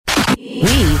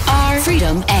We are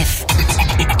Freedom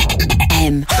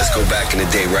FM. Let's go back in the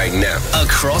day right now.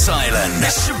 Across Ireland.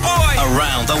 It's your boy.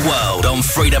 Around the world on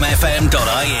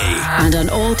freedomfm.ie. And on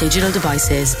all digital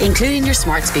devices, including your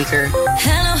smart speaker.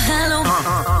 Hello, hello.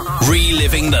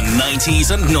 Reliving the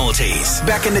 90s and noughties.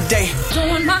 Back in the day.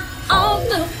 Doing my own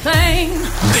little thing.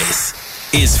 This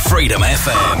is Freedom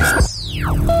FM.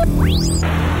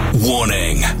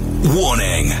 Warning.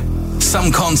 Warning.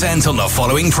 Some content on the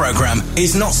following program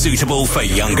is not suitable for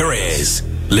younger ears.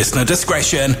 Listener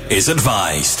discretion is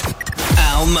advised.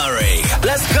 Al Murray.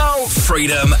 Let's go.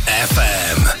 Freedom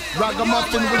FM.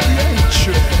 Ragamuffin with the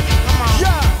intro.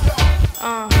 Yeah.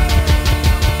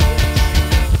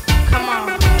 Come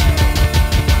on.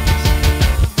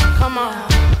 Come on.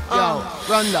 Yo,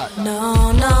 run that.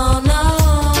 No, no, no.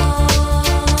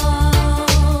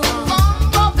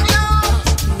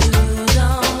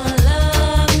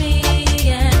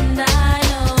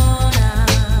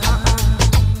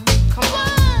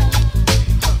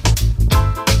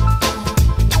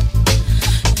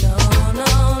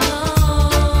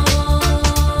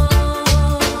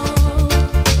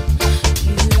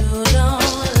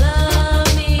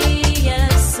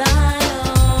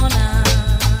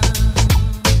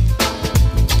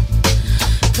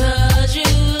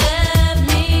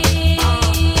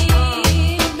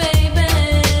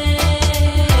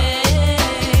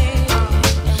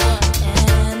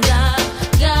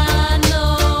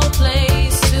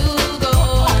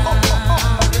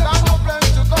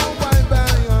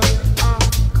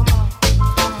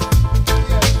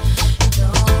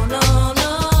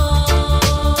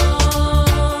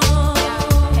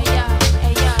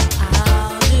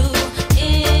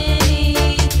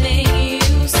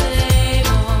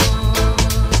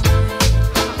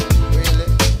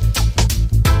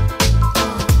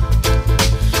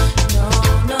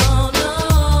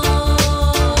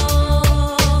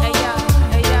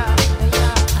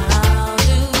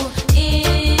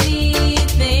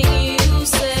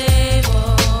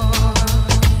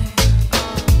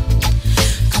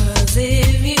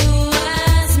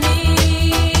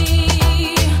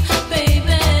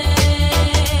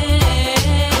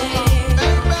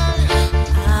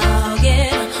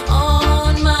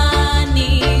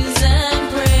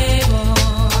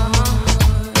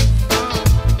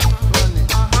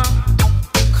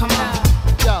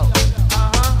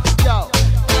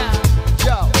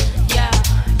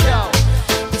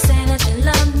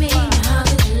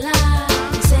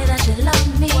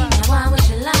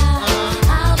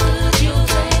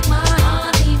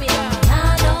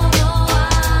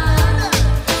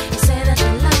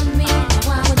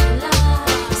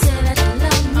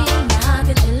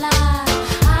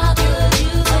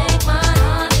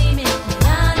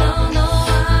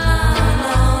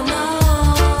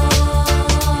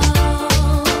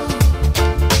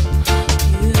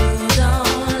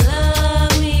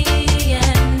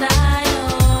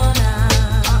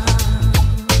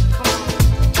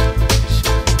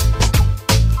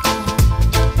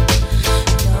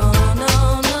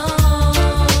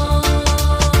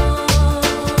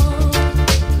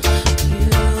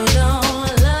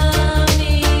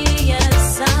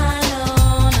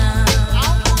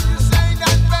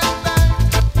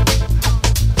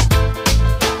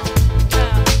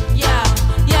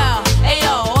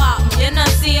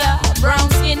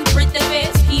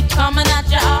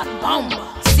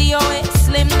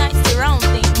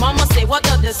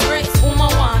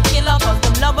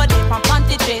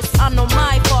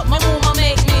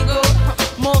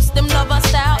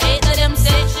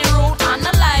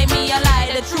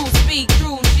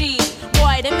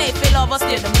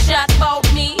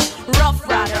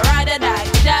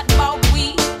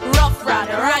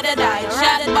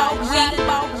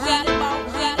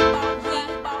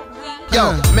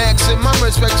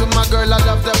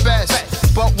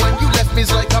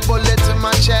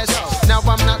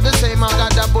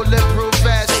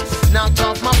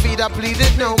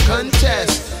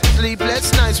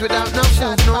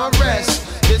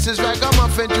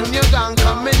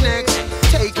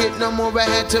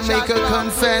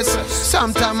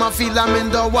 I'm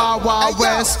in the Wild Wild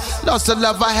West. Lost the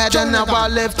love I had and now I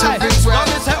live to regret. Now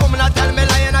me say, woman, I tell me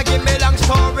lie and I give me long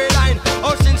storyline.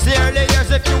 Oh, sincerely,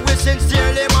 yes, if you wish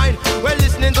sincerely mine. Well,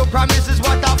 listening to promises,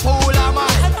 what a fool am I.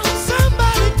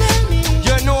 Somebody tell me,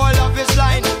 you know love is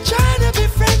blind. Trying to be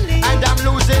friendly, and I'm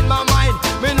losing my mind.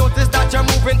 Me notice that you're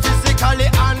moving physically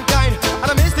unkind, and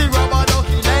I miss the rubber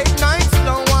ducky late night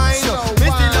slow wine.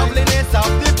 Miss the loveliness of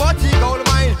the body gold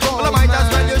mine. Well, I might as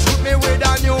well you shoot me with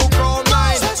a new crown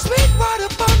line.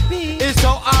 It's so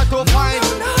hard to find.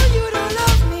 No, you don't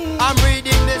love me. I'm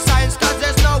reading the signs, cause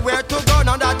there's nowhere to go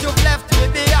now that you've left me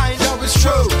behind. Yo, it's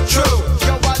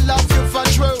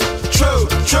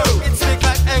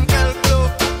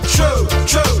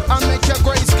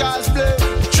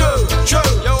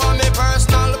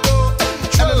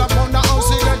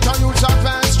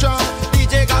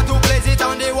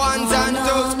ones and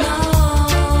twos.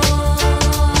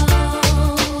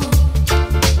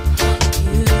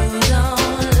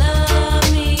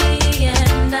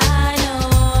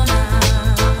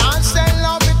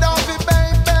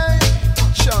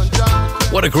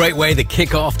 What a great way to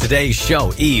kick off today's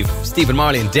show. Eve, Stephen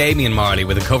Marley and Damian Marley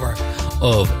with a cover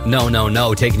of No, No,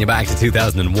 No, taking you back to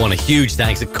 2001. A huge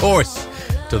thanks, of course,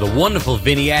 to the wonderful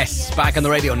Vinny S. Back on the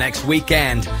radio next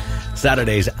weekend,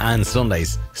 Saturdays and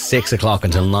Sundays, 6 o'clock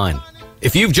until 9.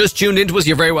 If you've just tuned into us,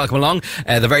 you're very welcome along.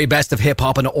 The very best of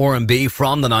hip-hop and R&B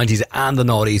from the 90s and the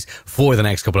noughties for the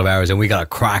next couple of hours. And we got a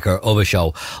cracker of a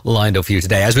show lined up for you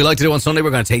today. As we like to do on Sunday,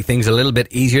 we're going to take things a little bit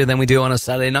easier than we do on a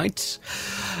Saturday night.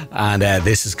 And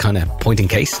this is kind of point in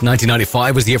case.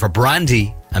 1995 was the year for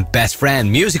Brandy and Best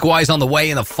Friend. Music-wise, on the way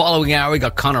in the following hour, we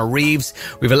got Connor Reeves.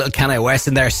 We have a little Kanye West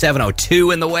in there,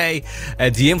 702 in the way.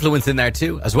 The Influence in there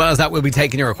too. As well as that, we'll be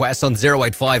taking your requests on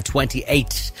 085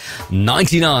 28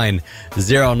 99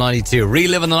 092.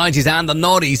 Reliving the 90s and the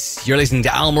noughties. You're listening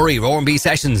to Al Murray, R&B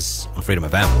Sessions on Freedom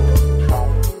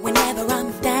FM. Whenever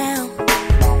I'm down,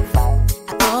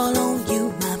 I call on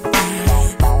you, my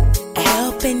friend. A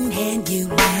helping hand you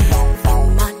lend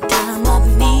in my time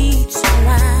of need. So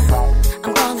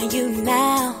I'm calling you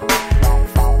now,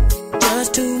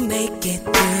 just to make it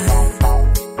through.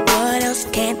 What else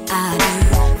can I do?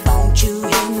 Don't you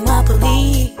hear my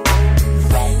plea?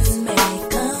 Friends may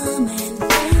come and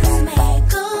friends may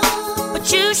go,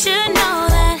 but you should know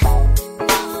that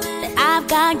I've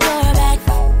got your back.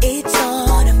 It's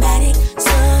automatic,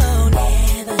 so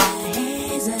never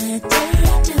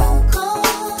hesitate to call.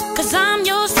 'Cause I'm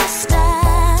your sister,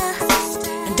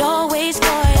 and always for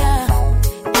you.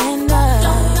 And don't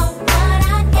know what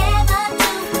I'd ever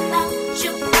do without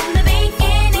you. From the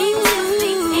beginning to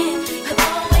the end, you've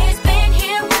always been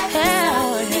here right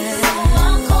beside me. So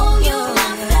I'll call you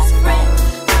my best friend.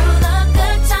 Through the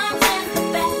good times and the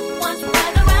bad ones,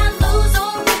 whether I lose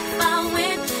or if I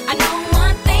win, I know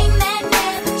one thing that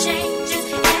never changes,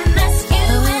 and that's you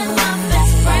and my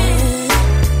best friend.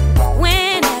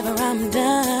 Whenever I'm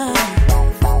done,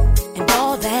 and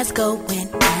all that's going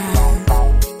on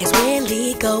is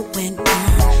really going on.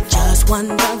 Just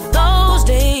one of those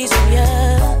days when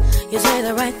you say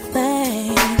the right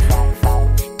thing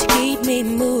to keep me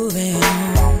moving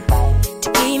on, to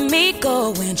keep me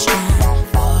going strong.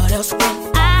 What else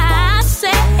can I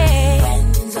say?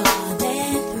 Friends are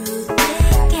there through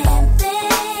thick and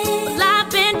thin. Well, I've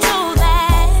been told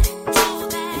that,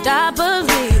 and I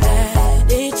believe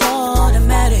that it's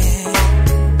automatic.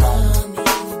 Call me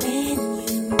when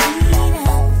you need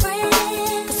a friend.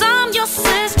 'Cause I'm your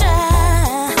sister,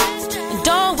 and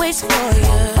always for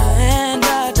you. And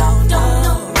I don't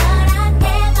know what I'd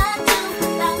ever do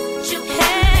without you.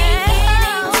 From the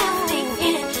beginning to the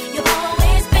end, you've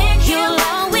always been here. You'll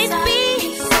always be.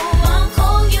 So I'll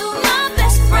call you my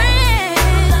best friend.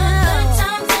 The good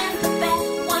times and the bad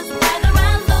ones, whether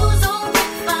I lose or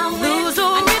if I win. I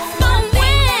know one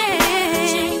thing that never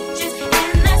changes,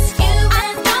 and that's you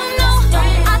and my best friend. I don't know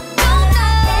what I'd ever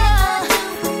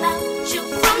do without you.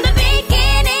 From the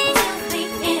beginning to the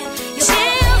end, you've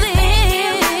always been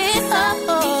here right beside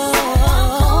me. So I'll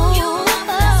call you my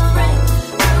best friend.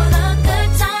 Through the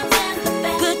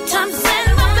good times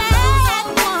and the bad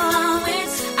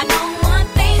ones, I know one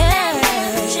thing that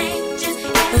never changes,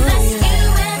 and that's you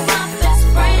and my best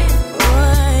friend.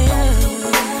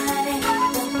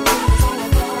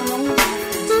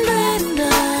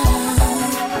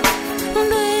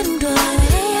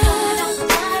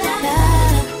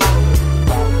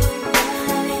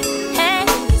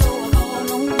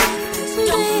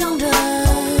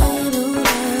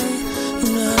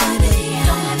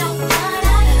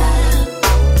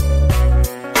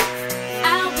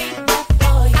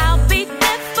 I'll be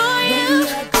there for you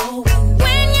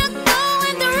when you're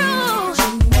going through.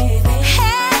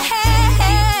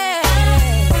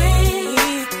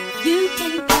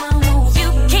 You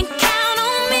can count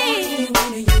on me.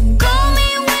 Call me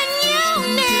when you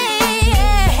need.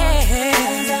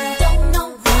 Don't know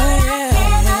what I'd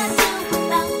ever do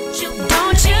without you.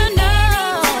 Don't you know?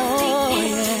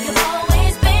 You've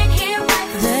always been here right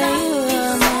beside me.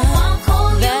 So I'll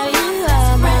call you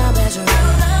my best friend.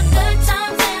 Through the good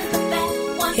times and the bad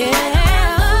ones, whether I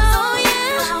lose or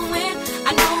if I win,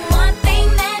 I know one thing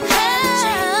that never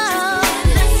changes, and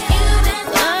that's you and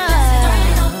my best friend.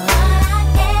 Don't know what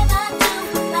I'd ever do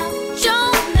without you.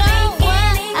 Don't know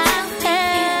what I'd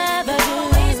ever do.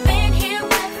 Always been here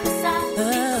right beside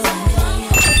me.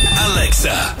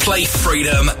 Alexa, play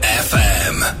Freedom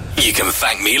FM. You can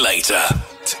thank me later.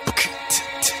 You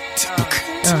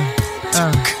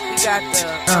got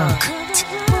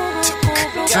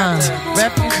the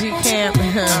Refugee camp.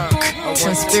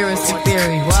 Conspiracy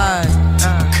theory. Why?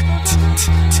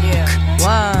 Yeah.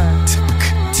 Why?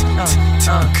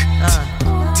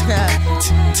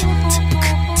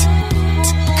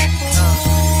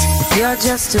 You're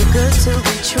just too good to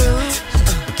be true.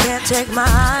 Can't take my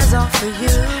eyes off of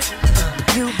you.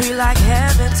 You be like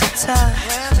heaven to touch.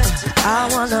 I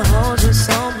wanna hold you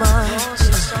so much.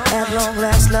 At long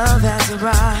last, love has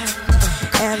arrived,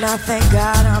 and I thank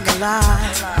God I'm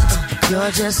alive.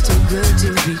 You're just too good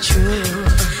to be true.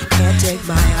 Can't take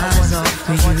my eyes off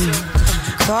of you.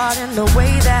 Caught in the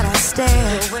way that I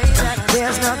stare.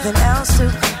 There's nothing else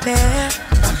to compare.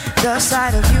 The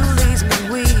sight of you leaves me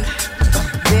weak.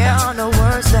 There are no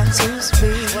words left to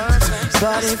speak.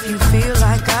 But if you feel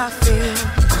like I feel,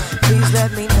 please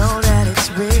let me know that it's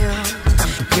real.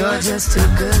 You're just too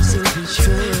good to be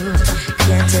true.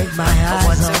 Can't take my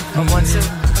eyes off of you.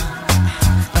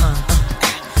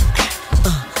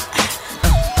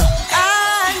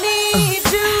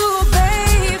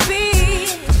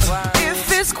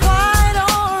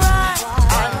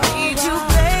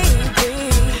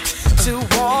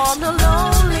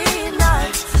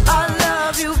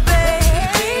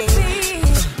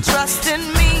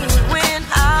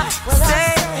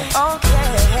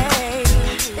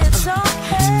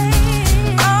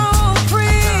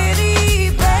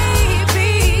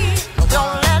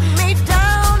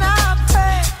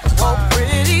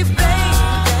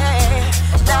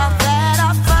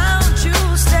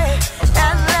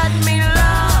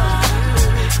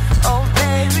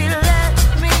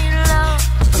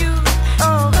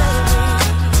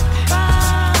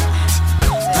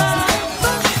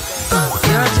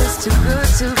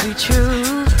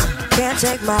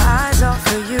 Take my eyes off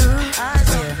of you.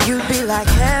 You'd be like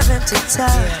heaven to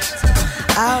touch.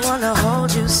 I wanna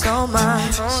hold you so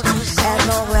much. At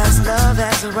long last, love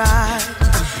has arrived,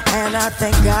 and I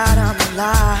thank God I'm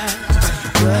alive.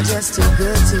 You're just too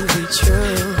good to be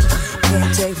true.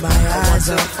 Can't take my eyes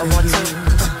off of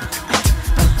you.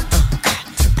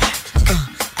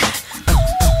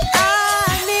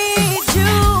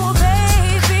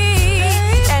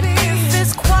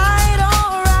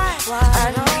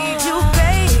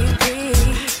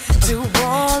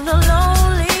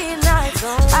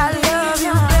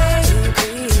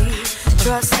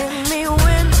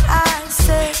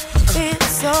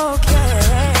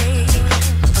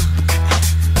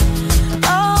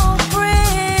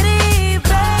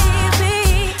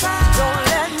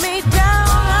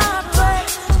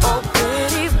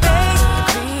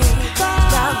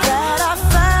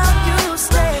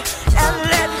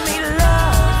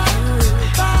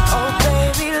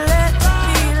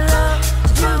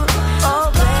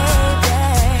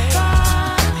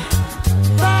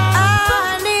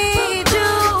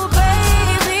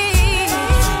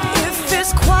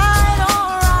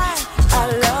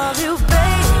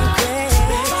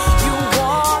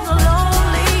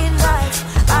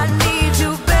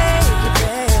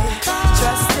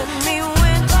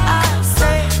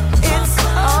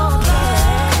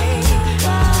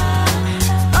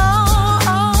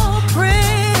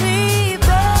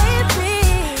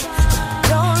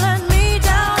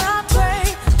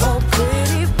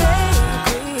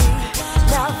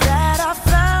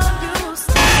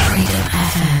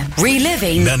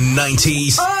 The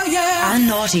 90s and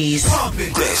noughties.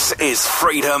 This is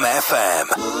Freedom FM.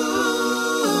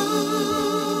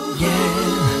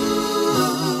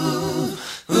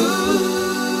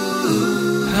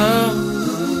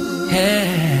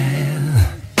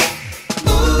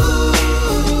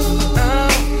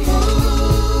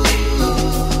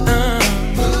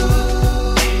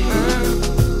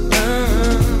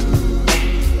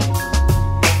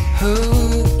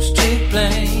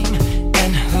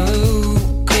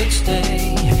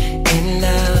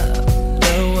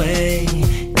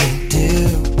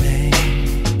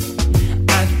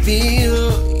 Feel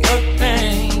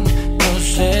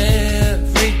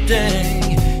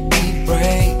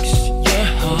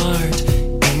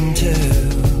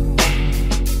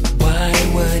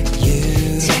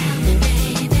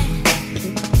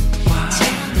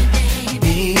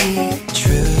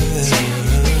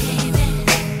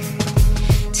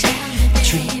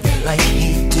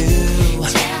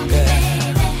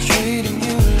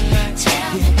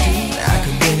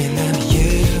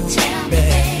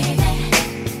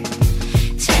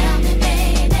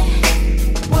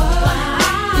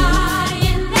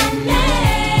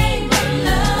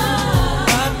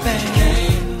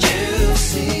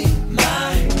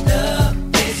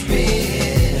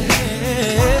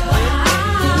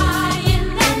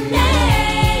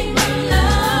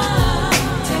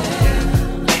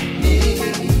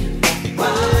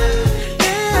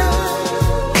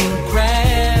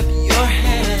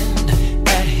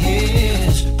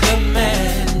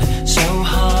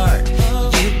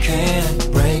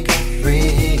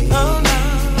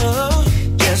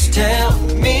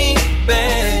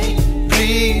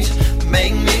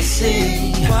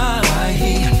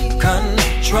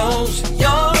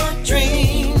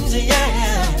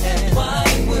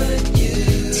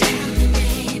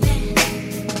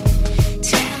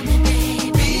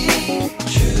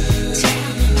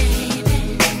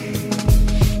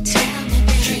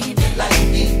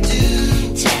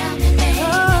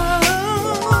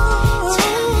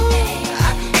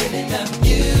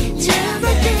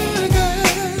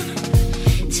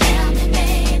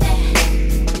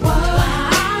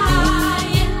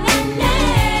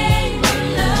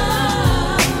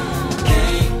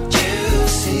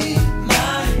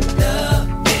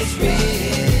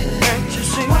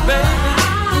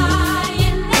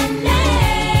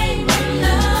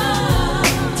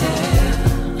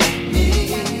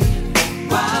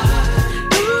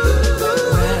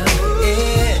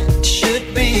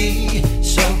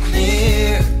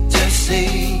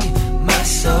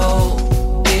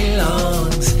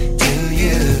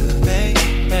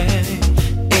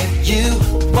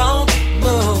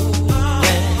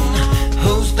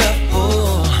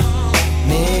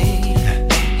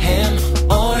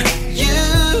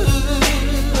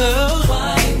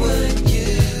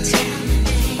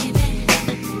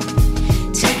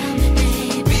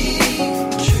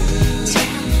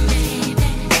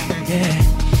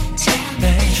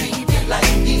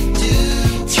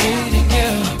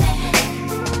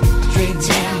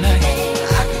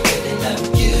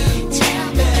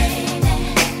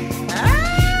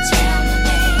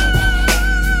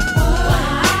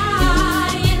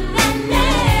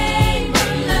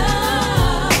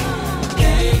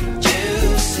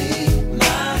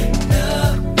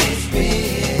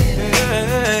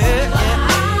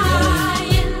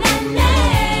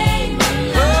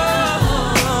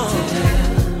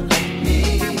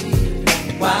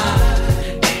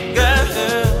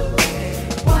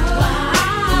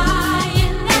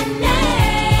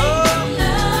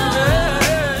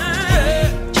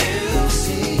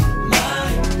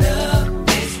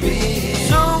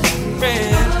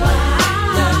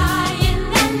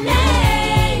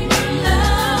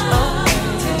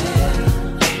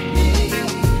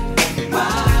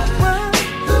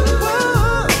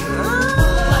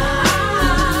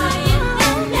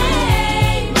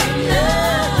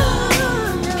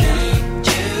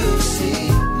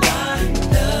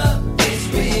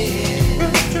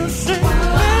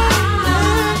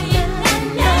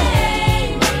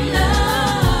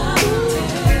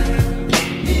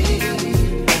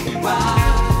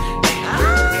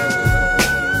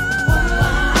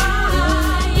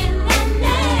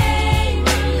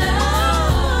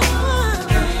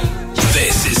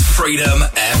Freedom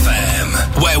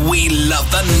FM, where we love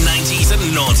the 90s and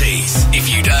noughties. If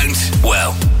you don't,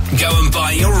 well, go and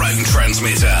buy your own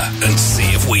transmitter and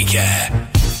see if we care.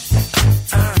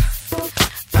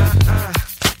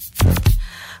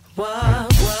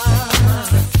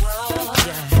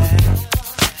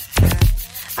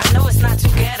 I know it's not too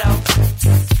ghetto.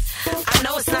 I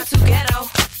know it's not too ghetto.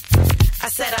 I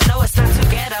said I know it's not too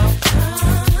ghetto.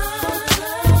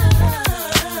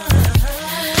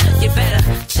 You better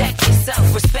check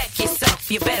yourself, respect yourself.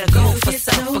 You better go for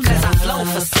self because I flow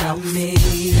for self.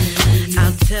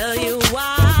 I'll tell you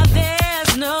why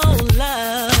there's no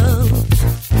love.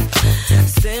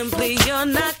 Simply you're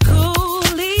not cool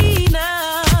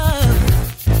enough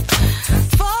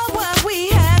for what we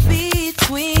have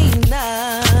between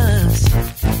us.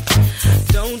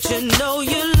 Don't you know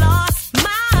you lost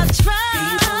my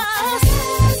trust?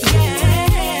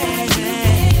 Yeah,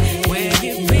 where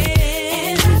you been?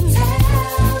 And I tell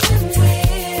them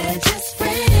we're just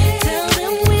friends. Tell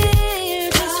them we're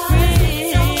just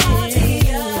friends. So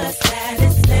obvious that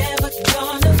it's never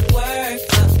gonna work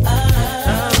for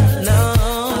us. No,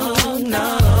 no,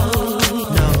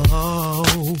 no.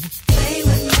 Play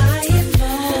with my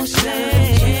emotions.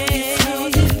 It's no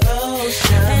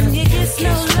devotion. And you get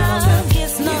no love,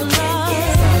 gets no love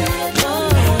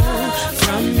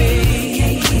from me.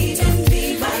 Can't even be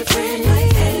my friend,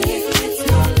 and you get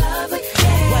no love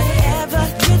again. Whatever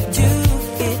you do,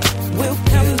 it will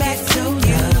come back to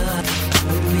you.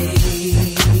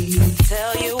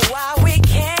 Tell you why we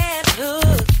can't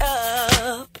hook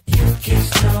up. You get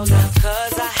no love,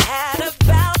 'cause I had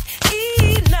about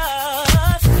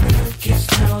enough. You get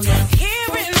no love,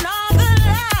 hearing all the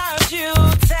lies you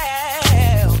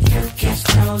tell. You get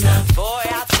no love, boy,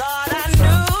 I thought I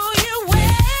knew you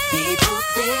well. People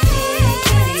think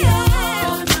that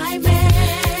you're my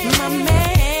man, my man.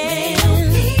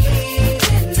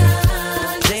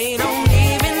 They don't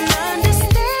even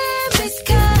understand because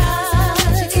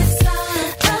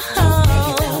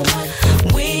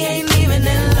we ain't even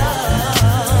in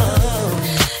love.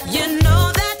 You know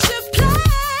that you play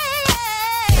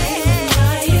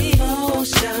my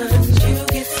emotions. You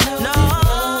get no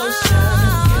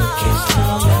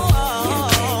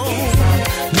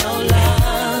no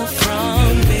love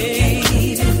from me.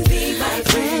 Even be my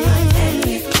friend, and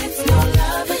you get no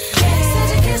love again. Said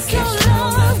you get no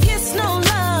love, gets no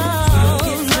love,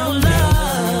 no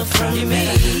love from me.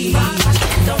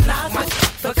 Don't knock my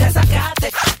because I got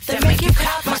that make you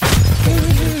cop my.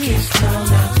 Gets no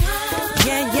love,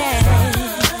 yeah, yeah.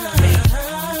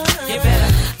 You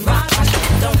better rock my,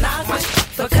 don't knock my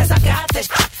because I got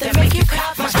that make you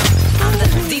cop my. I'm the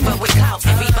diva with clout.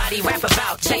 Everybody rap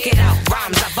about. Check it out.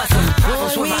 Rhymes I bust 'em.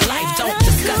 Problems with my life. Don't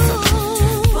discuss 'em.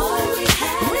 Boy, we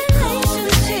had a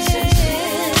relationship,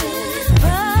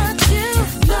 but you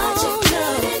don't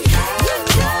know. You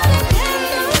gotta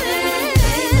handle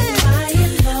my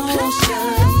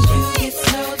emotions. You get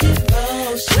no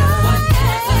devotion.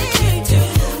 Whatever you do,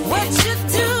 what you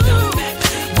do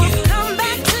will come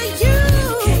back to you.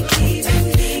 Can't even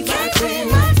be my friend,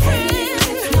 my friend.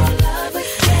 No love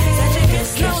again. Said you get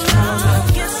no love,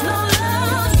 gets no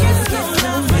love, gets no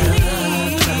love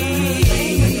from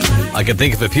me. I can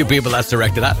think of a few people that's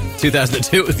directed at.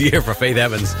 2002 was the year for Faith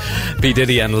Evans, P.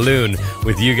 Diddy and Loon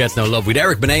with You Gets No Love. With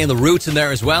Eric Benet and The Roots in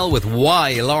there as well with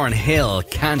Why, Lauryn Hill,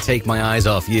 Can't Take My Eyes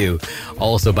Off You.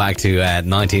 Also back to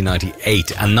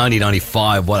 1998 and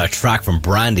 1995. What a track from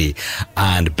Brandy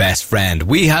and Best Friend.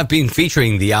 We have been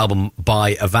featuring the album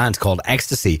by Avant called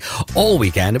Ecstasy all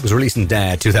weekend. It was released in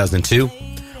 2002.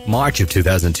 March of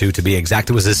 2002 to be exact.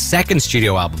 It was his second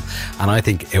studio album and I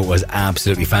think it was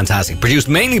absolutely fantastic. Produced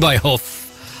mainly by Huff.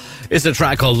 It's a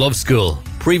track called Love School,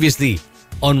 previously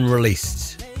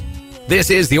unreleased. This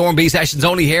is the R&B Sessions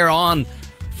only here on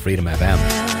Freedom FM.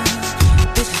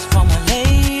 This is for my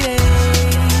ladies.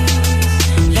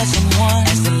 Lesson 1.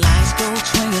 As the lights go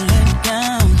twinkling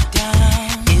down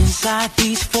inside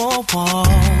these four walls,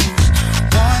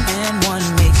 1 and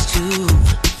 1 makes 2.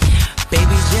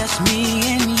 Baby, just me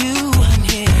and you.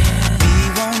 We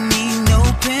won't need no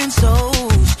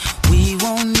pencils. We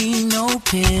won't need no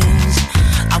pens.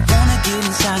 I wanna get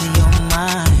inside of your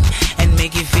mind and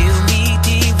make you feel me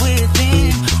deep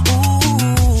within.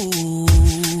 Ooh,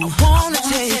 I wanna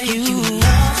take you to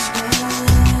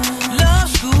love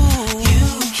school. You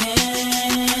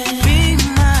can be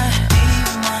mine.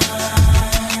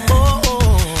 Oh,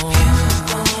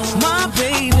 oh.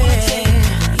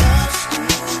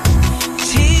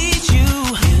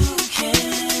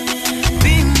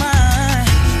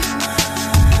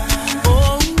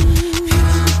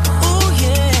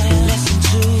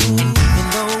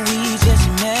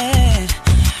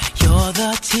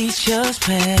 pictures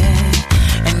packed.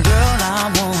 And girl,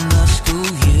 I wanna school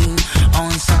you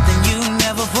on something you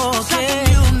never forget.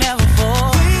 We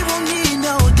won't need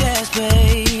no dash,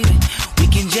 baby. We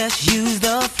can just use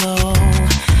the flow.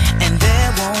 And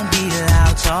there won't be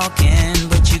loud talking,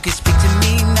 but you can speak to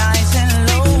me nice and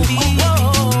low.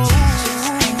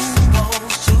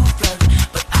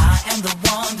 But I am the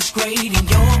one that's grading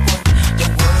your work.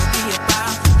 Don't worry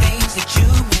about the things that you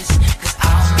miss, 'cause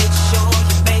I'll make sure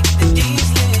you make the D's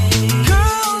list.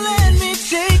 Girl, let me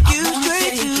take you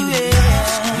straight to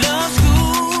love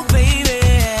school, baby.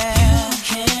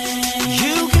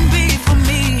 You can be for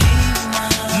me,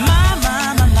 my,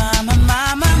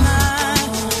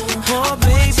 oh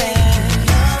baby.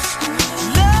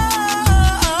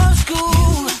 Love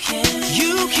school,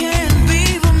 you can be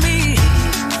for me.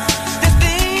 There's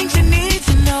things you need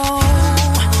to know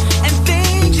and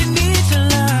things you need to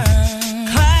learn.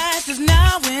 Class is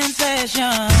now in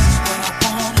session. What I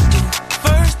wanna do,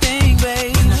 first thing,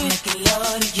 baby, make it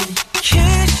love to you,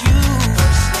 kiss you.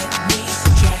 First let me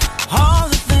subtract all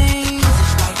the things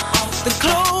right off the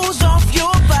clothes off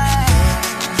your back.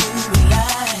 You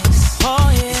relax, oh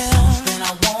yeah. Something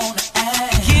I wanna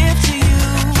add, give to you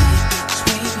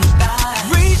between your thighs.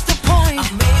 Reach the point,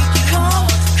 I'll make you come on.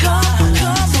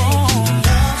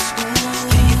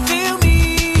 Can you feel me?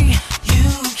 You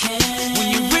can. When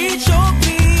you reach your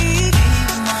peak,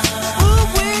 ooh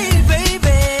wee,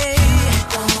 baby,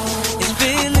 it's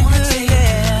feeling good,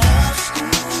 yeah.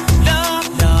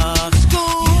 Love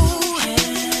school,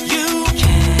 you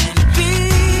can be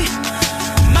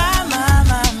my,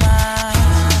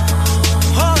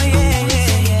 oh yeah.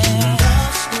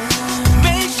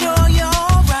 Make sure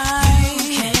you're right,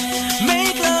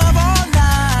 make love all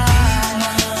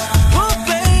night, oh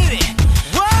baby,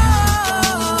 whoa.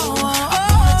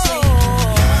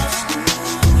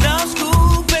 Love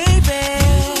school, baby,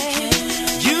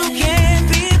 you can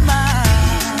be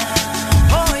mine,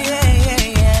 oh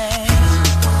yeah.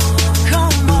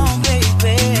 Come on,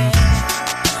 baby,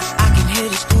 I can hear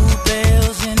the school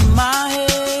bells in my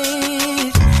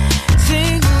head,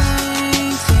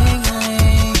 tingling,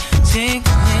 tingling,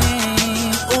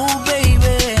 tingling, oh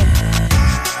baby,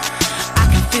 I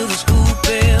can feel the school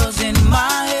bells in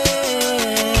my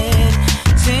head,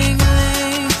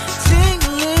 tingling,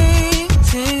 tingling,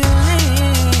 tingling,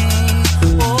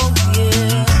 oh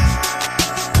yeah.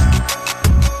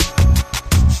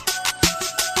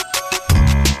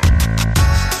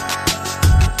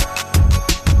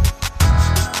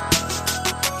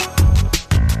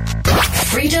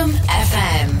 Freedom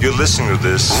FM. You're listening to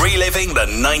this. Reliving the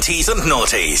 90s and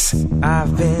noughties.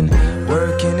 I've been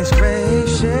working this grave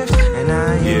shift, and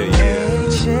I ain't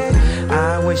paid shit.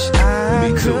 I wish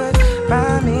I could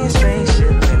buy me a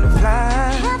spaceship and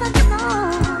fly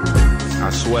I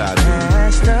swear I do.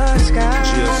 past the sky.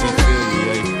 GLC feel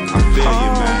me, I feel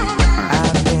you, man.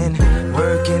 I've been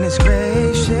working this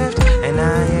grave shift, and I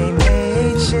ain't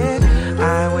made shit.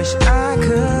 I wish I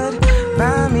could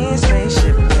buy me a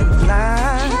spaceship and fly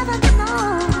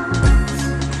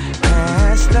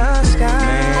past the sky.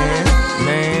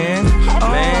 Man,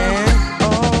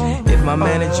 oh. If my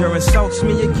manager insults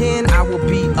me again, I will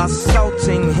be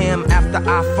assaulting him. After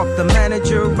I fuck the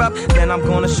manager up, then I'm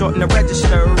gonna shorten the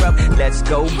register up. Let's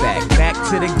go back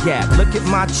to the gap. Look at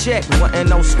my check, wasn't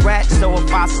no scratch. So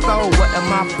if I stole, wasn't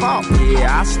my fault.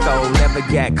 Yeah, I stole, never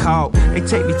got caught. They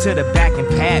take me to the back and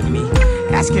pat me,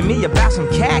 asking me about some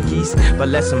khakis. But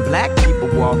let some black people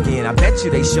walk in, I bet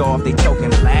you they show off they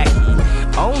token blackie.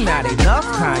 Oh, now they love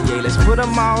Kanye, let's put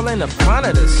them all in the front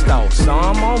of the stove. So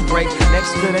I'm on break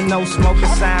next to the no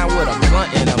smoking sign with a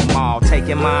blunt in them all.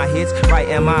 Taking my hits,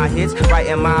 writing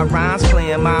my rhymes,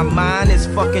 playing my mind. This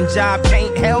fucking job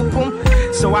can't help them,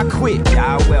 so I quit,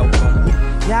 y'all welcome.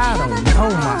 Y'all don't know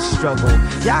my struggle,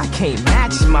 y'all can't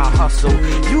match my hustle.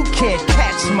 You can't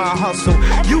catch my hustle,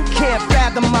 you can't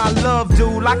fathom my love,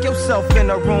 dude. Lock yourself in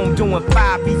a room doing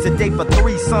 5 beats a day for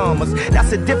 3 summers.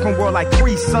 That's a different world like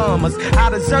 3 summers. I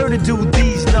deserve to do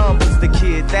these numbers. The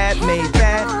kid that made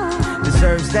that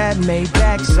deserves that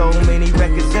Maybach. So many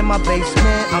records in my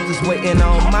basement, I'm just waiting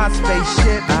on my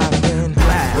spaceship. I've been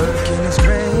working this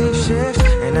grave shift,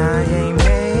 and I ain't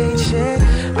made shit.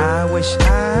 I wish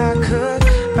I could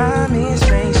buy me a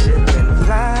spaceship and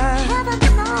fly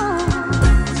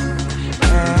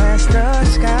past the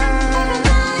sky.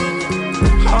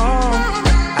 Oh,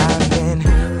 I've been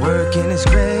working this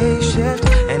grave shift,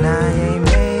 and I ain't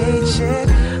made shit.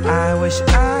 I wish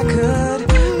I could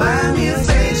buy me a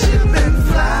spaceship and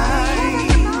fly.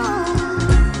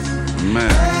 Man,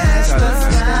 past the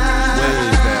sky. where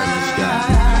is that sky?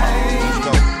 Let's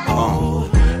go.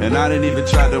 And I didn't even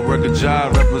try to work a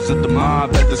job, represent the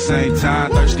mob at the same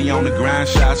time. Thirsty on the grind,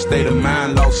 shy state of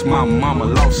mind. Lost my mama,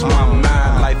 lost my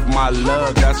mind. Life, my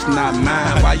love, that's not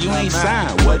mine. Why you ain't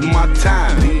signed? Wasn't my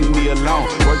time. Leave me alone.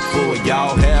 Work for it,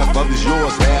 y'all. Half of it's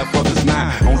yours, half of it's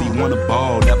mine. Only wanna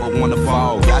ball, never wanna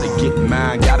fall. Gotta get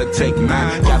mine, gotta take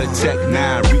mine. Gotta tech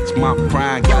 9, reach my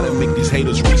prime. Gotta make these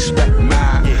haters respect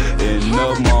mine. In the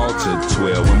mall to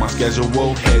 12, when my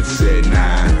schedule head said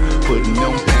 9. Putting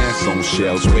them pants on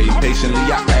shelves. Waiting patiently,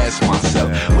 I ask myself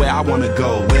where I wanna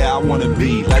go, where I wanna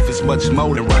be. Life is much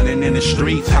more than running in the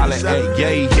streets. Holla at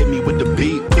yay, hit me with the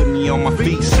beat. Put me on my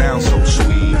feet, sound so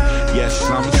sweet. Yes,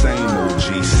 I'm the same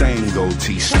OG, same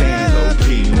goatee, staying low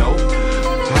key, no.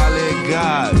 Holla at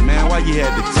God, man, why you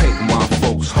had to take my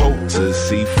folks' hope to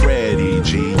see Freddie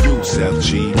G, Yusef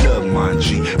G, Lil Mon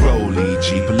G, Rolly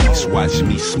G. Police watch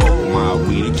me smoke my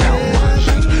weed and count my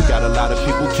G's. Got a lot of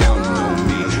people counting on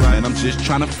me, man, I'm just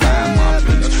trying to find my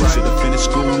peace. Should've finished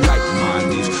school like my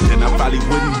niece, then I probably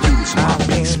wouldn't use my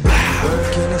beats.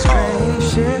 Working is great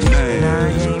shift, and I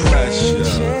ain't made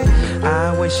shit. I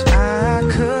wish I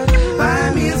could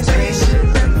buy me a spaceship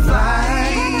and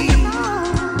fly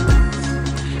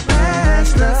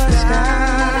past the sky.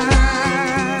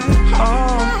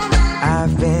 Oh,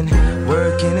 I've been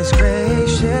working this great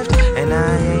shift, and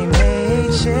I ain't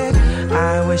made shit.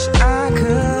 I wish I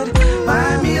could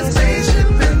buy me a spaceship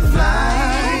and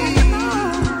fly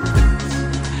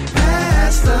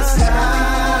past the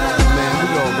sky. Man, we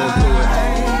all gonna do it.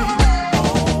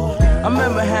 I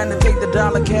remember having to take the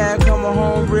dollar cab, coming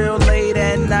home real late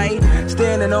at night,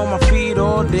 standing on my feet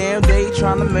all damn day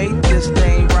trying to make this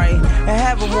thing right. And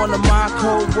having one of my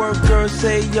co-workers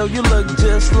say, yo, you look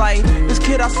just like this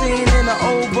kid I seen in the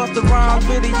old Busta Rhymes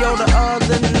video the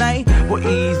other night. Well,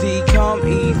 easy come,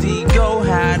 easy go,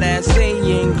 how that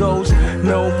saying goes.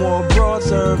 No more broad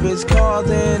service cars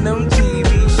and them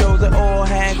TV shows that all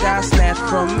had got snatched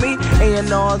from me.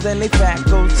 A&Rs and they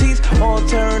faculties all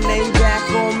turn they back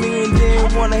on me and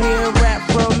didn't wanna hear rap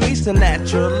from me. So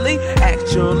naturally,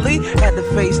 actually, had to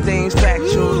face things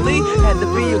factually. Had to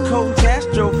be a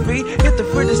catastrophe. Hit the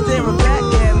fridge staring back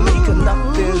at me, cause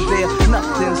nothing's there,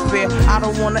 nothing's fair. I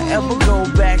don't wanna ever go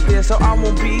back there, so I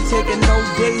won't be taking no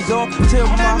days off till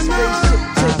my spaceship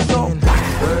takes off.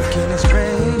 Working this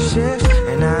great shift,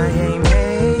 and I ain't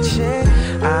made shit.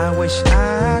 I wish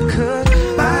I could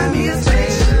buy me a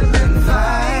spaceship and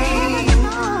fly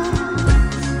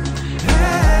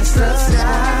past the sky.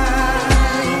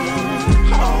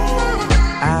 Oh,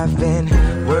 I've been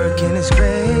working this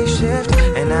great shift,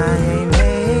 and I ain't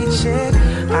made shit.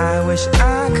 I wish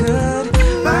I could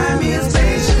buy me a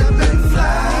spaceship and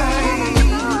fly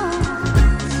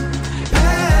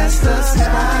past the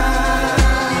sky.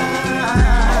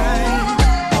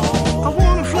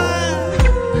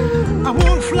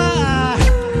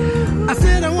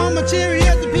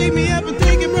 Chariot to pick me up and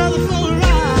take your brother for a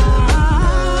ride.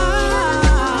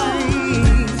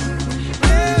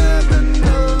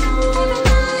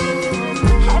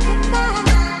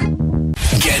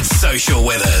 Get social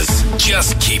with us.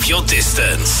 Just keep your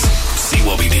distance. See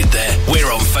what we did there?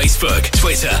 We're on Facebook,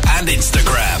 Twitter, and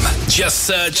Instagram. Just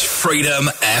search Freedom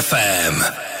FM.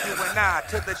 You and I,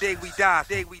 till the day we die,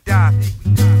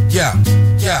 Yeah,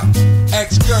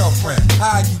 ex-girlfriend,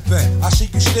 how you been? I see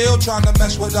you still trying to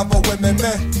mess with other women,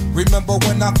 man. Remember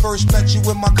when I first met you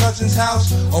in my cousin's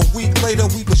house? A week later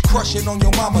we was crushing on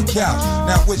your mama couch.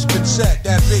 Now it's been said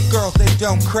that big girls, they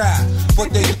don't cry,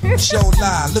 but they show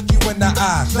lie. Look you in the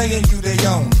eye, saying you they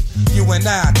own. You and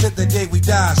I, till the day we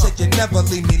die, said you never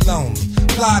leave me lonely.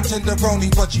 Fly tenderoni,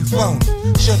 but you phoned.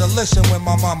 Should've listened when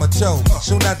my mama told me.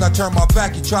 Soon as I turned my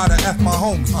back, you try to F my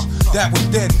homies. That was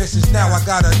then, this is now, I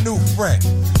got a new friend.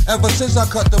 Ever since I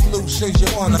cut them loose, since you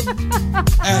wanna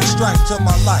and strike to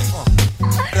my life.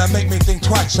 That make me think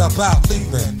twice about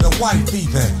leaving, the wife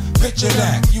even. Picture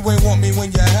that, you ain't want me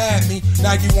when you had me.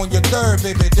 Now you on your third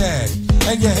baby daddy.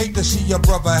 And you hate to see your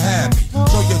brother happy.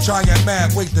 So you're trying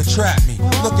mad ways to trap me.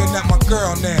 Looking at my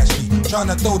girl nasty, trying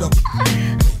to throw the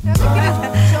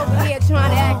over here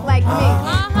trying to act like me.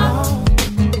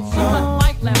 It's you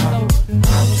like leftovers.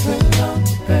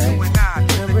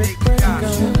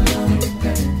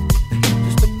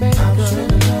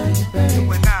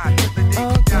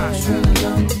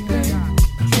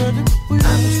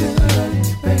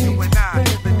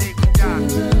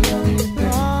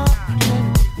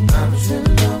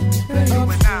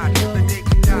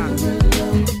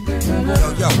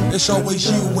 It's always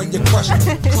you when you're crushing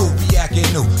the crew, be acting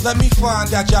new. Let me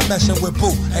find out y'all messing with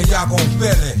boo, and y'all gon'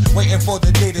 feel it. Waiting for the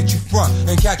day that you front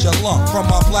and catch a lump from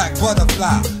my black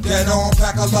butterfly. Dead on,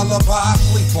 pack a lullaby,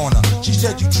 sleep on her. She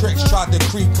said you tricks tried to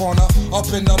creep on her. Up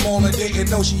in the morning,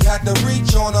 didn't know she had to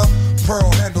reach on her.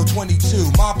 Pearl handle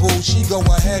 22. My boo, she go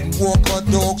ahead and walk her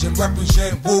dogs and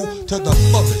represent Woo to the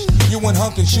fullest. You and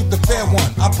Hunk can shoot the fair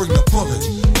one, I bring the bullets.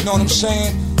 You know what I'm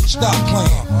saying? Stop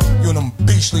playing. You and them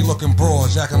beastly looking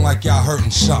broads acting like y'all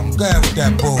hurting something. Go ahead with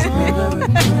that bull.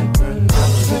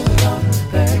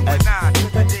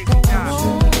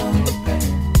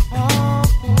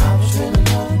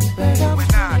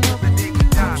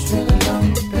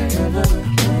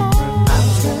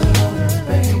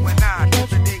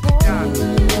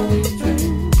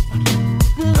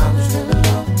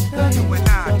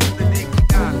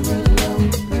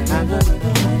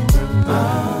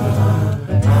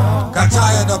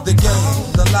 Of the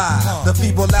game, the lie, the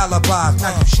feeble alibis.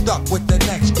 Now you stuck with the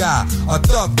next guy, a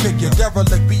thug figure,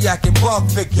 derelict, be acting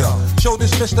bug figure. Show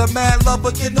this Mr. Mad Love,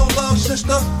 but get no love,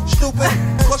 sister. Stupid.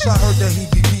 Plus I heard that he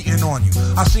be beating on you.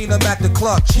 I seen him at the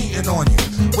club cheating on you.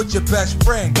 With your best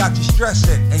friend, got you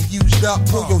stressing and used up.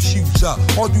 Pull your shoes up.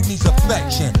 All you need's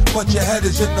affection, but your head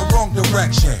is in the wrong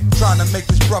direction. Trying to make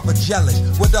this brother jealous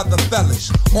with other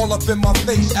fellas. All up in my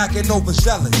face, acting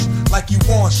overzealous, like you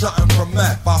want something from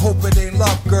meth. I hope it ain't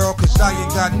love, girl, cause I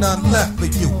ain't got none left for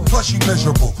you. Plus you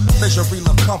miserable, misery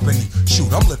love company.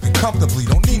 Shoot, I'm living comfortably,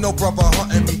 don't need no brother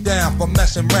hunting me down for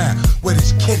messing around with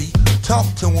his kitty. Talk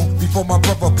to him before my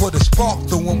brother put a spark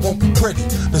through him, won't be pretty.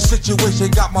 The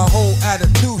situation got my whole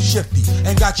attitude shifty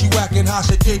and got you acting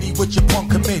hossidity with your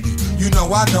punk committee. You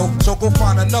know I know, so go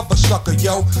find another sucker,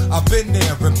 yo. I've been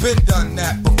there and been done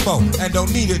that before and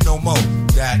don't need it no more.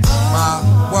 That's my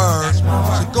word. So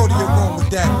go to your room with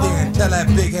that there and tell that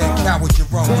big head coward you're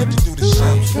wrong with to do the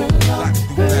same. I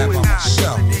can do that by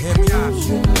myself, you hear me?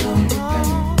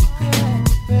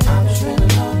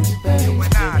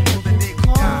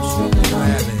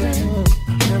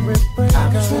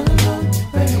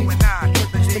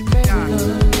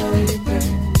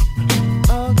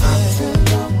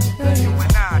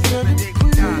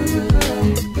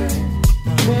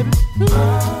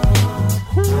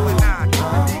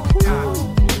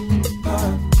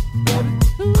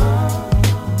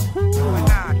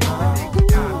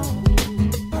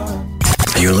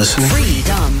 You're listening?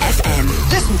 Freedom FM.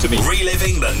 Listen to me.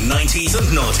 Reliving the 90s and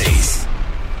noughties.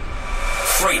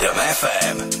 Freedom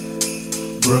FM.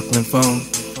 Brooklyn phone.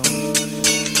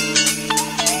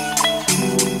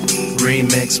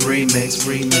 Remix.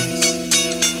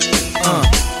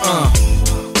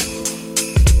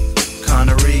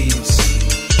 Connor Reeves.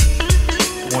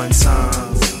 One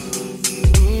time.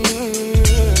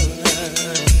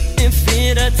 If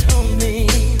it had told me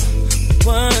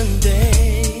one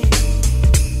day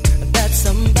that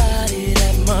somebody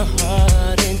left my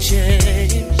heart in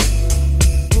chains,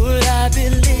 would I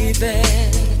believe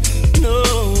it? No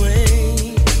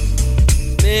way.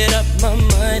 Made up my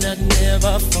mind I'd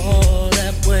never fall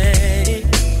that way.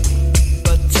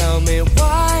 But tell me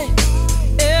why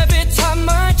every time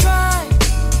I try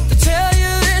to tell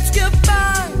you it's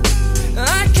goodbye,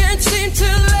 I can't seem to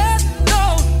let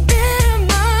go in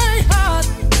my heart.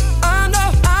 I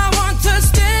know I want to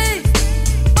stay,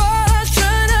 but I'm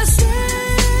trying to say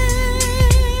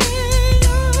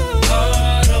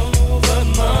heart over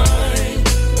mine.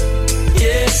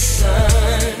 Yes,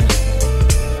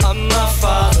 I'm my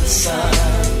father's son,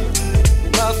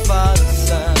 my father's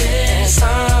son. Yes,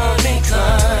 I'm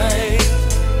inclined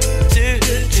to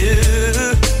do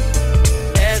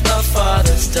as my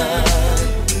father's done.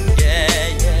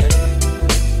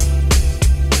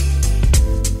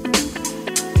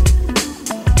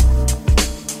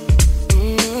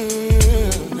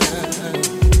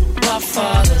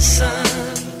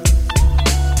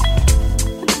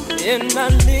 And I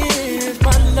live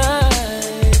my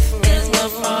life as my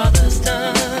father's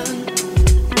done,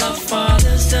 my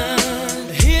father's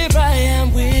done. Here I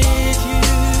am with you,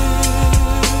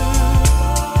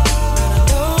 and I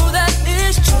know that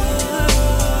it's true.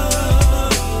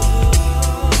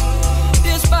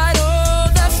 Despite all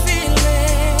the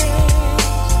feelings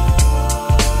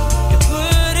you're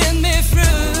putting me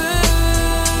through,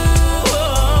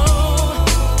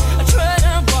 I try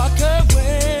to walk away.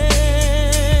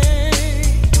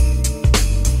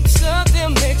 So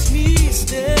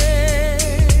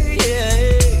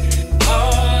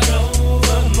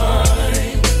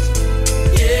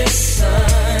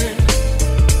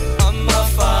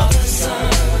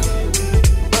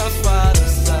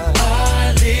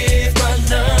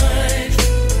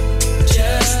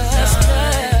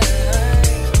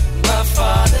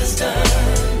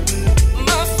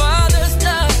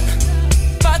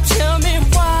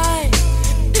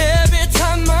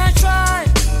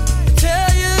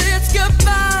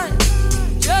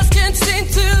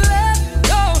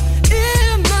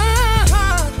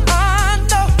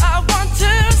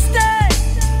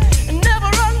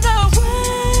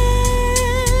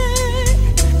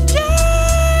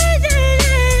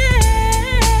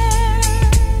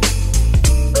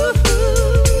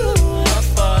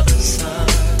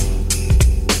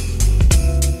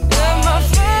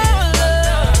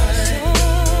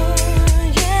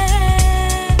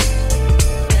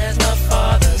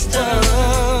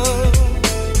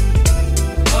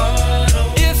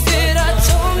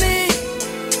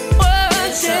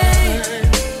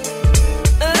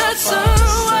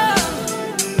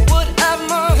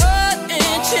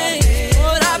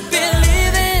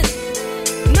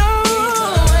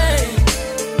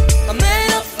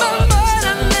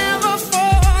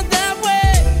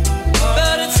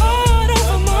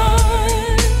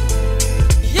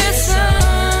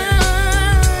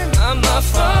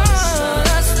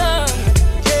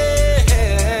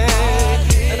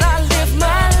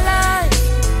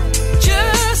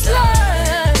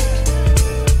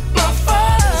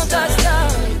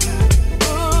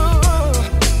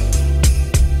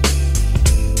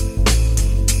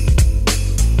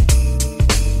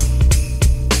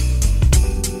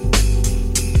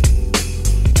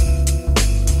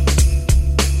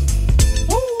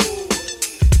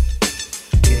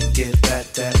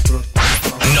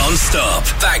Non-stop,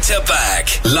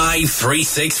 back-to-back, live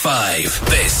 365.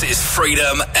 This is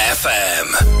Freedom FM.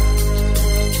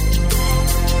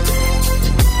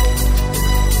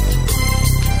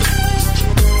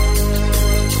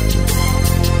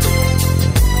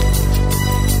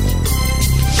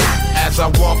 As I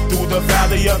walk through the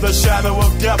valley of the shadow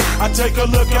of death, I take a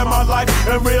look at my life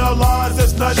and realize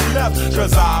there's nothing left.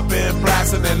 Cause I've been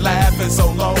blasting and laughing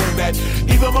so long that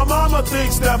even my mama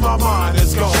thinks that my mind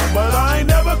is gone. But I ain't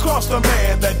never crossed a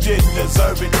man that didn't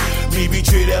deserve it. Me be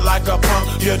treated like a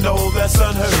punk, you know that's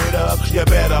unheard of. You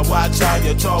better watch how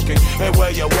you're talking and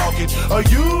where you're walking, or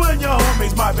you and your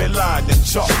homies might be lined in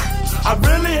chalk. I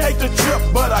really hate the trip,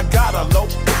 but I gotta low.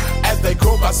 As they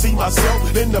croak, I see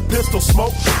myself in the pistol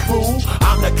smoke. Fool,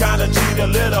 I'm the kind of G the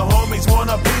little homies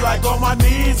wanna be like, on my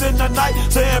knees in the night,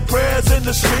 saying prayers in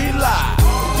the street light.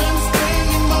 Been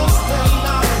spending most of their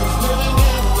lives living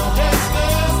in the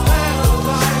gangster's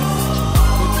paradise.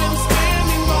 We've been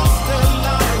spending most of their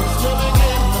lives living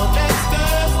in the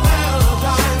gangster's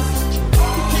paradise.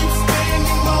 We keep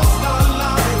spending most of our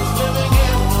lives living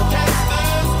in the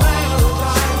gangster's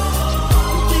paradise.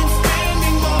 We keep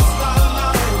spending most of our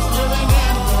lives living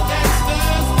in the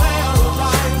gangster's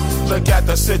paradise. Look at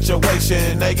the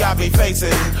situation they got me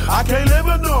facing. I can't live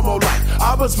a normal life.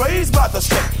 I was raised by the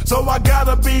state, so I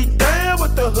gotta be down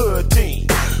with the hood team.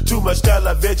 Too much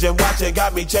television watching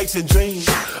got me chasing dreams.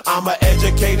 I'm an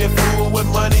educated fool with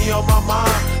money on my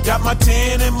mind. Got my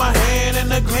 10 in my hand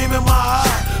and a gleam in my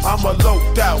eye. I'm a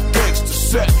loped out gangster,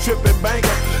 set tripping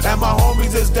banker, and my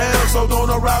homies is down, so don't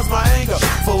arouse my anger.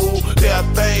 Fool,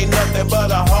 death ain't nothing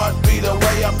but a heartbeat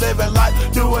away. I'm living life,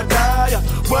 do or die.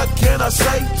 What can I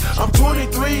say? I'm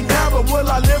 23 now, but will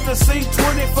I live to see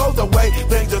 24? The way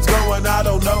things is going, I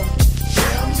don't know.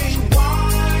 Tell me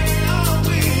why are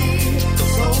we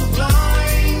so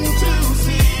blind to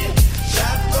see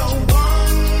that the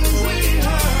ones we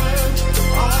hurt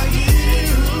are you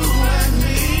and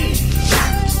me?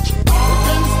 We've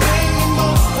been spending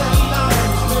most of our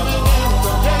lives living in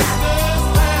the gangster's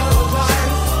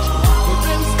paradise. We've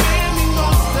been spending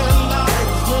most of our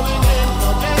lives living in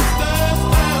the gangster's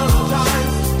paradise.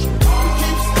 We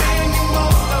keep spending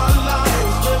most of our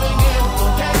lives living in the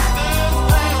gangster's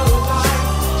paradise.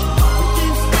 We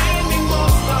keep spending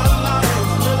most of our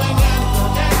lives living in the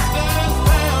gangster's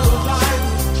paradise.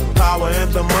 Power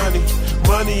and the money,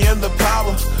 money and the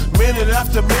power. Minute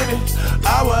after minute,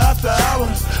 hour after hour,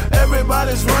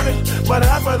 everybody's running, but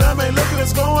half of them ain't looking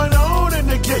what's going on in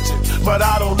the kitchen. But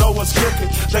I don't know what's cooking.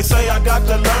 They say I got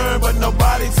to learn, but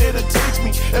nobody's here to teach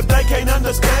me. If they can't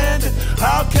understand it,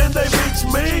 how can they reach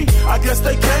me? I guess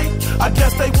they can't, I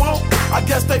guess they won't, I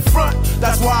guess they front.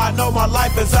 That's why I know my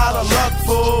life is out of luck,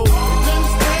 fool. We've been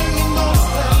spending most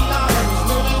of our lives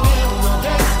living in the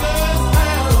gangster's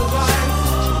paradise.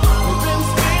 We've been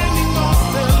spending most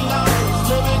of our lives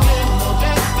living in the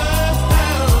gangster's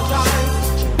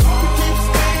paradise. We keep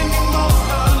spending most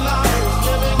of our lives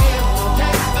living in the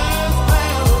gangster's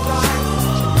paradise.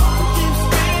 We keep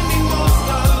spending most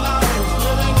of our lives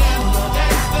living in the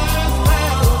gangster's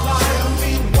paradise. Tell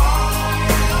me why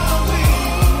are we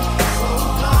so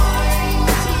blind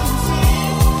to see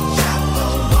that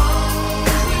the ones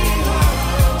we hurt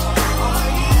are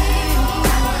you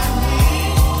and me?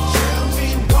 Tell me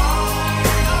why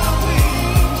are we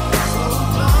so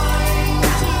blind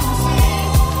to see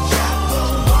that the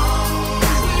ones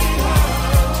we hurt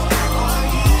are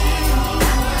you and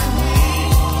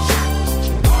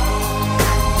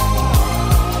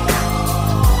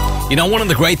me? You know, one of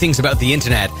the great things about the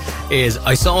internet is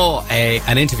I saw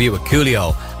an interview with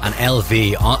Coolio and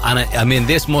LV, and I mean,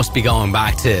 this must be going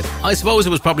back to, I suppose it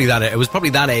was probably that age. It was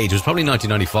probably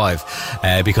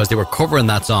 1995, because they were covering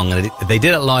that song and they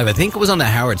did it live. I think it was on the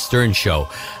Howard Stern show,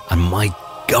 and my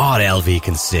God, LV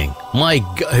can sing. My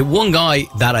God, one guy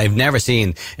that I've never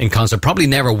seen in concert, probably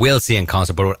never will see in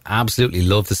concert, but would absolutely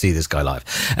love to see this guy live.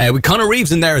 With Conor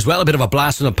Reeves in there as well, a bit of a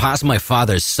blast from the past, My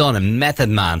Father's Son, and Method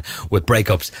Man with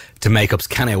breakups to makeups,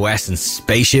 Kanye West and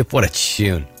Spaceship. What a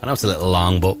tune. I know it's a little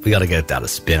long, but we got to get that a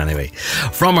spin anyway.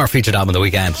 From our featured album of the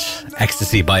weekend,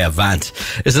 Ecstasy by Avant,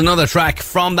 is another track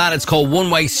from that. It's called One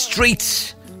Way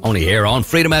Street, only here on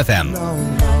Freedom FM.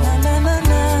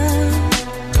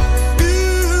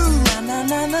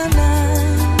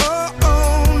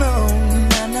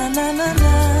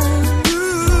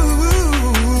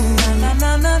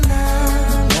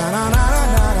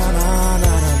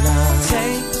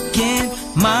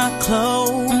 My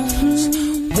clothes,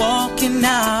 walking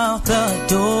out the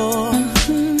door.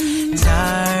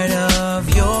 Tired of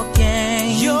your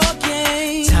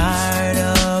game, tired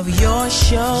of your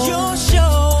show.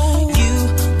 You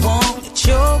want it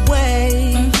your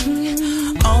way,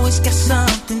 always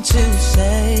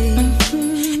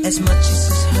as much as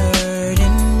it's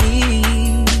hurting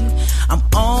me. I'm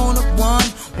on a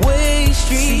one-way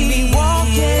street. See me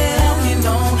walking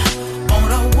on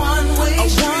a one-way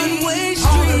street.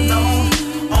 All alone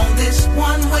on this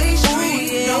one-way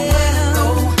street. Nowhere to go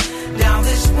down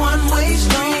this one-way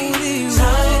street.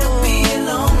 Tired of being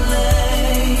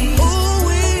lonely.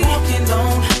 Walking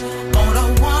on a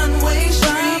one-way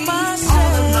street.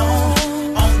 All alone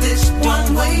on this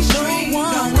one-way street.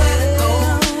 Nowhere to go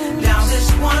down this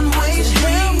one-way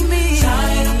street.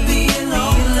 Tired of being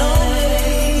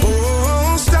lonely.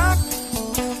 Oh, stop,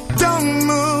 don't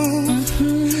move.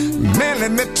 Man,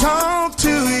 let me talk to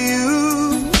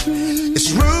you. It's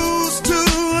rules to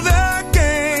the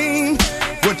game.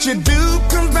 What you do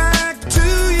comes back to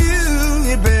you.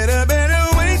 You better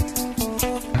wait.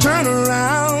 Turn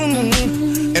around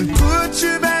and put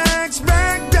your bags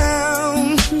back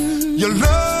down. Your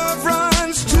love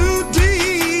runs too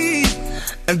deep,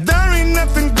 and there ain't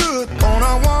nothing good on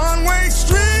a one-way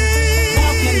street.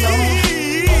 Walking on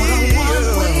a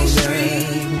one-way street.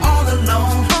 All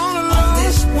alone on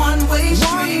this one-way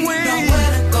street.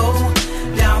 Nowhere to go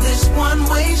down this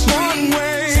one-way street.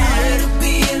 Tired of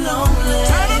being lonely.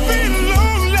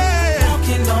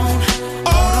 Walking on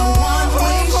a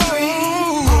one-way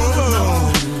street. All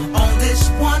alone on this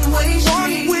one-way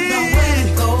street. Nowhere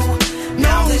to go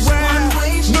down this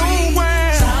one-way street.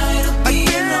 Tired of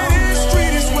being lonely.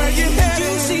 Street is where you headed.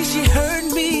 You see, she hurt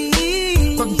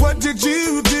me. But what did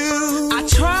you do? I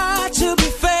tried to be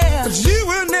fair, But you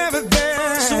were never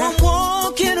there. so I'm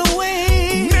walking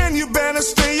away. Man, you better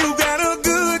stay. You got a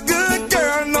good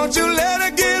girl. Don't you let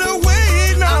her get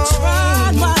away. No. I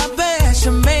tried my best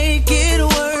to make it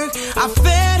work. I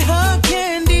fed her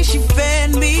candy, she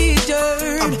fed me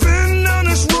dirt. I've been on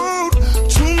this road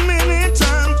too many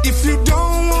times. If you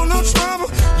don't want no trouble,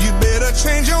 you better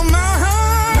change your mind.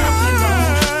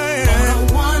 On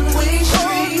a one-way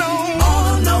street. Oh, no. All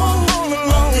alone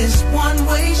on this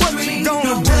one-way What street. you gonna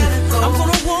Nowhere do? to go. I'm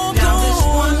gonna walk down this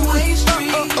one-way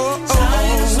street.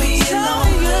 Tired of being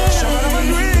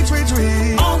lonely.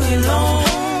 All alone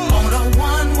on a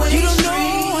one-way street. You don't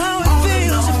know how it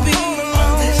feels to be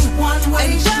on this one-way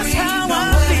street. That's how I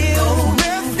feel.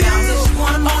 Down this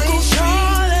one-way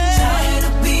street. Tired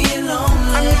of being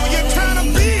lonely. I know you're tired of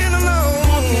being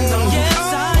alone. Yes,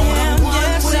 I am.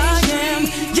 Yes, I am.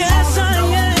 Yes, I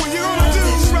am. What you gonna do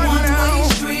right now?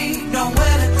 Street,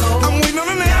 nowhere to go. I'm waiting on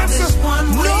an Down answer. this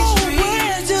one-way street.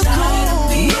 Nowhere to Tired of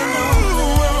being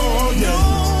No.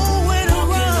 nowhere to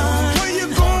run. Where you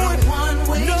going?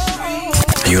 One-way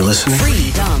street. You're listening?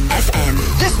 Freedom FM.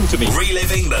 Listen to me.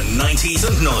 Reliving the 90s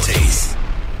and noughties.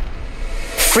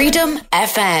 Freedom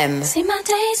FM. See, my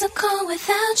days are cold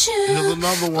without you. Here's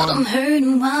another But I'm one.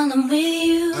 hurting while I'm with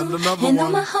you. And another And though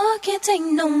one. my heart can't take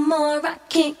no more, I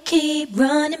can't keep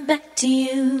running back to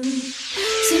you.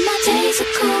 See, my days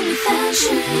are cold without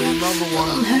you. Another I'm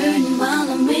one. hurting while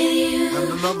I'm with you. And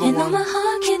another And though one. my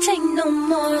heart can't take no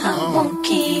more, I won't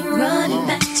keep running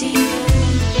back to you.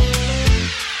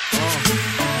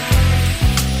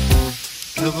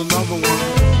 Here's another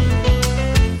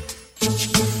one.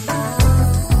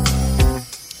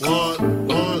 What?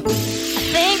 I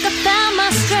think I found my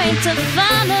strength to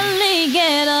finally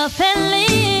get up and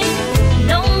leave.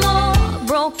 No more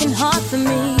broken heart for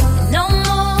me. No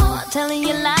more telling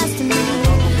you lies to me.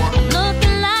 I'm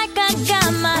looking like I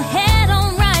got my head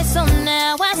on right, so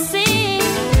now I see.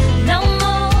 No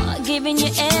more giving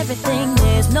you everything.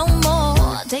 There's no more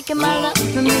taking my love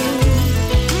from me.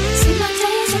 See, my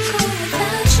days are cold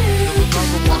without you,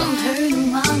 but I'm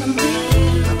hurting while I'm with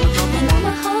you. And now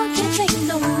my heart can't take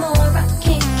no more. I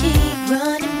can't keep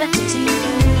running back to you.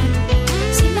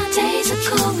 See, my days are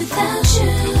cold without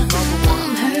you, but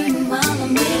I'm hurting while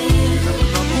I'm with you.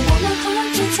 And now my heart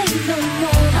can't take no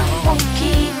more. I won't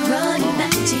keep running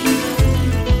back to you.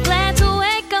 Glad to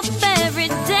wake up every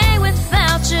day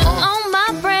without you on my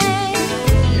brain.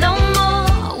 No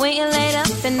more waiting late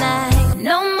up at night.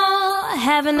 No more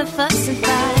having to fuss and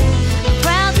fight. I'm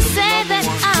proud to say that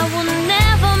I will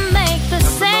never make the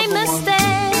same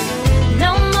mistake.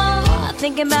 No more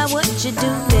thinking about what you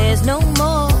do. There's no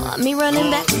more me running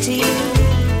back to you.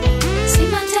 See,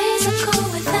 my days are cold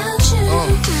without you,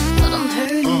 but I'm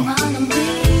hurting while I'm with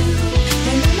you.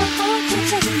 And now my heart can't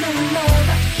take no more.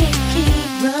 I can't keep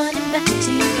running back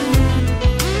to you.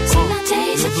 See, my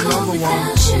days are cold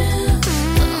without you,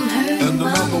 but I'm hurting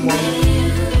while I'm with you.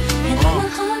 And now my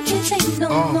heart can't take no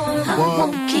more. I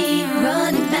won't keep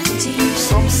running back to you.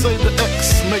 Some say the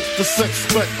X make the sex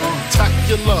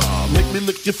spectacular. Make me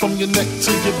lick you from your neck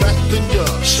to your back, then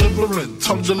you're shivering,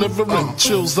 tongue delivering,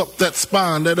 chills up that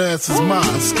spine. That ass is mine.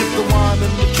 Skip the wine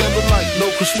and the candlelight, no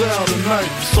crystal tonight.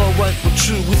 It's alright. night with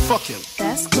you, we fucking.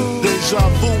 That's cool. Deja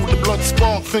vu, the blood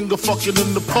spark, finger fucking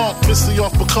in the park, Missy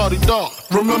off Bacardi Dark.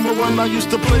 Remember when I used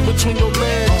to play between your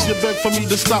legs? You begged for me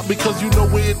to stop because you know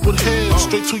where it would head.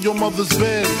 Straight to your mother's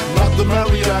bed, not the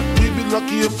Marriott. We'd be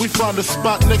lucky if we found a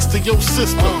spot next to your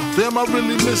sister. Damn, I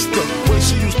really missed her. When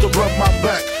she used to rub my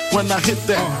back when I hit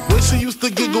that. When she used to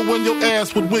giggle when your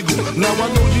ass would wiggle. Now I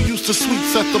know you used to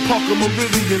sweets at the Parker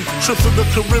Meridian, trips to the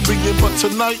Caribbean, but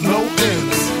tonight no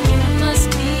ends. You must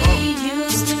be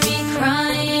used to be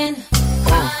crying,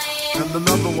 And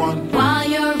another one. while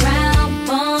you're around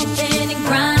bumping and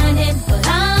grinding, but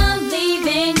I'm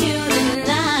leaving you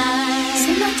tonight.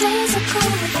 See, my days are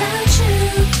cold without you,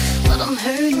 but I'm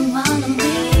hurting while I'm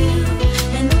with you.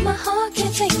 And though my heart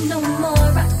can't take no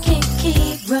more, I can't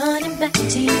keep running back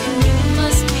to you. You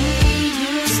must be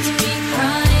used to be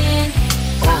crying,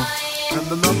 And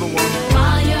another one.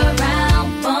 while you're around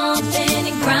bumping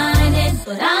and grinding,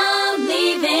 but I'm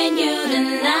leaving you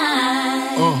tonight.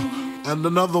 And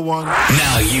another one.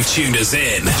 Now you've tuned us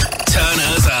in. Turn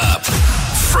us up.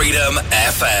 Freedom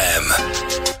FM.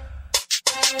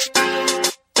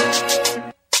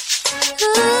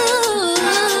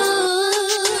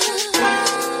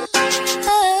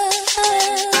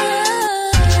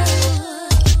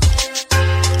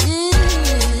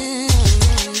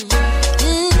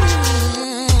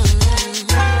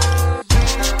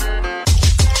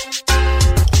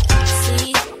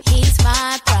 See, he's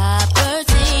my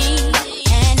property,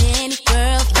 and any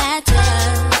girl that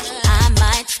does, I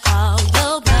might call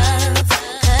your bluff,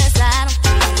 'cause I don't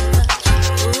give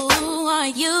a ooh on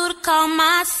you to call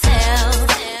myself.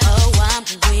 Oh, I'm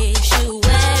gonna wish you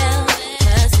well,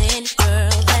 'cause any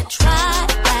girl that tried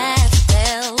has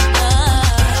failed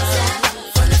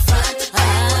from the front to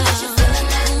back. You feeling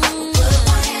that? Put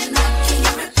one hand up, can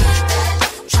you repeat that?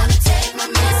 Trying to take my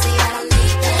man, see I don't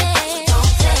need that. So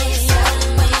don't play yourself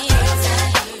when your girl's at.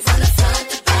 From the front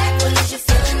to back, well, is you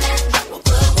feeling that? Well,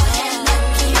 put one hand up,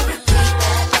 can you repeat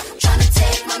that? Trying to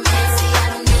take my man, see I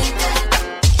don't need that.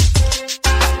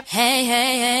 Hey,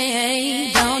 hey, hey,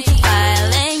 hey, don't you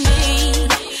violate me,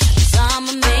 'cause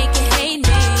I'ma make you hate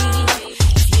me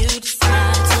if you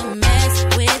decide to mess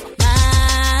with my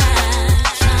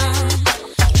charm.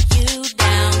 You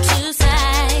down to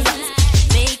size,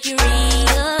 make you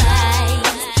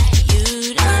realize you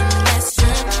done messed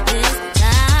up this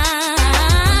time.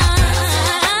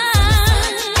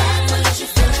 Well, is you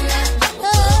feeling that?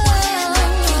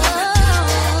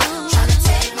 Trying to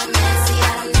take my man, see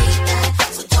I don't need that.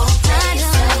 So don't play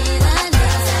yourself when your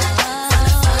girl's at. From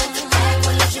the front to back,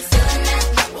 well, is you feeling that?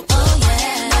 Well, put one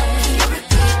hand up, can you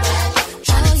repeat that?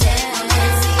 Trying to take my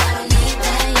man, see I don't need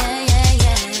that.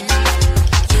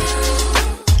 You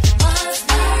must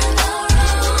learn the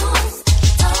rules.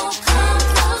 Don't come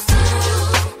close to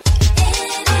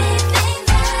anything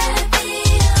that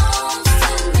belongs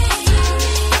to me.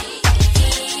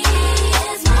 He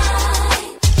is mine,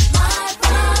 my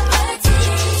property.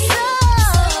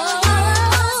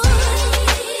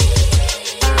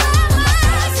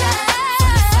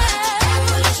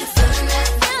 Well, is you feeling that?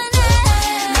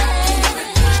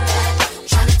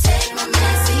 Trying to take my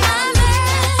man, see I don't need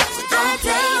that. So don't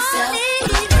play yourself.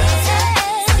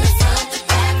 From the front to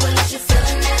back, well, is you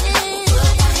feeling that?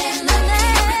 Put one hand up, can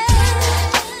you repeat that?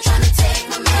 Trying to take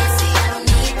my man, see I don't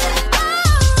need that.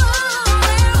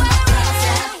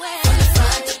 From the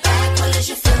front to back, well, is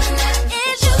you feeling that?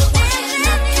 Put one hand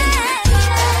up, can you repeat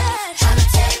that? Trying to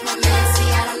take my man, see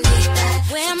I don't need that.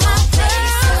 Where my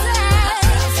girls at?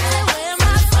 Where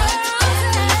my girls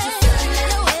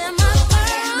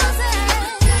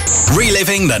at?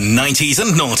 Reliving the 90s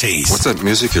and noughties. What's that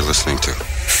music you're listening to?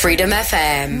 Freedom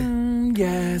FM.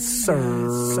 Yes, sir.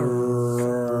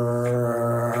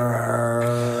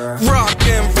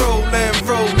 Rockin', rollin',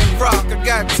 rollin', rock. I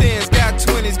got 10s, got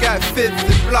 20s, got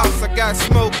 50 blocks. I got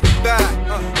smoke to buy,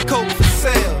 coke for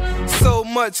sale. So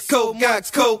much coke,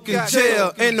 got coke in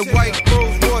jail. In the white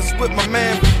Rolls Royce with my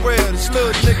man for real. This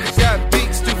little nigga got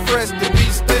beats too fresh to be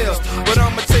still. But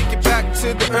I'ma take it back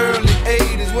to the early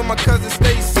 80s when my cousin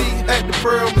Stacy had the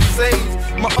Pearl Mercedes.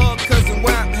 My cousin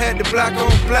Wap had the black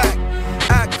on black.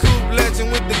 I Coupe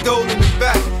legend with the gold in the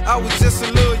back. I was just a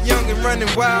little young and running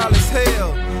wild as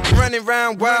hell. Running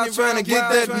round wild trying to get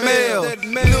that mail.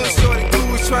 Little shorty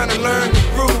who was trying to learn the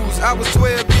rules. I was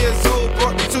 12 years old,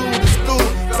 brought the tool to school.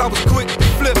 Cause I was quick to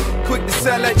flip, quick to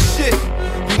sell that shit.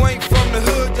 You ain't from the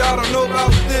hood, y'all don't know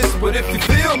about this. But if you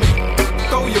feel me,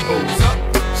 throw your bows up.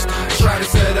 Try to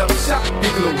set up shop,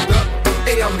 get glued up.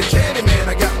 Hey, I'm the candy man,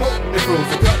 I got more than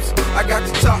frozen cups. I got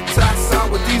the top tie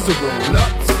sour diesel roll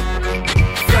ups.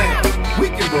 Fam, we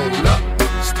can roll up.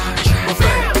 My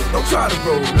fam, don't try to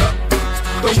roll up.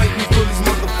 Don't make me pull these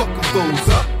motherfucking fools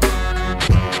up.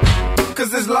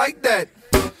 Cause it's like that.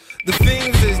 The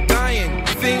fiends is dying,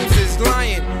 fiends is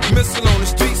lying. Missile on the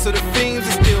street, so the fiends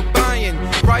is still buying.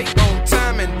 Right on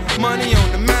timing, money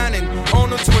on the mining. On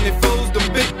the 24s, them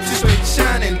bitches straight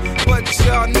shining. But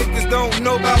y'all niggas don't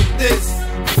know about this.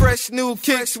 Fresh new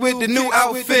kicks with the new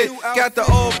outfit. Got the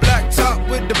all black top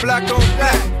with the black on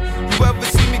black. You ever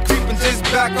see me creeping just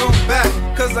back on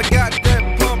back? Cause I got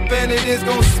that pump and it is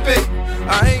gon' spit.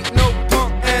 I ain't no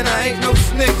punk and I ain't no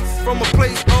snitch. From a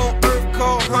place on earth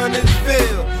called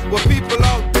Huntersville, where people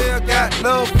out there got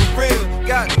love for real.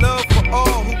 Got love for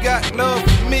all who got love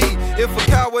for me. If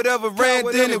a coward ever ran,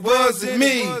 then it wasn't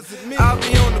me. I'll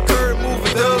be on the curb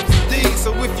moving dubs and D's.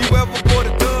 So if you ever bought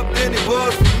a dub, then it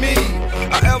was for me.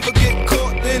 I ever get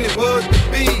caught, then it was the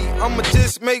B. I'ma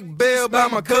just make bail by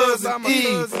my cousin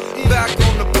E. Back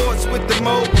on the porch with the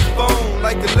mobile phone.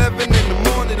 Like 11 in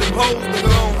the morning, them hoes to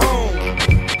go home.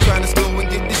 Trying to slow and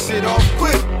get this shit off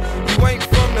quick. You ain't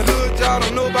from the hood, y'all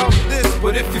don't know about this.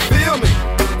 But if you feel me,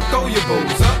 throw your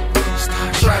bows up.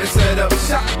 Try to set up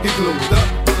shop, get closed up.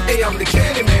 Hey, I'm the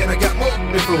candy man, I got more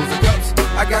than frozen cups.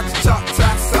 I got the top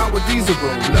tie sour diesel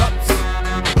roll-ups.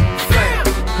 Fam,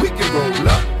 we can roll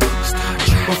up.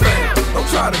 But fam, don't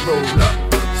try to roll up.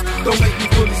 Don't make me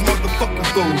pull these motherfucking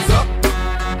fools up.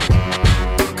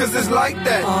 Cause it's like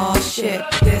that. Oh shit,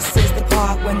 this is the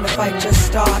part when the fight just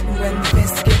starts. And when the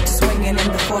fists get to swinging and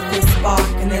the fourth is spark.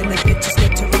 And then the bitches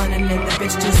get to running and the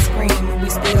bitch just scream. And we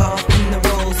split off in the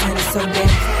rolls and it's so damn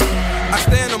clean. I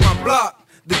stand on my block,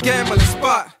 the gambling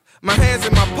spot. My hands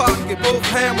in my pocket, both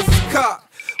hammers is cocked.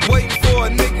 Waiting for a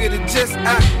nigga to just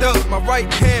act up. My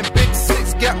right hand, big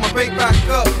six, got my bait back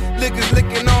up. Niggas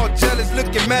looking all jealous,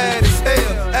 looking mad as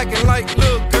hell. Acting like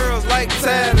little girls, like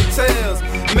tattletales.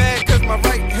 Mad cause my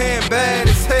right hand bad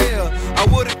as hell. I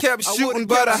would've kept shooting,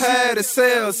 but I had to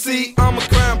sell. See, I'm a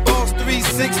crime boss,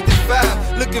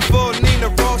 365. Looking for Nina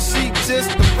Ross, she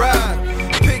just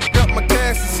arrived. Picked up my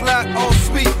cash and slide all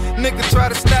sweet. Nigga try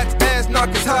to snatch ass, knock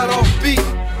his hot off beat.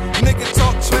 Nigga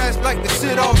talk trash like the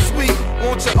shit all sweet.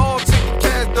 Want you all take the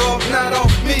cash, dog, not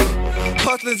off me.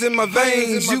 Hustlers in my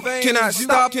veins, you cannot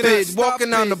stop it. Walking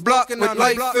down the block with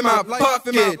life in my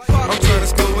pocket. I'm trying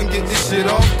to go and get this shit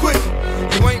off quick.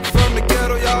 You ain't from the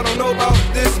ghetto, y'all don't know about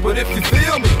this. But if you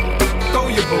feel me, throw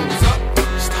your bows up.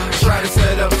 Try to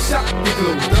set up shop, get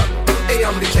closed up. Hey,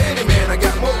 I'm the candy man, I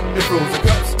got more than frozen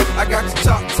cups. I got the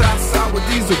top tie sour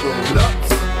diesel roll-ups.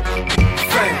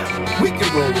 Fam, we can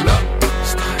roll up.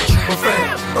 But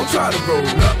fam, don't try to roll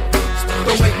up.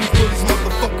 Don't make me pull these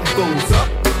motherfucking fools up.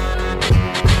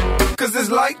 Cause it's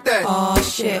like that. Oh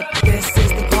shit, this is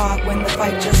the part when the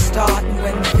fight just starts. And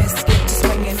when the fists get to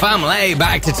swinging. Family,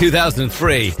 back to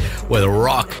 2003 with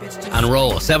rock and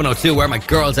roll. 702, Where My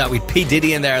Girls At, with P.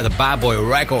 Diddy in there, the Bad Boy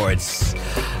Records,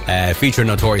 featuring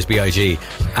Notorious B.I.G.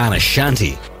 and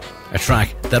Ashanti. A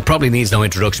track that probably needs no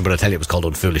introduction, but I tell you, it was called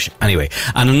Unfoolish. Anyway,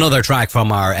 and another track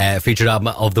from our featured album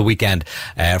of the weekend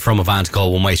from a band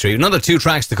called One Way Street. Another 2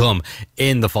 tracks to come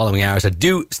in the following hours, so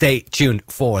do stay tuned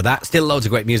for that. Still loads of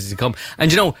great music to come.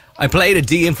 And you know, I played a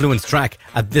De-Influence track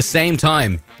at the same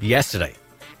time yesterday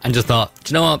and just thought,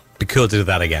 do you know what? It'd be cool to do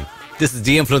that again. This is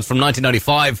De-Influence from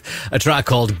 1995, a track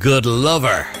called Good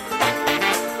Lover.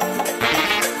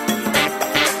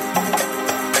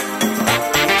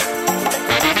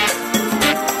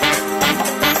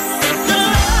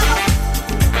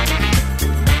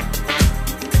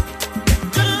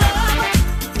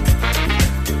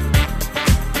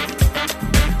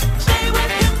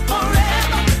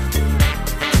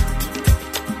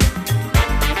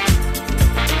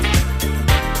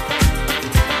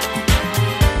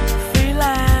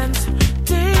 Freelance,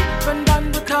 deep and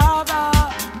undercover.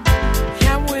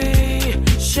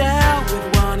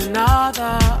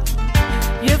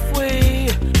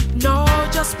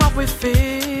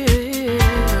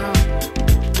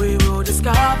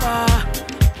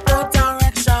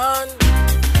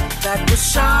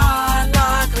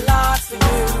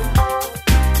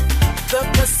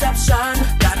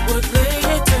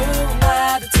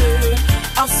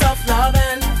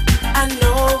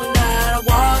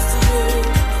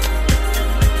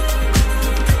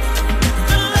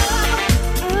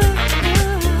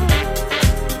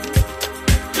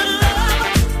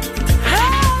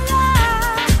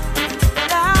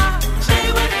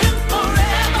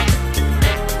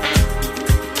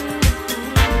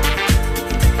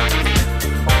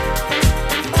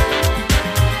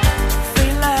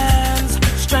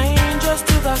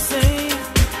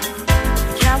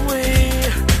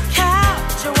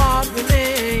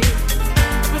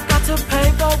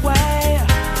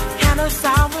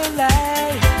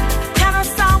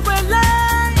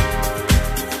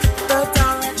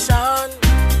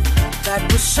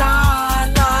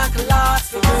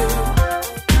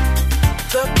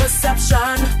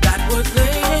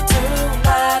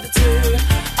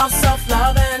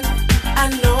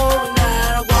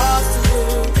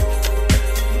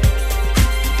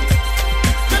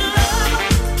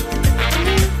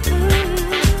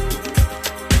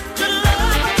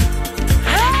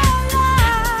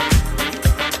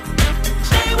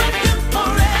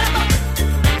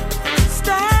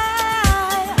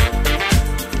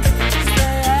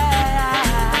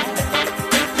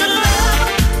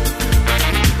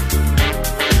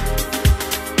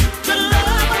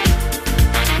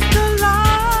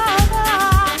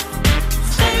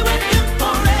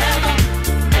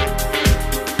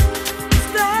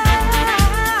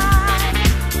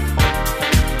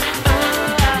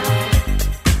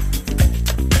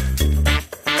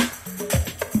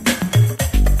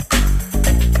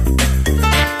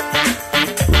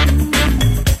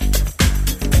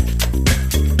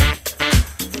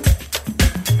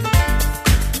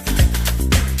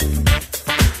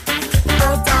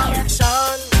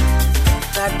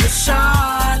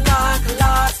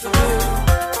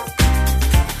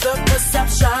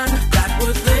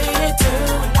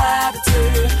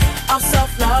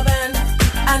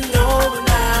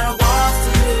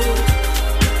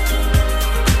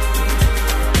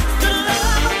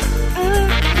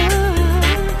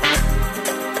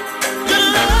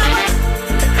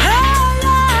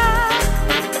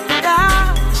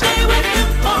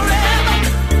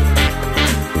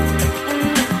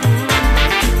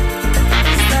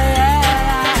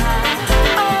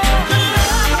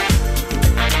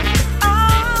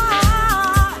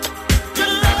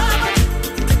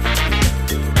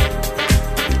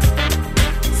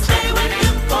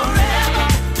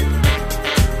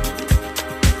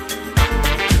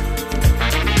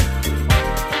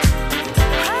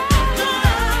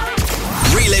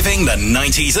 Reliving the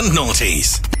 90s and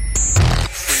noughties.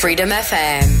 Freedom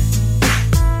FM.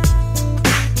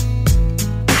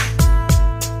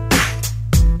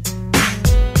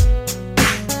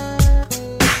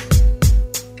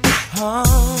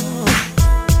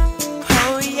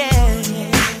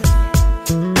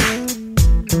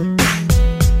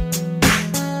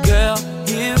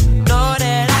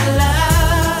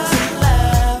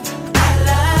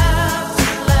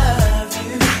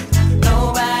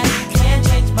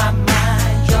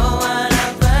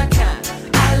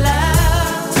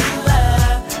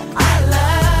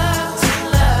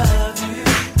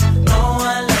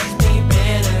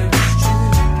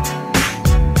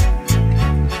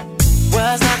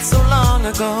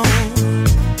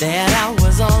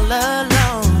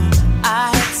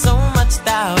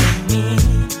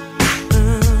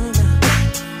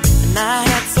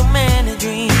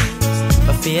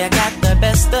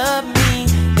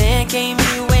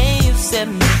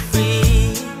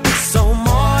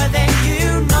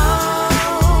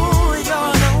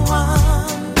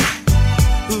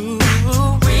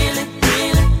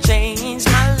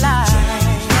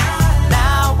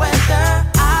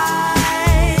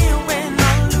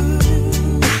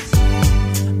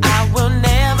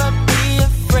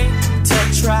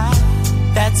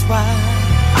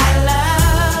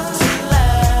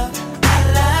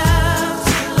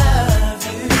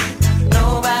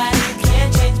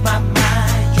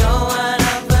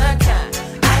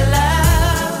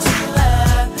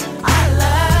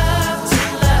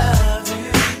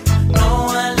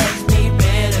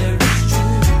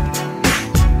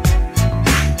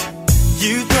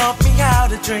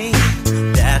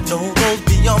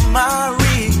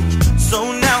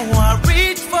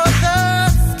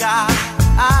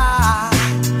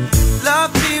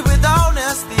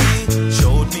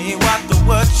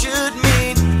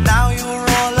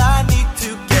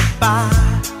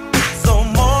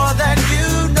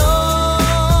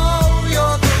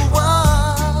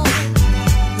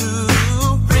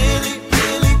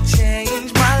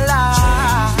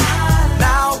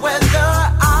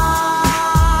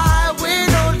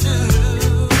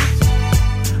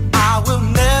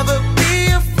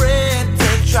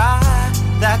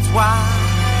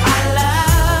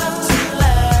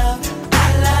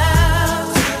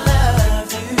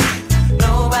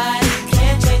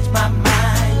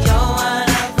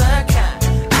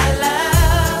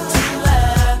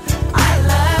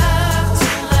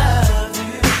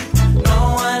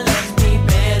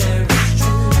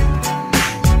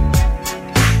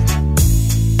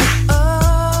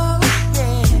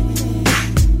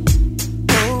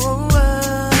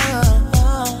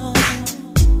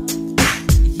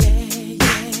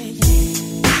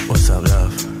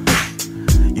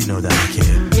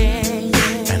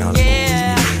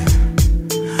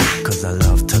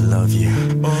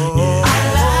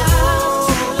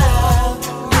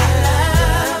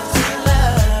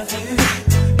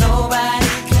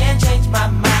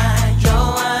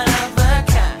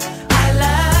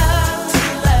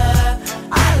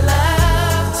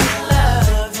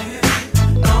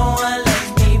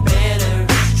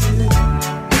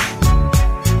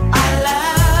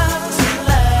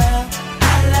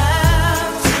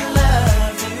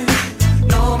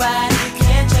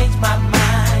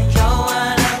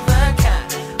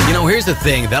 The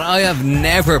thing that I have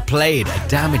never played a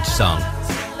Damage song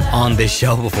on this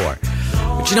show before,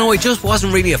 but you know, I just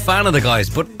wasn't really a fan of the guys.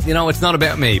 But you know, it's not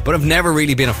about me, but I've never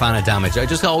really been a fan of Damage. I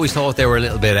just always thought they were a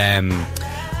little bit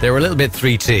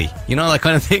 3T, you know, that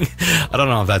kind of thing. I don't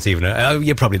know if that's even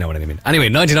you probably know what I mean. Anyway,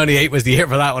 1998 was the year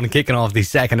for that one, kicking off the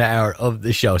second hour of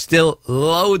the show. Still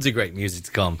loads of great music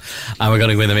to come, and we're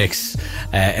going to win the mix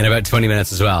in about 20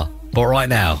 minutes as well. But right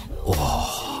now,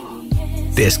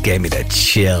 this gave me the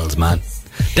chills, man.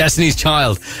 Destiny's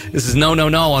Child. This is No No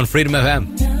No on Freedom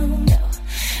FM.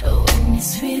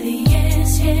 It's really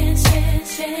yes, yes,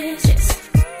 yes, yes, yes.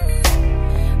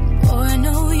 Boy, I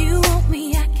know you want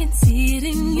me, I can see it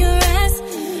in your eyes.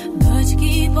 But you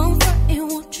keep on fronting,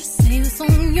 won't you say what's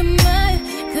on your mind?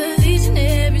 'Cause each and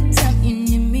every time you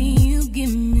need me, you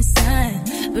give me sign.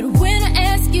 But when I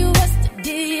ask you what's the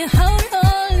deal, hold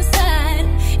on inside.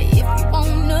 If you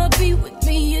wanna be with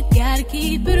me, you gotta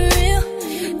keep it real.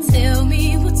 Tell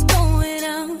me what's going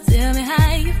on, tell me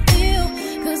how you feel.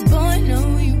 'Cause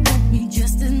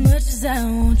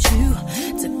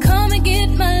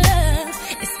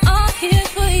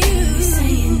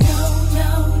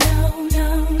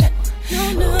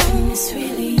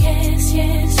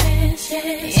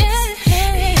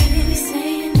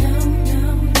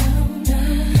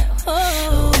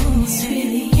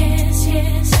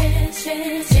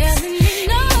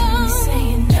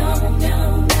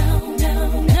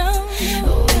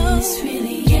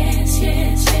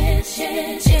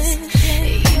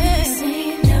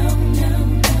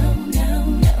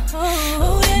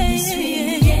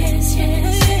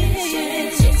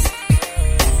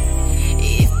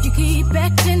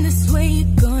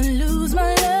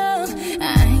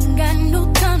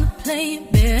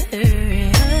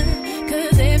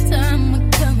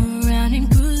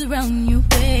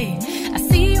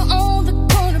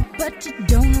but you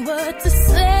don't know what to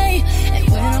say. And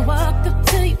when I walk up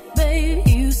to you,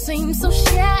 baby, you seem so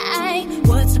shy.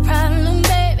 What's the problem,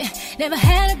 baby? Never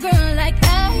had a girl like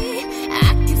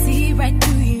I can see right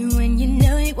through you, and you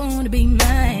know you wanna be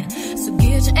mine. So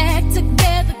get your act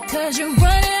together, cause you're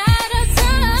running out of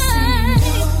time.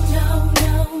 No,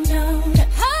 no, no, no.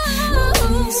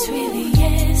 Oh, it's really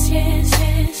yes, yes,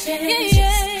 yes, yes. Yeah,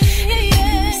 yeah.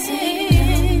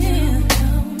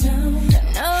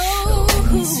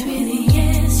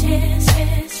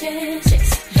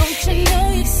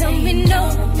 Tell me no,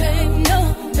 baby, no,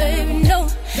 baby, no,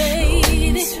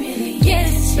 baby. It's really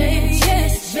yes, baby,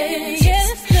 yes, baby,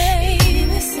 yes,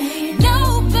 baby.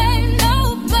 No, baby,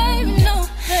 no, baby, no,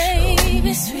 baby.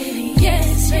 It's really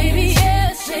yes, baby,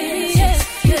 yes, baby, yes,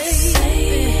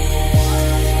 baby.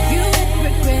 You won't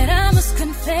regret, I must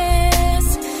confess,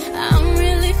 I'm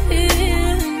really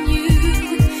feeling you.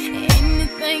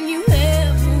 Anything you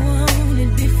ever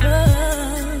wanted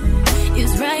before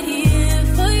is right here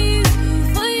for you.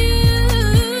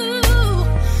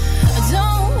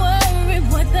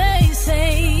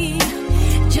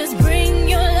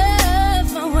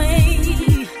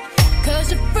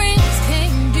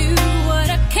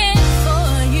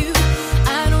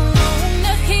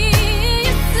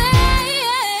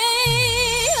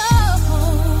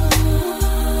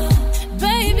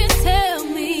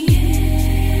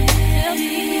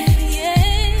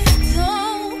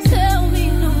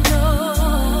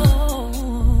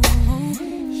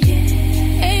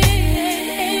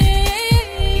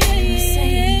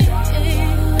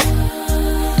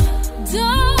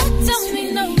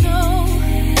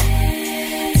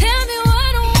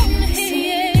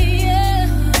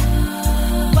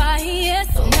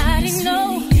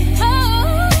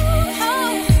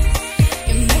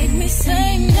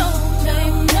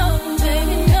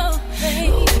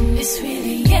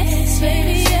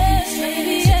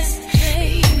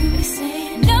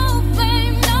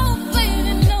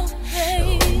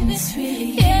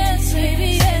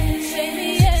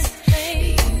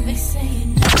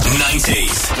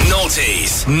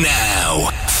 Now,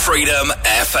 Freedom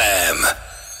FM.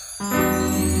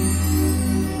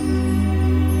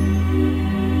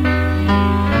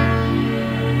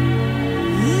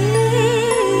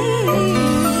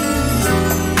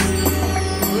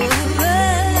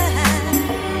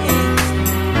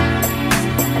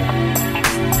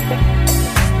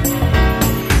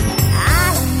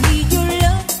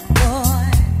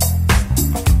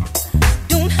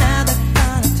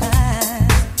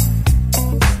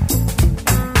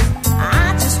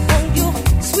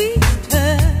 Sweet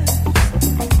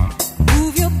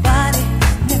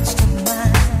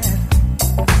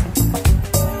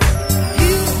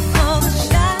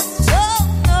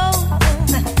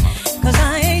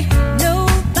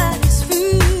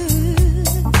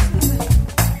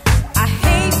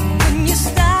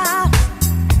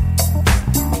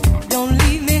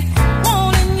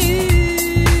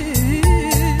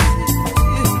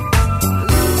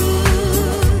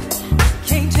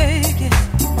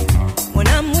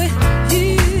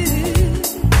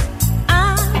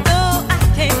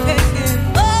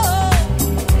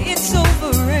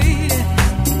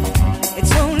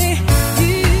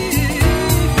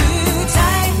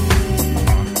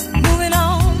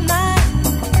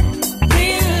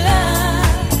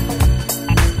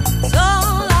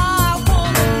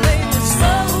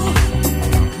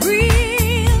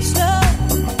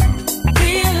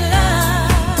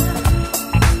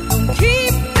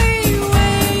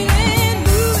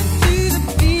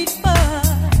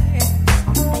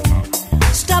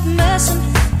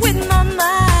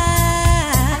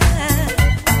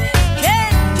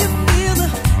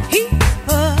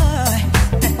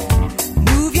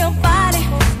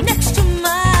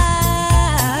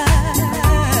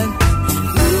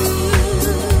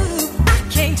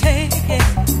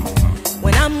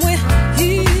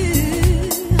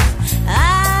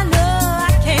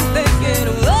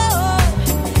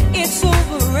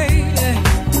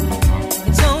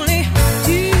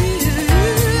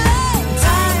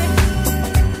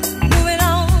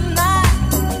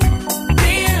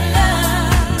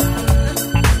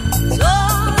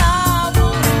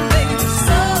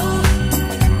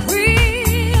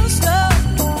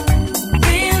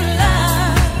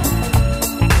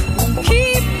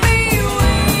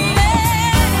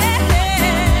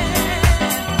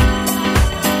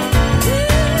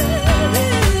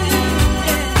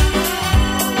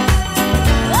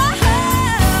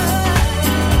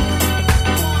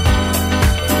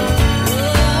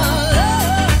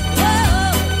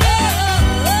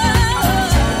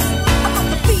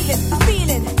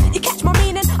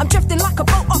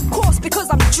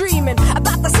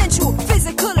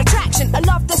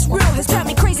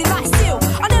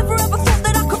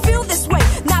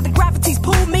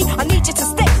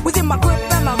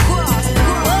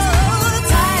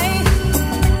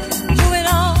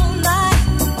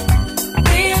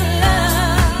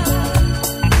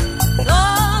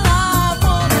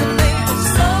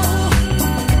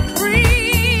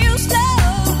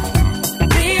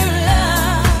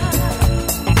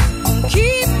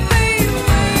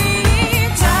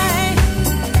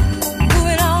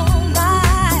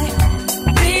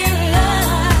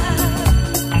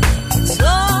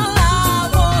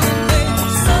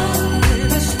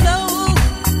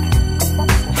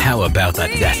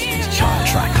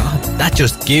That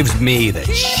just gives me the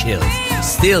chills.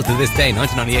 Still to this day,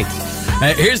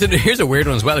 1998. Here's a weird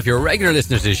one as well. If you're a regular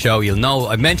listener to the show, you'll know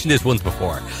I've mentioned this once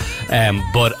before.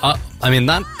 But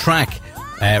that track,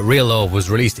 Real Love,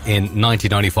 was released in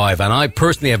 1995, and I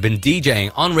personally have been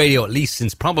DJing on radio at least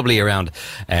since probably around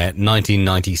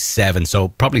 1997, so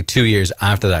probably 2 years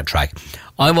after that track.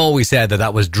 I've always said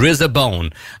that was Drizza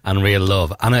Bone and Real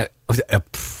Love, and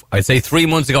I'd say 3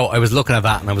 months ago I was looking at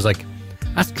that and I was like,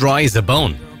 that's dry as a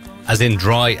bone, as in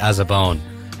dry as a bone.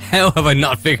 How have I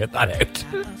not figured that out?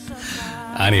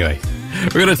 Anyway,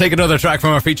 we're going to take another track from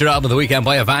our featured album of the weekend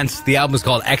by Avance. The album is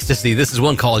called Ecstasy. This is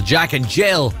one called Jack and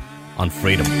Jill on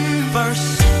Freedom.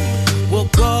 First, we'll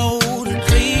go to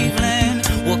Cleveland.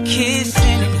 We'll kissing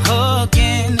and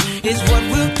hugging is what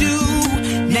we'll do.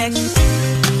 Next,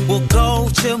 we'll go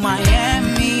to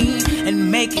Miami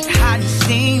and make it hot and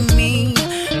steamy.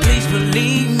 Please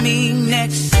believe me.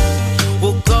 Next,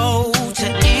 we'll go to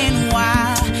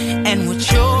NY, and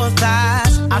with your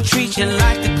thighs, I'll treat you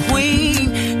like the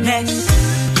queen. Next,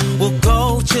 we'll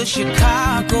go to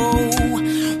Chicago.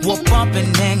 We're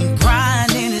bumping and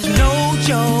grinding, is no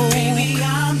joke. Baby,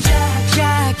 I'm Jack.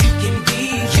 Jack, you can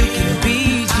be Jill.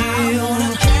 I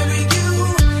wanna carry you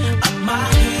up my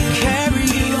hill. Carry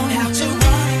you, don't have to run.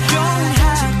 Don't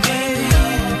have to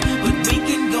but we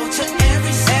can go to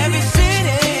every city.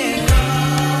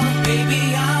 Baby,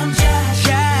 I'm Jack.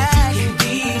 Jack, you can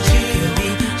be Jill.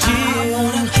 I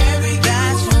wanna carry you.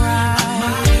 That's right. Up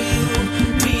my hill.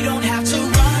 We don't have to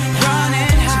run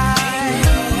and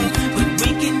hide, but we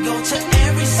can go to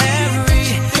every city.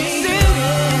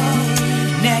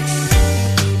 Next,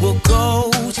 we'll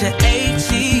go to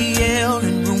ATL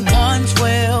in room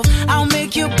 112. I'll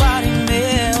make your body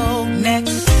melt.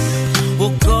 Next,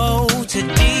 we'll go to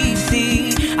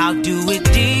DC. I'll do it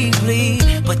deeply,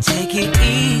 but take it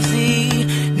easy.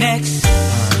 Next,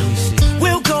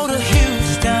 we'll go to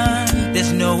Houston.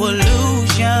 There's no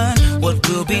illusion what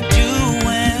we'll be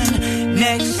doing.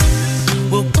 Next,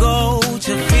 we'll go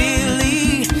to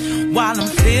Philly while I'm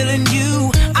feeling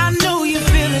you. I know you're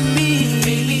feeling me.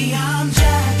 Baby, I'm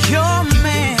Jack. Your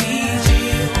man,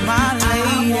 my lady.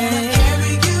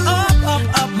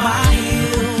 Up my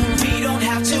hill. We don't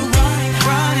have to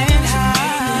run and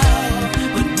hide,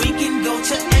 but we can go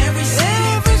to every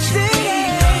city.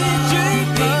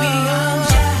 Baby, I'm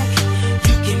Jack.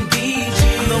 You can be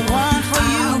Jill. I'm the one for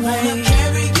you. I wanna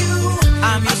carry you.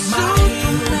 I'm your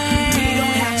Superman. We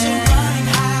don't have to run and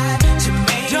hide to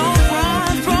make don't love.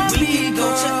 Run from me. We can go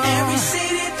to every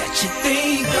city that you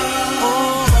think of.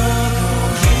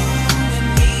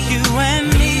 You and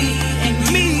me, and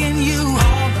me and you,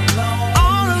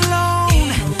 all alone,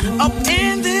 up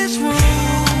in this room.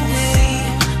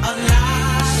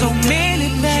 So many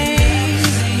things,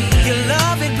 you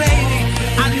love it, baby.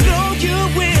 I know you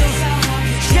will.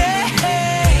 Yeah.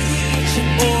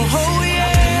 Oh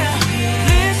yeah.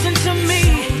 Listen to me,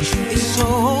 it's so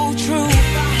true.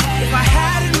 If I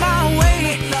had it my way,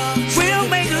 we'll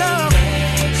make love.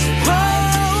 Oh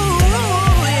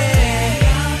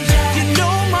yeah. You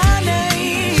know my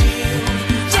name.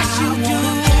 Yes you do.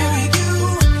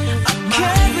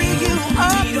 Carry you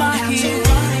up my hill.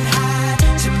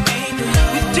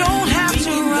 We don't have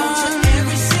to run.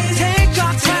 Take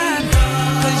our time,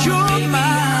 'cause you're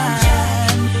mine.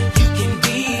 You can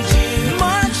be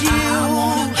my Jill.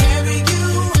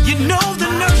 You know the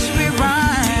nursery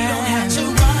rhyme.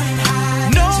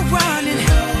 No running,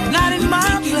 not in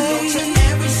my place.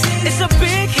 It's a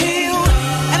big hill,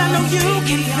 and I know you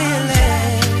can feel it.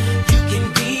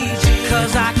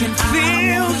 'Cause I can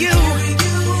feel you,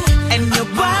 and your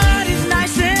body's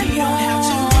nice and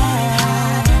warm.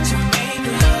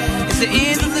 It's the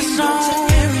end of the song,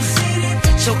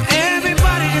 so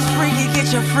everybody that's freaky, get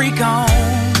your freak on.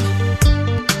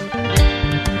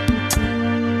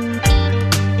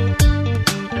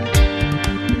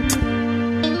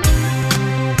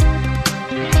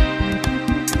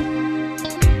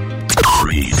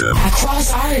 Freedom. Across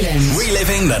Ireland.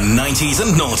 Reliving the 90s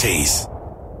and noughties.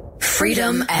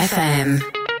 Freedom FM.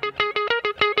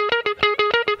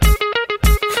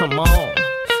 Come on.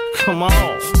 Come on.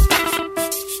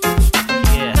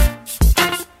 Yeah.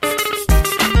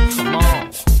 Come on.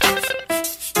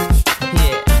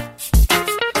 Yeah.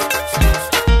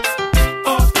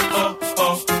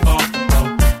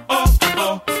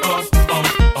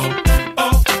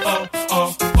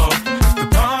 The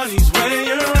party's where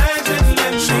you're at and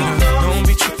let me know. Don't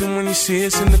be tripping when you see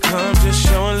us in the club. Just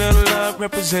show a little love,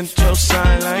 represent your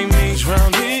side like me.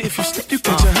 Round here, if you slip, you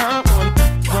get your hot one.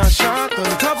 One shot, but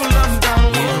a couple of them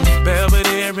down one.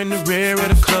 Belvedere in the rear of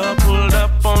the club, pulled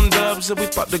up on dubs, and we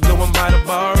about to go and buy the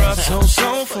bar up. So,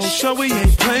 for sure we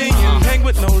ain't playing. Hang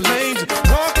with no lames,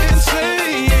 walk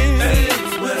insane. Hey,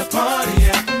 where the party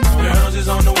at? Girls is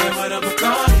on the way, where the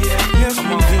Bacardi at? Yes,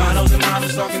 come on, models and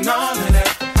models talking all of that.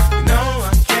 You know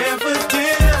I can't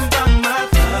forget about my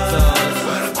thugs.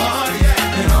 Where the party at?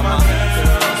 And all my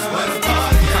girls, where the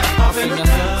party at? Off in the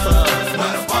club,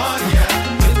 where the party at?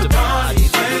 It's the party,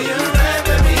 where you're at,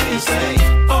 let me say.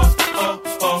 Oh, oh,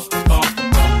 oh, oh,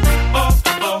 oh, oh,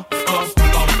 oh, oh,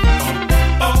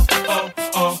 oh, oh,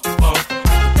 oh, oh.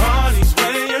 Party's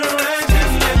where you're at,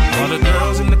 just let me. All the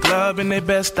girls in the club in their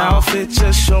best outfit,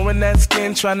 just showing that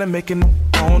skin, trying to make it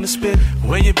on the spit.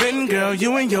 Where you been, girl?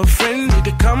 You and your friend need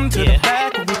to come to the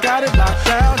back. We got it locked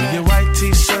down. In your white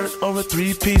t-shirt or a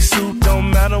three-piece suit,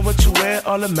 don't matter what you wear.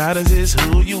 All that matters is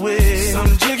who you with.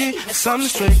 Some jiggy, some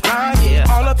straight grind.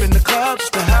 All up in the club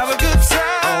just to have a good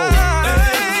time.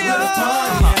 Hey, where the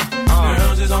party at?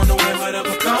 Girls is on the way, where the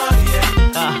Bacardi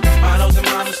at? Models and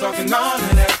models talking all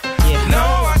of that. No,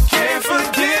 I can't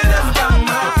forget about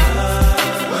my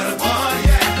love. Where the party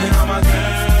at? And all my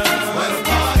girls, where the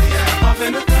party at? Off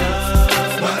in the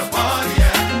club, where the party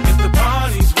at? If the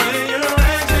party's where you're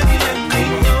at, then let me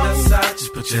know. Left side,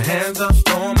 just put your hands up,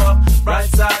 throw 'em up. Right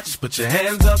side, just put your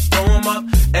hands up, throw 'em up.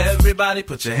 Everybody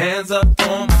put your hands up,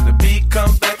 throw 'em. When the beat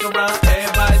comes back around,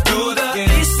 everybody do the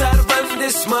east side, run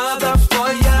this mother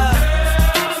for ya.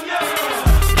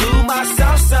 Do my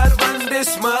south side, run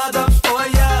this mother for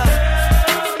ya.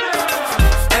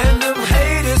 And them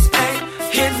haters ain't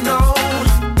hitting on,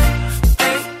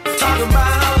 ain't talking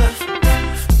about it.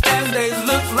 And they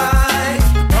look like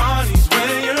the party's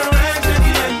where you're at, just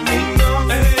let me know.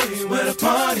 Hey, where the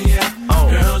party at?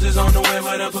 Girls is on the way,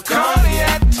 where the Bacardi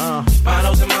at?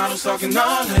 Models and models talking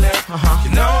all of that.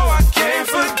 You know I can't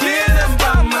forget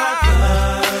about my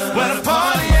love. Where the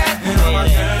party at? And all my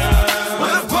girls,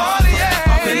 where the party at?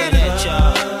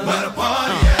 Where the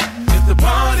party at? If the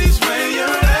party's where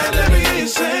you're at, let me hear you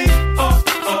say, oh,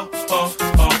 oh, oh,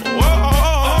 oh, oh,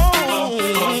 oh, oh,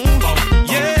 oh,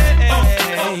 yeah, oh,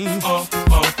 oh, oh,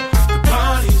 oh. The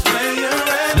party's where you're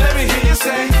at, let me hear you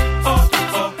say, oh,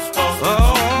 oh, oh, oh, oh.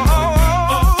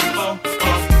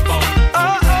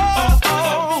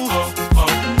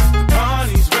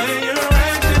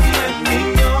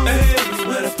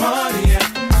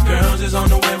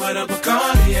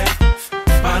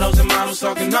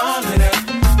 Talking all of that,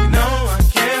 you know I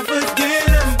can't forget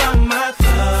about my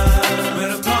thug.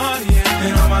 Where the party at?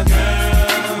 And all my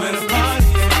girls, where the party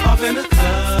at? Off in the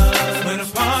club, where the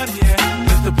party at?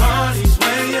 If the party's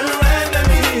where you're at, let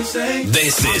me hear you say.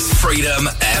 This is Freedom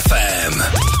FM,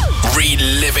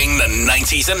 reliving the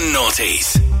 90s and noughties.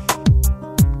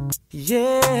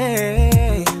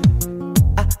 Yeah,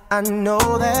 I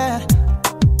know that.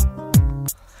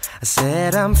 I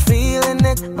said I'm feeling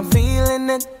it, I'm feeling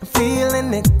it, I'm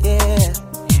feeling it, yeah.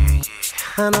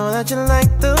 I know that you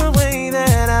like the way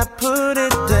that I put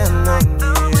it down on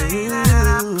you.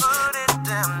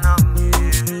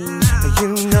 You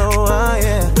know,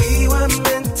 yeah. We were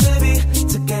meant to be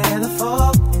together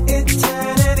for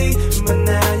eternity, but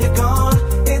now you're gone.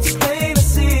 It's plain to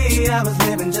see I was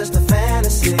living just a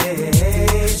fantasy.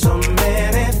 So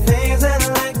many things I'd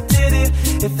like to do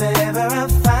if ever I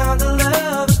found a love.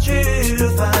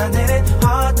 Finding it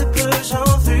hard to push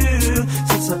on through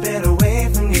since I've been away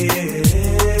from you.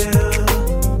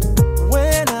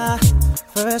 When I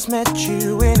first met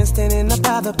you and standing up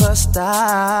by the bus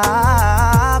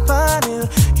stop, I knew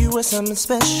you were something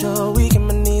special. Weak in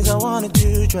my knees, I wanted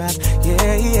to drop.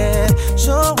 Yeah, yeah.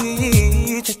 So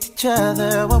we checked each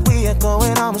other. What we had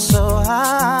going on was so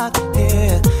hot.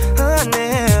 Yeah, I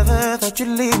never thought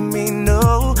you'd leave me,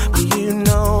 no. But you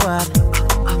know what?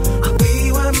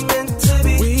 We were meant to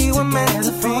be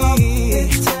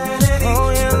eternity. Oh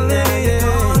yeah,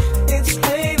 yeah. It's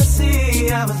plain to see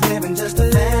I was living just a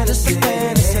fantasy.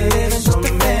 So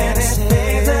many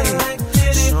things that I like to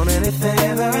do. So many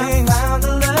things I found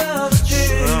the love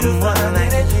true.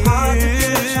 Finding it hard to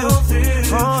push on through.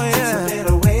 Oh yeah, since I've been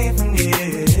away from you.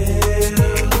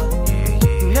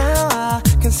 Now I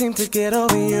can seem to get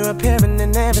over you appearing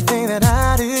in everything that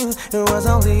I do. It was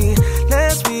only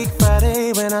last week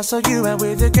Friday when I saw you out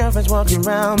with your girlfriends walking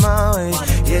around my way.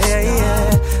 Yeah,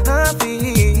 yeah. I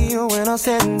feel when I'm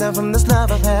sitting down from this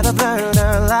love I've had, I've learned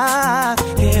a lot.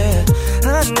 Yeah,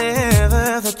 I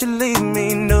never thought you'd leave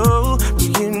me, no.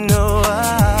 But you know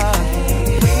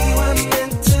we were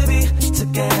meant to be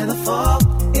together for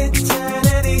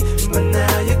eternity, but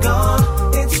now you're gone.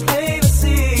 It's plain to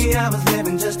see I was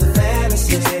living just a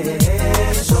fantasy.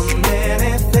 So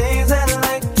many things I'd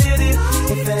like to do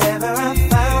if ever I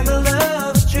found the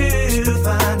love true.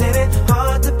 Finding it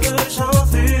hard to push on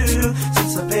through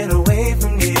since I've been away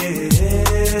from you.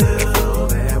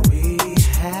 That we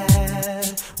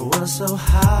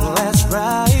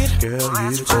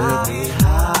took me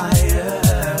higher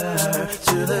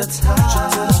to the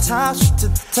top, to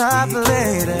the top,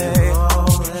 lady.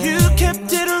 You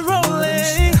kept it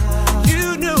rolling.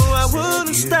 You knew I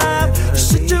wouldn't stop. You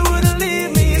said you wouldn't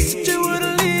leave me. You said you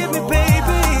wouldn't leave me,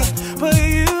 baby. But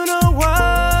you know what?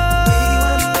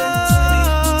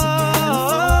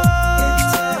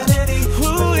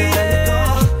 Ooh,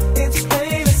 yeah. It's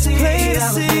plain to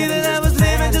see that I was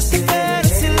living just a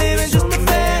fantasy, living just a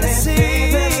fantasy.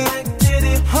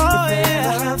 Oh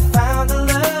yeah, I found the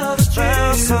love that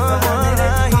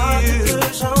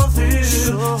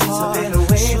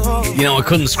You know, I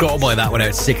couldn't scroll by that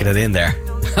without sticking it in there.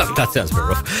 That sounds a bit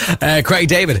rough. Craig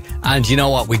David, and you know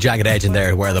what? We Jagged Edge in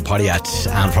there, Where the Party At,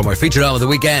 and from our featured album of the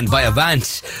weekend by Avant,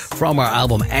 from our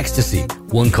album Ecstasy,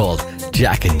 one called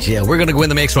Jack and Jill. We're going to go in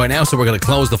the mix right now, so we're going to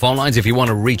close the phone lines. If you want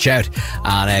to reach out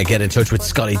and get in touch with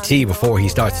Scotty T before he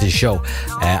starts his show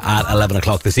at 11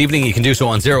 o'clock this evening, you can do so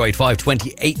on 085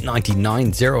 28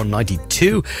 99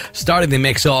 092. Starting the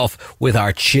mix off with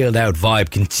our chilled out vibe,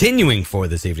 continuing for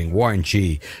this evening, Warren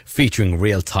G featuring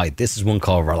Real Tight. This is one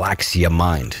called Relax Your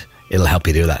Mind. It'll help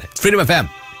you do that. It's Freedom FM.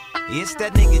 It's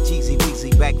that nigga Jeezy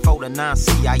Weezy back for the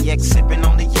 9CIX, sipping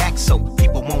on the yak, so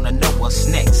people wanna know what's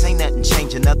next. Ain't nothing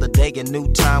change, another day, a new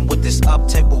time with this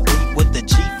up-tempo beat with the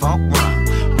G-Funk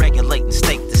rhyme. Regulating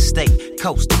state to state,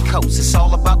 coast to coast. It's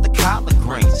all about the collard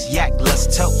greens. Yak, let's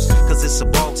toast, cause it's a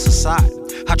bold society.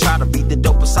 I try to be the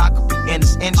dopest I could be in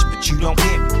this inch, but you don't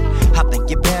hear me. I think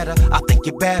you're better,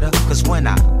 cause when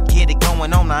I get it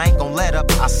going on, I ain't gon' let up.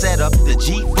 I set up the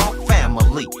G-Funk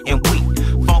family, and we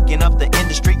funkin' up the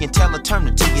industry until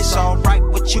eternity. It's alright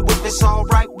with you if it's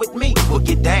alright with me. We'll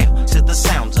get down to the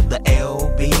sounds of the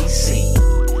LBC.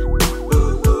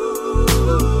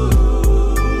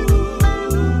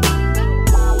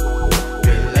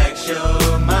 Relax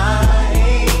your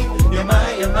mind, your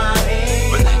mind, your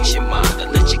mind. Relax your mind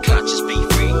and let your conscience be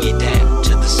free. Get down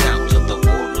to the sounds of the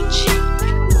Warren G.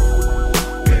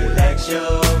 Relax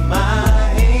your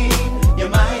mind, your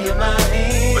mind, your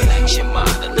mind. Relax your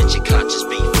mind and let your conscience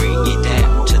be free. Get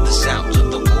down to the sounds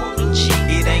of the Warren G.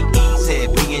 It ain't easy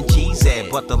being G-Z,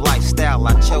 but the lifestyle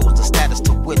I chose, the status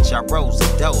to which I rose, the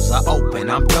doors are open.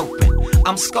 I'm doping,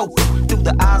 I'm scoping through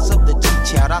the eyes of the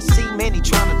G-Child. I see many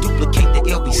trying to duplicate the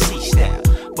LBC style,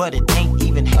 but it ain't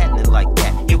even happening like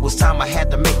that. It was time I had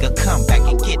to make a comeback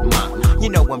and get mine. You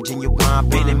know I'm genuine,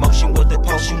 been in motion with the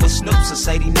potion with Snoop since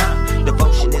 89.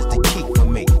 Devotion is the key for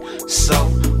me. So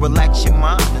relax your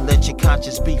mind and let your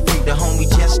conscience be free. The homie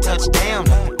just touched down,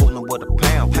 rolling with a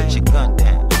pound. Put your gun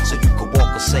down so you can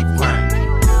walk a safe line.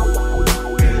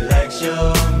 Relax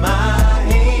your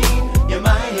mind, your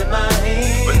mind, your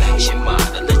mind. Relax your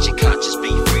mind and let your conscience be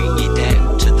free. Get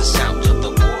down to the sounds of the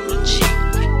Warren G.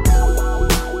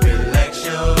 Relax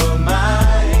your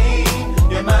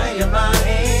mind, your mind, your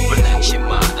mind. Relax your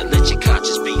mind and let your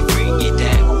conscience be free. Get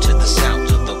down to the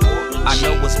sounds of the Warren G. I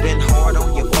know it's been hard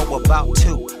on you for about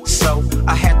 2, so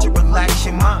I had to relax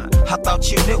your mind. I thought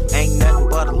you knew, ain't nothing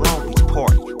but a Long Beach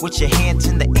party. With your hands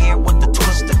in the air with the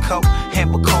twist of coat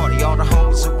and Bacardi, all the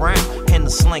homies around in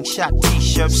the slingshot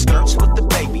t-shirt, skirts with the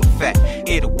baby fat.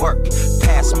 It'll work.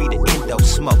 Pass me the endo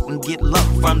smoke and get low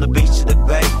from the beach to the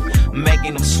bay,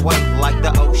 making them sway like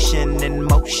the ocean in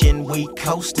motion. We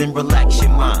coast and relax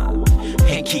your mind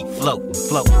and keep floating,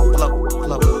 floating, floating,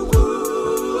 floating.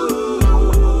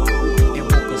 And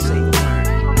walk a safe turn.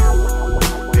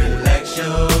 Relax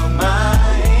your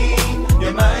mind,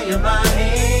 your mind, your mind.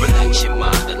 Relax your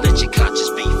mind and let your conscience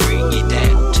be free. Get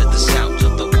down to the sounds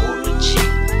of the Warren G.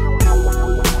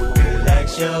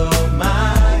 Relax your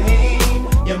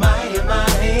mind, your mind, your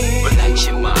mind. Relax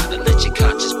your mind and let your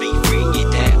conscience be free.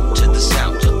 Get down to the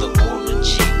sounds of the Warren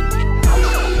G.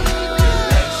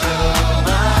 Relax your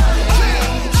mind,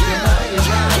 your mind, your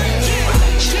mind.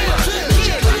 Relax your mind and let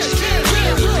your conscience be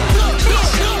free. Get down to the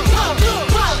sounds of the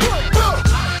Warren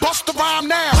G. Bust the rhyme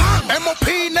now, MOP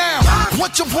now.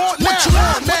 What you want now? What you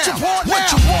want now? What you want now?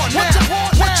 What you want now?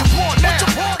 What you want now?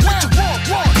 What you want now? What you want?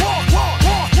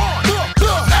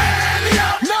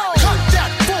 No, cut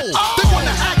that fool. They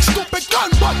wanna act stupid, gun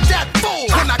butt that fool.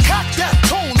 When I cock that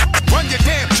tune, run your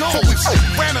damn Jones.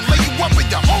 Ran and lay you up in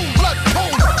your own blood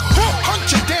pool. Hunt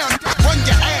you down, run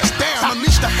your ass down.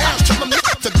 Unleash the house till I'm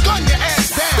to gun your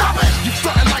ass down. You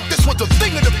frontin' like this was a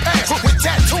thing of the past. With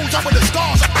tattoos over the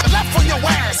stars, left on your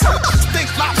ass. Think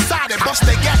lopsided, bust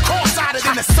they got cross-sided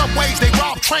in the subways. They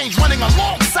rob trains running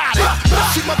alongside it.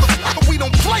 See, motherfucker, we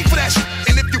don't play for that shit.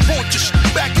 And if you want your shit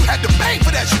back, you had to pay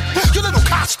for that shit. Your little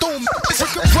costume, it's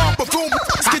like a romper room.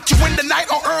 Get you in the night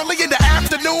or early in the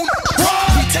afternoon.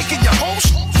 We taking your whole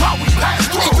shit while we pass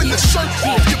through. Even the shirt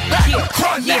off your back,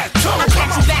 run that too. I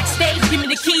catch you backstage, give me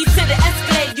the keys to the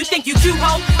Escalade. you,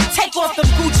 ho. Take off them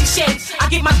Gucci shades. I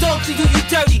give my dog to you, you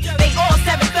dirty. They all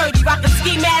 730, rockin'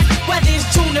 ski mask, whether it's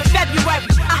June or February.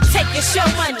 I take your show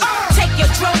money, take your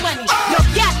drum money. Yo,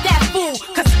 yap that fool,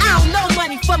 cause I don't know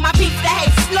money for my peeps that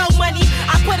hate slow money.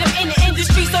 I put them in the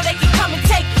industry so they can come and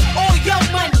take all your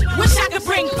money. Wish I could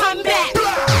bring Pun back.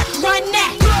 Run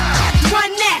that,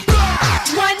 run that,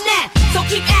 run that. So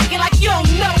keep acting like you don't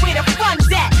know where the fun's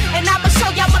at. And I'ma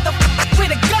show y'all motherfuckers where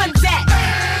the gun's at.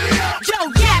 Yo,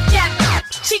 yap that.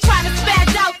 She try to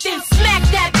spaz out, then smack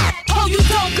that. Oh, you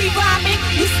don't be rhyming,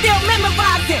 you still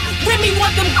memorizing. Remy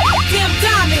want them damn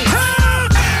diamonds.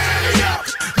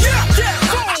 Yeah, that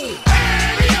fool.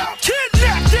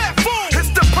 Kidnap that fool.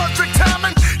 It's the perfect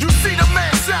timing. You see the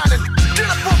man shining. Get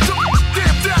up off the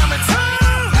damn diamonds.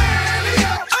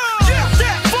 Yeah,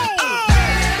 that fool.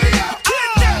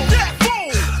 Kidnap that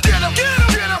fool. Get him, get him,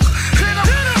 get him. Hit him,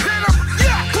 hit him.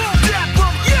 Yeah, boom, that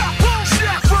boom. Yeah, boom,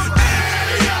 that boom.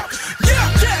 Yeah,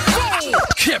 that fool.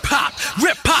 Hip hop,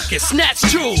 rip pockets, snatch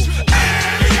jewels.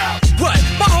 What?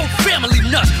 My whole family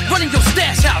nuts, running your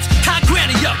stash house, tie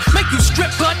granny up, make you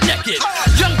strip butt naked.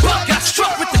 Young buck got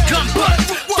struck with the gun butt,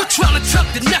 for trying to tuck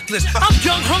the necklace. I'm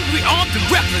young, hungry, armed and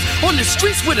reckless, on the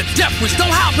streets with a death wish.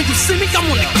 Don't hide when you see me, I'm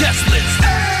on the guest list.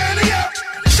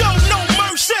 Show no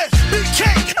mercy, BK.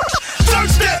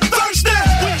 Thirsty, thirsty.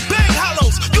 We bang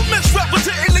hollows. You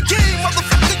misrepresenting the game,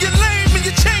 motherfucker. You lame and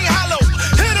your chain hollow.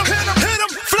 Hit him, hit him, hit him.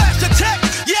 Flash attack,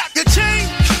 yap your chain.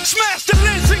 Smash the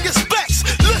lens in your specs.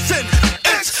 Listen,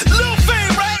 it's Lil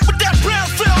Fame, right? With that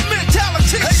Brownsville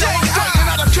mentality. Hey, yo, I'm talking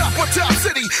out of Coppertop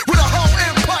City with a whole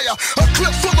empire. A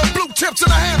clip full of blue tips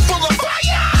and a handful of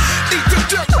fire. Eat the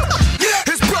dirt.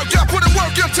 His broke, y'all put in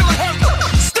work until it hurt.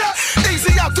 Step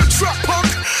easy out the truck, punk.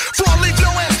 Before I leave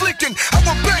your ass leaking, I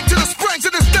will bang to the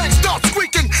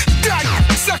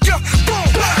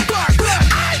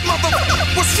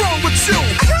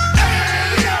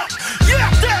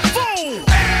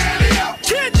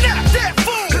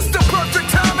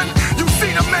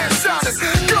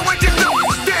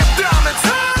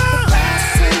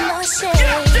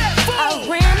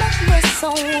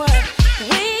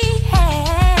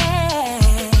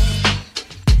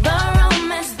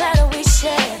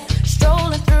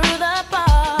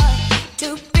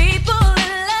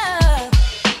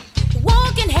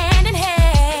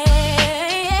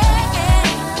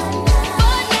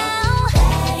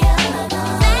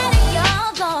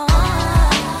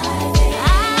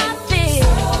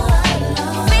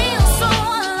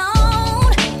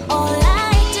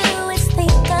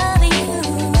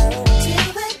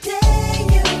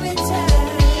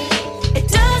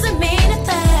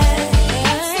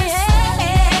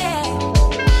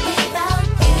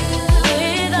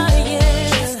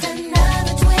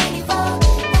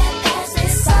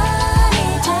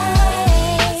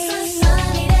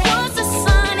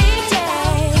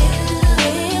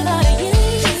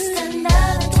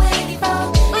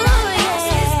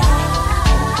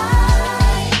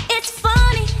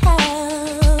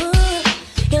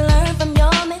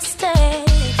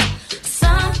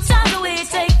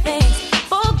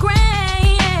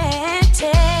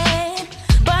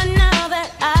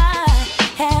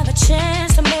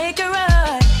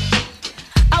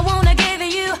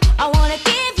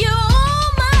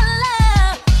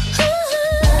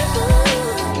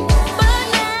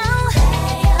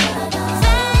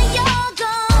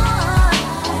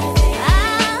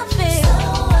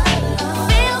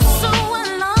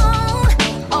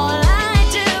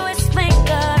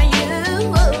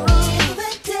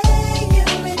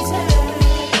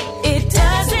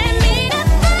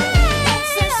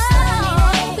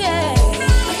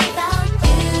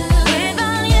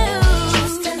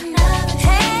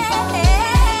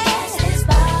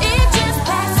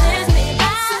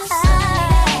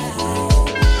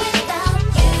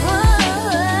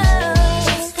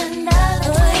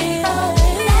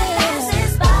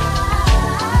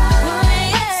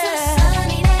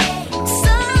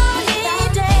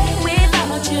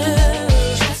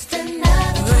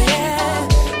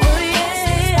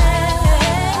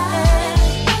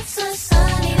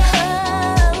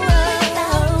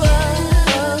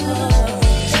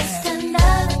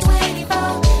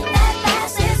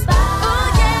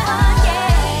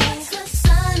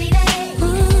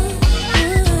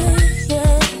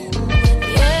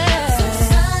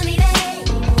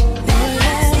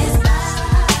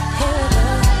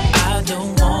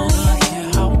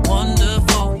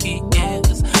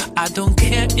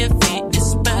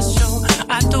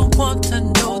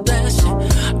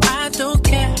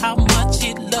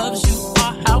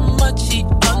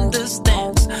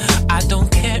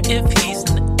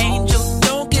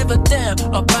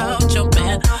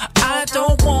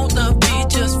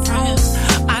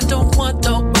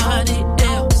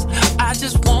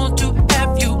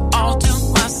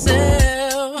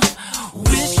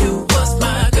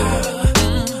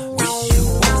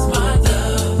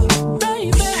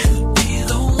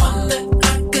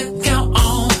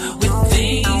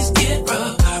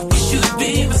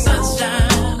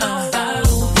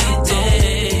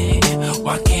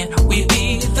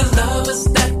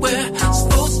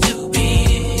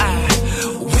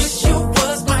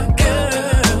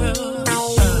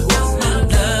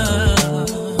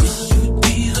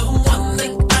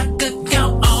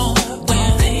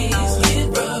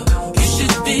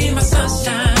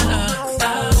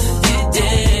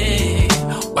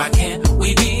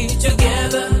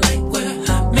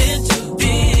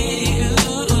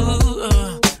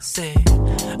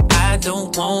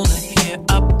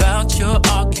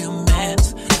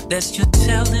guess you're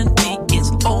telling me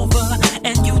it's over,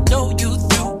 and you know you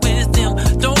through with them.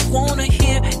 Don't wanna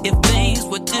hear if things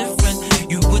were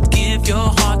different. You would give your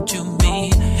heart to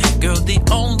me, girl. The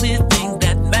only thing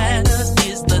that matters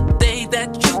is the day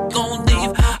that you gon'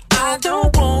 leave. I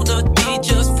don't wanna be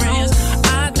just friends.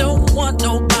 I don't want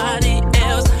nobody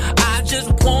else. I just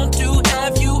want to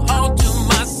have you all to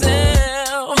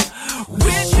myself.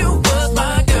 Wish you was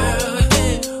my girl,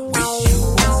 yeah. Wish you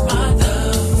was my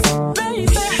love, baby.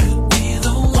 Be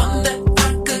the one that I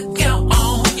could count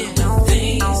on, yeah. When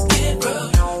things get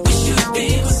rough, wish you'd be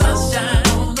my sunshine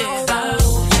on a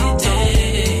cloudy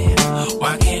day.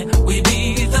 Why can't we be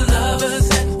the lovers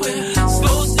that we're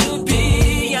supposed to be?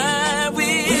 I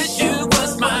wish you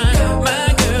was my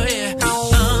girl, yeah.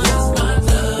 My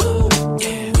love,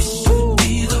 yeah. Wish you'd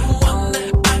be the one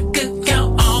that I could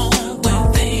count on when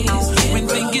things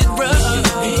get rough.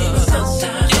 Be my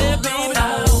sunshine, yeah, baby.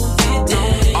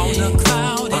 On a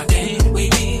cloudy day, we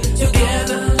be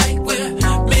together like we're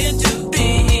meant to be.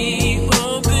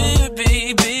 Oh,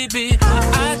 baby, baby,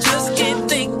 I just can't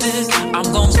think this. I'm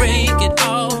gonna break it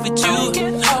off with you.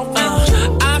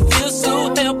 I feel so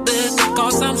helpless,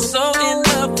 cause I'm so in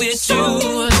love with you.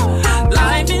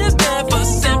 Life is never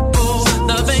simple.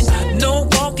 Love ain't no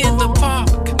walk in the park.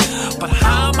 But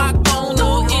how am I gonna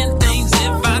end things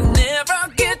if I never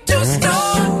get to start?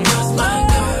 My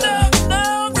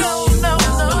girl, no,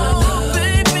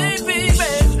 baby.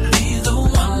 Be the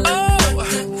one that I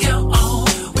could count on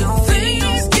when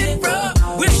things get rough.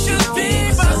 Wish you'd be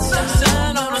my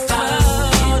sunshine on a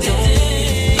cloudy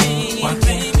day. Why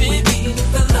can't we be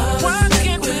the lovers? Why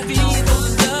can't we be the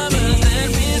lovers that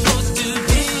we're supposed to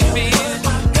be?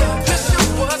 Wish you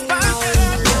was my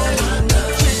girl.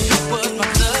 Wish you was my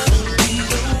love.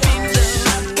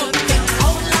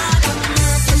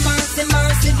 Mercy,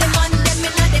 mercy, the man them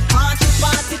inna the party.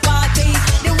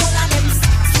 The whole of them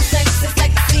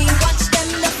sexy. Watch them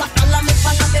never follow me.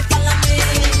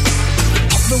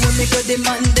 Everywhere me go, the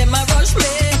man them a rush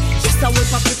me. Yes, I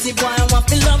whip a pretty boy and want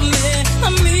to love me. I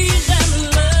need them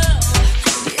love.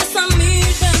 Yes, I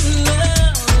need them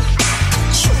love.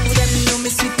 Show them know me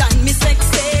sweet and me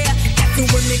sexy.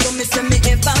 Everywhere me go, me say me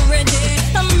ever ready.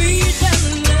 I need them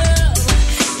love.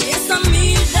 Yes, I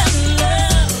need them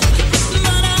love.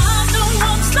 But I don't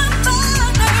want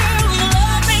somebody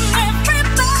loving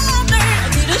everybody. I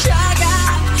need a shy guy,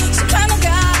 some kind of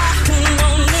guy who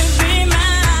only be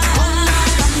mine.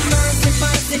 Mercy,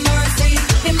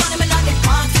 the money me not the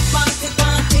party.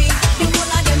 The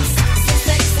whole of them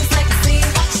sexy.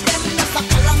 Watch them just a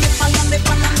follow me.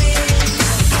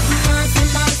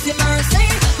 Mercy.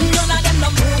 None of them no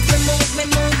move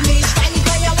me. Shiny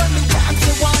guy when me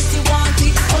want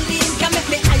it. Only him can make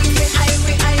me irate.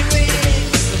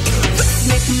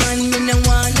 Make man, me no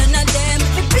want none of them.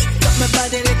 Me pick up my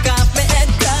body, lick off my head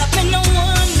top. Me no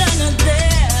want none of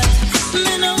them.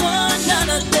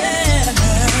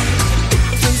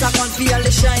 Things I can't feel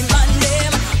the shine on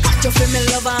them. Want you feel me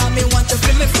lover, me want you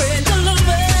feel me friend. Till the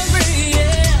very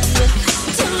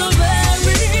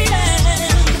end.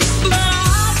 But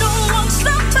I don't want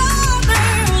somebody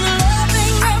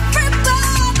loving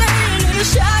everybody. Need a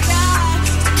shy guy,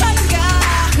 the kind of guy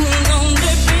who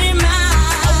only be mine.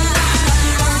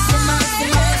 Mercy.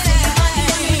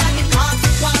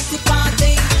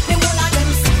 Party. The whole of them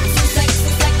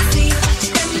sexy. Watch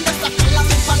them just a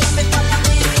follow me.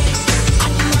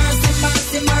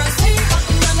 Mercy.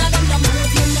 None of them no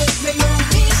move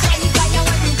me. Shiny guy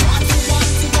when me want it.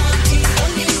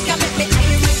 Only you can make me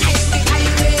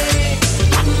irate.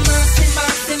 Mercy.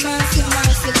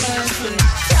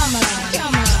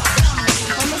 Come on.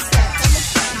 Come on, step.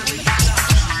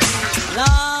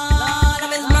 Lord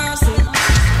of His mercy.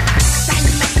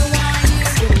 Shiny make you want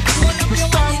you.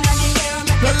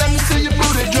 Now let me see your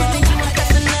booty drop.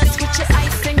 Get your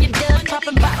ice and your dub,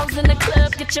 popping bottles in the club,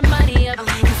 get your money up.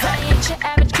 Cause I ain't your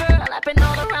average girl, I've been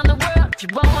all around the world. If you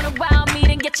wanna wow me,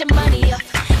 then get your money up.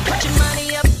 Put your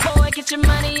money up, boy, get your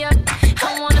money up.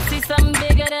 I wanna see something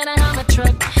bigger than a Hummer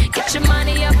truck. Get your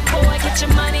money up, boy, get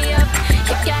your money up.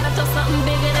 You gotta throw something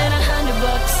bigger than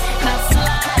 $100. Now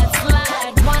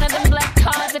slide, one of them black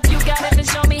cards. If you got it, then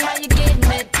show me how you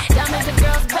getting it. Diamonds a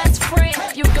girl's best friend,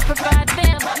 if you could provide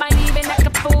them. Might even act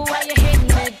a fool while you're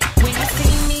hitting it. When you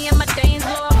see me and my dames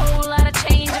blow a whole lot of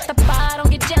change at the bar, don't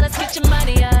get jealous, get your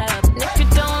money up. And if you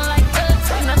don't like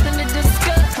us, ain't nothing to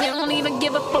discuss. You don't even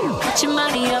give a fuck. Get your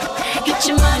money up, get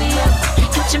your money up,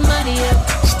 get your money up.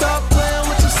 Stop playing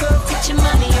with yourself. Get your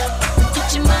money up, get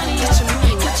your money up,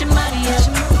 get your money up.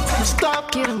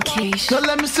 Stop. Get 'em, Keisha. Now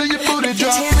let me see your booty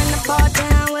drop. Tearing the bar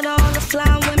down with all the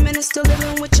fly women and still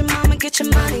living with your mama. Get your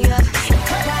money up.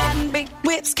 Riding big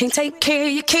whips, can't take care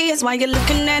of your kids while you're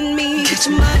looking at me. Get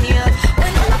your money up. When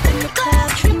I'm up in the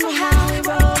club, you know how we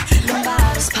roll. The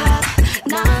bottles pop,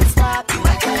 non-stop. You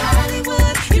acting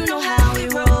Hollywood, you know how we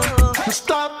roll.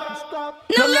 Stop.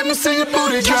 Now let me see your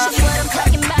booty drop. That's what I'm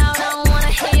talking about. I don't wanna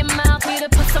hear your mouth. You to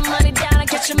put some money down and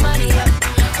get your money up.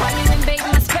 Why you invade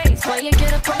my space? Why you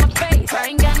get up on my face? I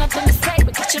ain't got nothing to say,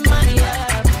 but get your money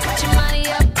up. Get your money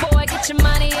up, boy, get your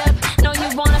money up. Know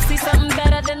you wanna see something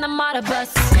better than the Mata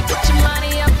bus. Get your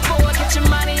money up, boy, get your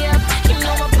money up. You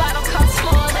know a bottle costs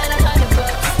more than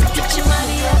 $100. Get your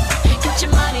money up, get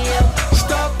your money up.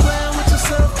 Stop playing with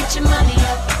yourself. Get your money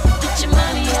up, get your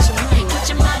money up, get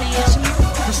your money up.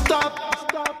 Stop.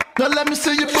 Now let me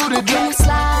see your booty drop.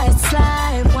 Slide,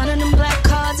 slide. One of them black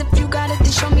cards. If you got it,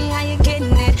 then show me how you're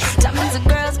getting it. Diamonds a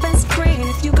girl's best friend.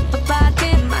 If you could provide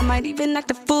them, I might even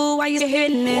act a fool while you're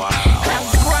hitting it. Now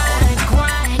grind,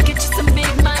 grind. Get you some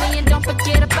big money and don't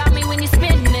forget about me when you're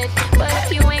spending it. But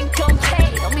if you ain't gon'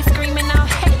 pay, don't be screaming out,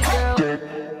 hey girl.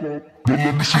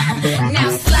 Now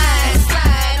slide,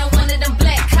 slide on one of them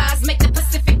black cars. Make the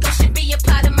Pacific Ocean be a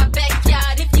part of my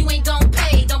backyard. If you ain't gon'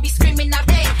 pay, don't be screaming out,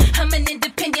 hey. I'm an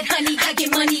independent honey, I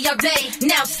get money all day.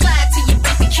 Now slide to your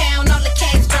bank account, all the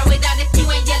cash, throw it out. If you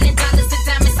ain't yelling dollars and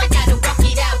diamonds, I gotta walk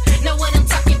it out. Know what I'm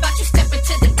talking about? You step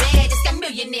into the bed. It's got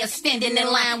millionaires standing in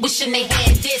line, wishing they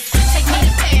had this. Take me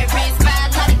to Paris, buy a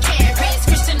lot of carrots.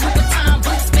 Christian Louboutin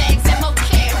boots, bags, and more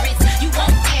carrots. You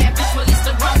want average, well it's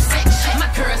the wrong section. My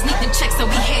girls need them checks, so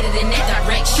we headed in that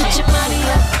direction. Get your money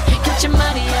up, get your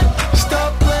money up.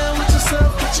 Stop playing with yourself.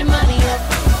 Get your money up,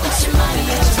 get your money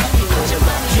up, get your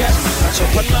money up. Yes,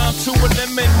 I love to a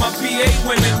limit. My PA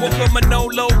women woke up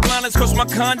Manolo blinders, cause my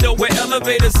condo with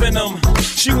elevators in them.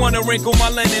 She wanna wrinkle my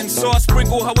linen, so I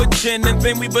sprinkle her with gin, and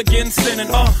then we begin sinning.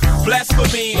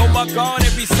 Blasphemy, oh my God,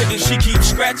 every second she keeps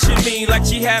scratching me like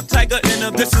she have tiger in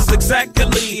her. This is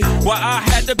exactly why I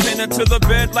had to pin her to the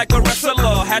bed like a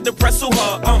wrestler. Had to wrestle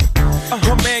her.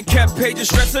 Her man kept pages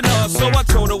stressing her, so I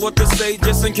told her what to say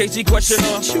just in case she questioned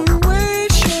her.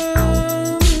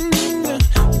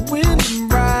 Winning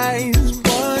rise,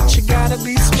 but you gotta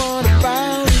be smart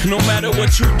about it. No matter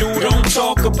what you do, don't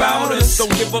talk about us. Don't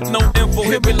give up no info,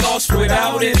 he'll be lost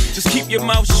without it. Just keep your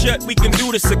mouth shut, we can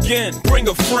do this again. Bring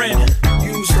a friend.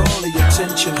 Use all of your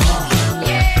attention, huh?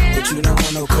 But you don't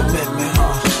want no commitment,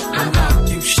 huh?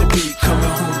 You should be coming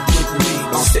home with me.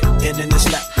 I'm sitting in this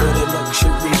lap for the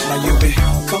luxury. Now you be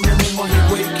coming in while you're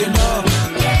waking up.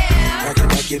 Acting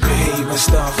like you behave and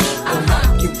stuff.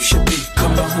 You should be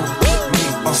coming home with me.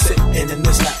 I'm sitting in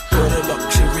this lap for the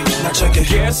luxury. Now check it.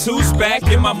 Guess who's back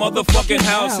in my motherfucking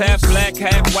house? Half black,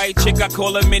 half white chick, I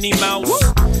call her Minnie Mouse.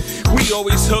 We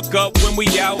always hook up when we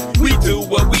out. We do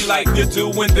what we like to do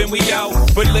and then we out.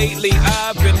 But lately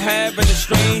I've been having the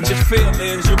strangest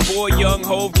feelings. Your boy Young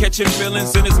Hov catching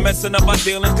feelings and is messing up my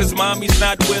dealings. Cause mommy's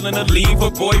not willing to leave her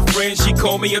boyfriend. She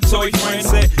called me a toy friend.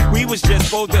 Said we was just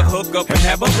supposed to hook up and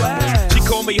have a blast. She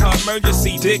called me her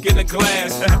emergency dick in the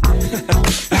glass.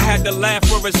 I had to laugh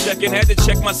for a second. Had to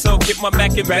check myself, get my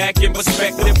Mac and back in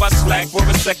perspective. I slack for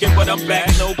a second, but I'm back.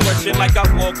 No question, like I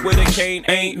walk with a cane.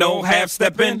 Ain't no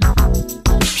half-stepping.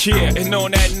 Yeah, and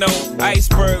on that note,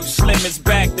 Iceberg Slim is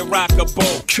back to rock a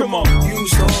boat. Come on.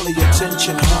 Use all of your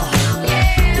attention,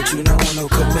 huh? But you don't want no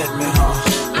commitment,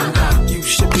 huh? You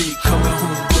should be coming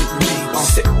home with me. I'm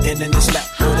sitting in this lap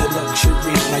for the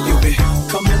luxury. Now you be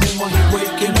coming in while you're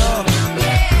waking up.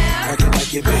 Acting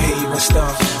like you behave and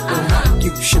stuff. You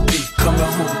should be coming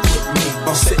home with me.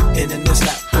 I'm sitting in this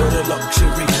lap for the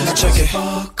luxury. Now check it.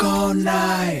 Fuck all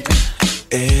night.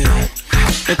 Yeah.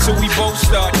 Until we both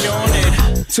start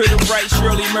yawning. To the right,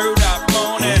 Shirley Murdoch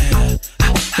moaning.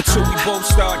 Until we both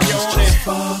start yawning.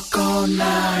 Fuck all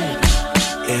night.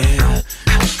 Yeah.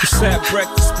 Let's have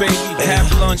breakfast, baby. Have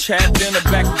lunch, have dinner,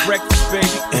 back to breakfast,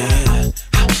 baby.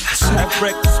 Let's have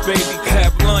breakfast, baby.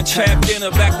 Have lunch, have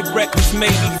dinner, back to breakfast,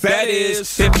 maybe. That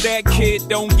is, if that kid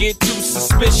don't get too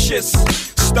suspicious.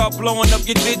 Start blowing up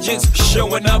your digits,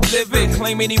 showing up livid,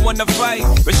 claiming he wanna fight.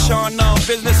 But Sean on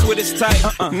business with his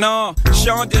type. Nah,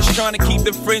 Sean just trying to keep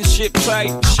the friendship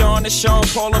tight. Sean and Sean,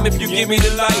 call him if you give me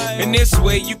the light. And this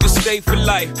way you can stay for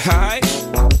life, alright?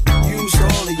 Use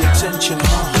all of your attention,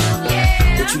 huh?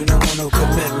 But you don't want no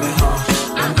commitment,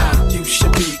 huh? You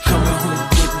should be coming home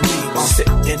with me. I'm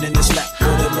sitting in this lap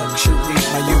for the luxury.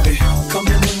 Now you be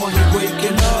coming in while you're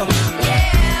waking up.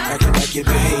 Acting like you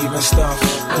behave and stuff.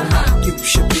 You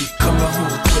should be coming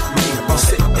home with me. I'm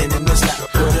sitting in this lap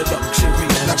for the luxury.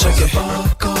 Now check it.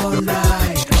 Fuck all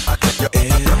night.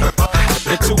 Yeah.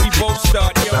 Until we both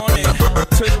start yawning.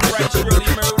 To the right, Shirley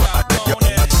Murdoch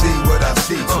moaning. See what I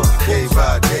see, day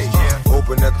by day.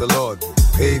 Hoping that the Lord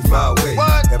pave my way.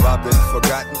 Have I been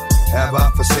forgotten? Have I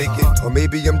forsaken? Or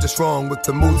maybe I'm just wrong with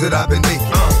the moves that I've been making.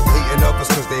 Hating others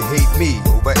cause they hate me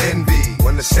over envy.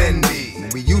 Wanna send me,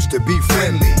 we used to be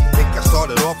friendly. Think I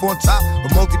started off on top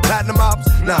of multi-platinum albums?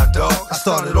 Nah, dog, I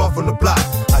started off on the block.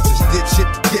 I just did shit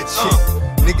to get shit.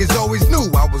 Niggas always knew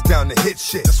I was down to hit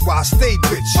shit. That's why I stayed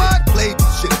with shit. Played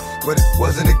with shit, but it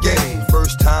wasn't a game.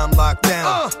 First time locked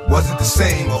down, wasn't the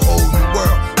same. A whole new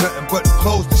world, nothing but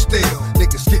clothes to steal.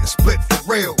 Niggas getting split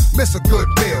for real, miss a good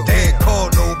meal. They ain't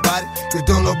called nobody, cause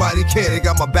don't nobody care. They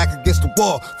got my back against the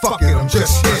wall, fuck it, I'm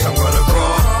just here. I'm gonna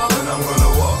crawl, and I'm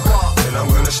gonna walk, and I'm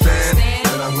gonna stand,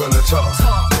 and I'm gonna talk.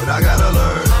 But I gotta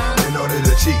learn in order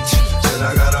to teach, and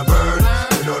I gotta burn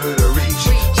in order to reach.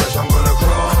 Yes, I'm gonna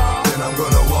crawl, and I'm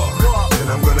gonna walk, and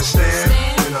I'm gonna stand,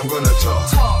 and I'm gonna talk.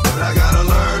 But I gotta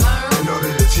learn in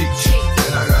order to teach,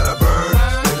 and I gotta burn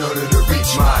in order to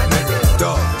reach my nigga.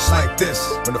 Dog, it's like this.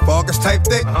 When the fog is type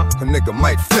thick, a nigga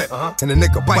might flip, and a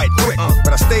nigga bite quick.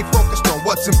 But I stay focused on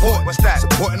what's important. What's that?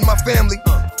 Supporting my family,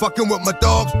 fucking with my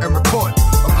dogs, and recording.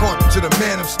 According to the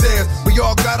man upstairs, we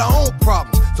all got our own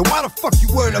problems. So why the fuck you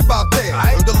worried about theirs?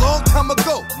 Learned a long time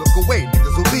ago. Look away,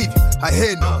 niggas will leave you. I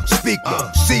hear no, speak no,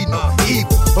 see no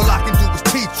evil. All I can do is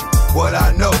teach you what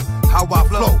I know, how I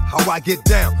flow, how I get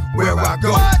down, where I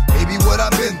go. Maybe what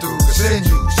I've been through can send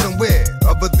you somewhere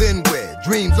other than where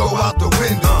dreams go out the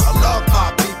window. I love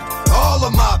my people, all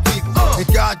of my people, and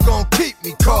God gon' keep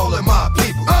me calling my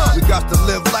people. We got to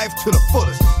live life to the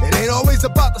fullest. It ain't always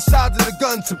about the size of the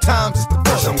gun, sometimes it's the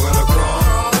bullets. I'm gonna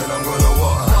crawl, and I'm gonna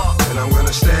walk, and I'm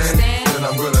gonna stand, and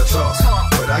I'm gonna talk.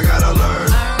 But I gotta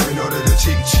learn in order to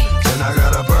teach, and I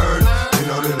gotta burn in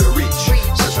order to reach.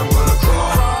 Yes, I'm gonna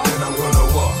crawl, and I'm gonna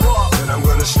walk, and I'm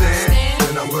gonna stand,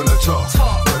 and I'm gonna talk.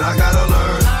 But I gotta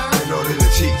learn in order to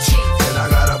teach, and I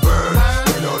gotta burn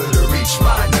in order to reach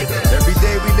my nigga. Every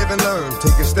day we live and learn,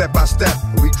 taking step by step.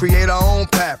 We create our own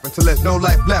path until there's no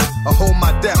life left. I hold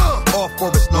my depth off for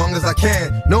as long as I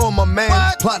can. Knowing my man,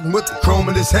 plotting with the chrome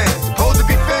in his hand. Supposed to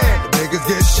be fair, niggas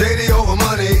get shady over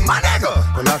money. My nigga,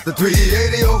 but not the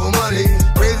 380 over money.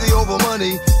 Crazy over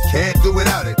money, can't do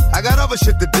without it. I got other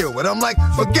shit to deal with. I'm like,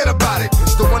 forget about it.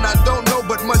 It's the one I don't know,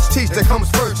 but much teach that comes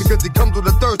first. Because it comes with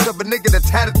the thirst of a nigga that's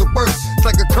had it the worst. It's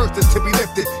like a curse that's to be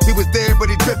lifted. He was there, but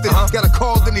he drifted. Got a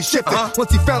call, then he shifted.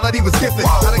 Once he found out he was gifted,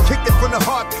 I done kicked it from the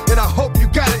heart, and I hope you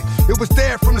got it. It was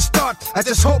there from the start. I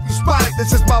just hope you spot it.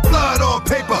 This is my blood on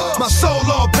paper, my soul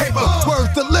on paper.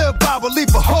 Words to live by will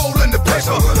leave a hole in the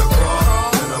paper. I'm gonna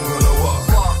crawl, and I'm gonna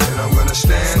walk, and I'm gonna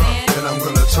stand, and I'm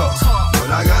gonna talk.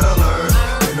 But I gotta learn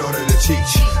in order to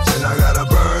teach, and I gotta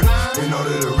burn in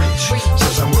order to reach.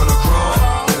 Since I'm gonna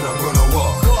crawl, and I'm gonna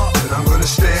walk, and I'm gonna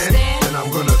stand, and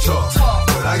I'm gonna talk.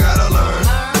 But I gotta learn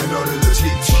in order to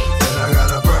teach, and I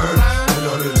gotta burn in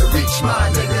order to reach my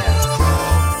nigga.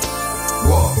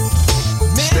 Walk,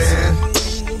 stand,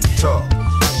 talk,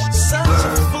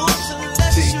 learn,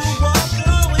 teach,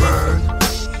 burn,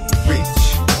 reach.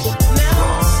 Walk, stand,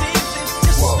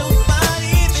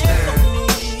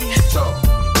 talk,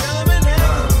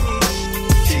 learn,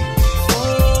 teach,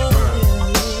 burn,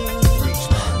 reach.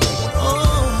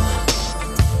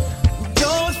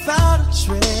 Go without a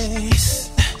trace.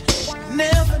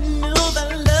 Never knew that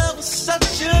love was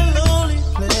such a lonely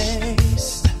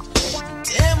place.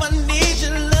 Damn, I need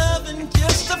your love and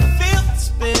just to feel the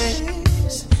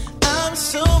space. I'm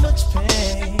so much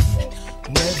pain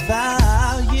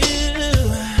without you.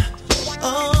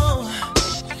 Oh,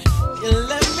 you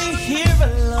let me here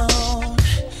alone.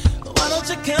 Why don't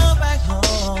you come back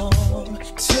home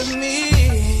to me?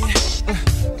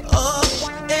 Oh,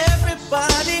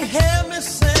 everybody help me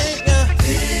sing.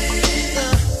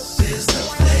 This is the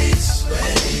place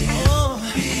where you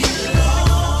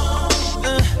belong.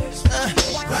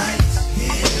 Right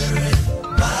here in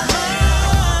my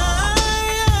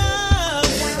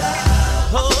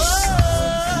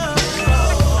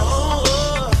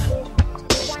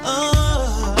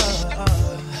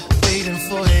waiting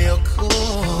for your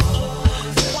call.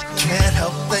 Can't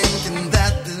help thinking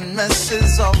that this mess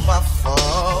is all my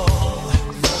fault.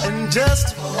 And just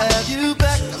to have you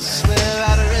back, I swear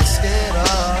I'd risk it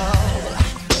all.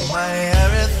 My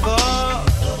every thought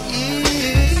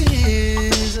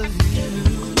is of you.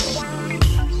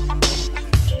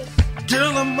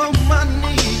 Girl, I'm on my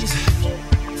knees,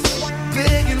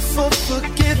 begging for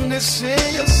forgiveness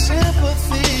and your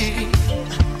sympathy.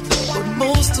 But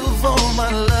most of all, my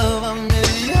love, I'm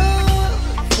in your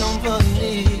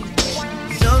company.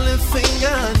 The only thing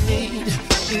I need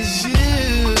is you.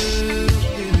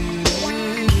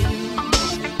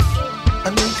 I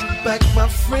need you back, my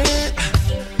friend,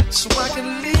 so I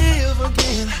can live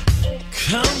again.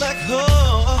 Come back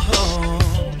home.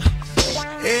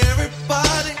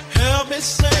 Everybody help me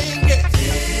sing.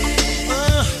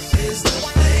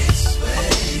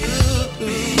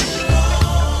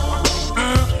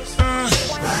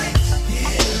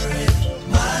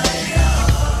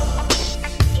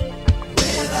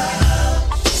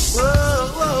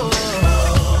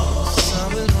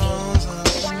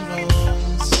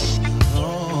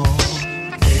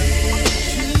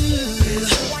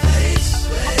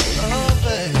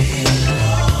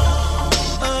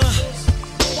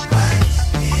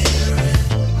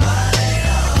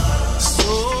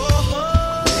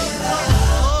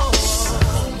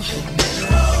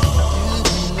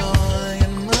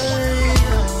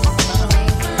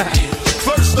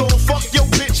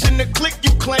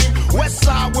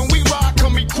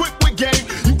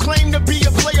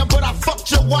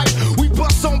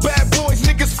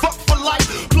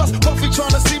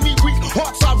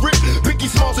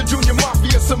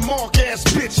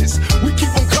 ass bitches. We keep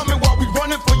on coming while we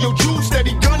running for your juice.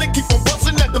 Steady gunning, keep on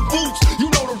busting at the fools. You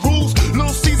know the rules.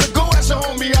 Little Caesar, go ask your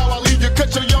homie how I leave you.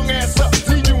 Cut your young ass up,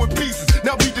 leave you in pieces.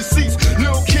 Now be deceased.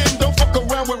 Lil' Kim, don't fuck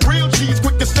around with real G's.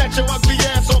 Quick to snatch your ugly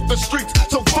ass off the streets.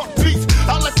 So fuck peace.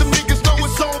 I let them niggas know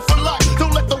it's on for life.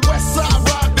 Don't let the West Side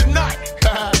ride the night.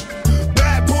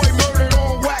 Bad boy murdered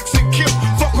on wax and kill.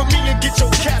 Fuck with me and get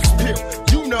your caps peeled.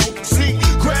 You know, see,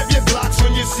 grab your Glocks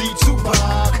when you see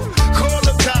Tupac. Call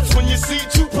the cops when you see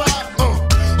Tupac.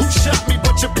 Who shot me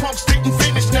but your pumps didn't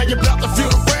finish. Now you're about to feel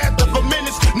the wrath of a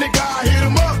menace. Nigga, I hit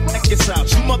him up. Check this out,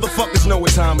 you motherfuckers know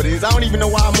what time it is. I don't even know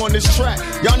why I'm on this track.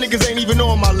 Y'all niggas ain't even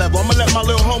on my level. I'ma let my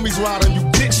little homies ride on you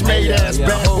bitch made ass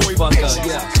bad boy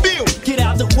bitches. Feel. Get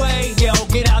out the way, yo,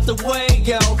 get out the way,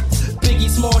 yo. Biggie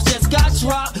Smalls just got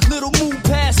dropped. Little move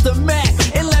past the Mac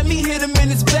and let me hit him in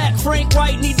his back. Frank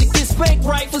White need to get spanked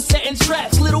right for setting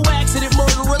traps. Little accident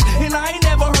murderers, and I ain't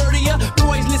never heard of ya.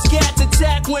 Poisonous cats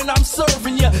attack when I'm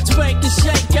serving ya. Spank and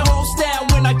shake your whole style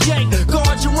when I gank.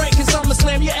 Guard your rank, cause I'ma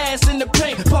slam your ass in the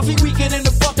paint. Puffy weaker than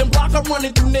the fucking block I'm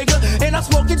running through, nigga. And I'm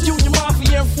smoking Junior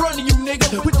Mafia in front of you,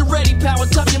 nigga. With the ready power,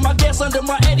 tucking my gas under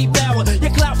my Eddie Bauer.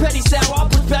 Your clout petty sour, I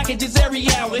push packages every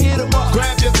hour. Hit 'em up.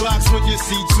 Grab your Glocks when you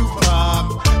see Tupac.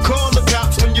 Call the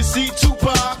cops when you see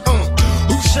Tupac.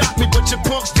 Who shot me but your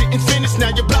punks didn't finish. Now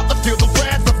you're about to feel the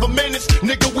wrath of a menace.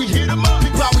 Nigga, we hit 'em up.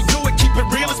 People, how we do it, keep it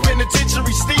real. It's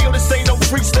penitentiary steel. This ain't no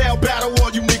freestyle battle.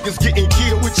 All you niggas getting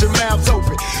killed with your mouths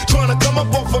open. Trying to come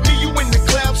up off of me, you in the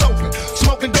clouds open.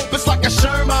 Smoking dope, it's like a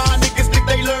Sherman. Niggas think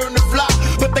they learn to fly,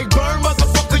 but they burn,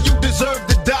 motherfucker, you deserve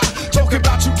to die. Talking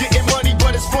about you getting money,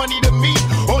 but it's funny to me.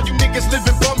 All you niggas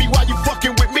living bummy while you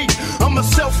fucking with me. I'm a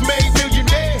self-made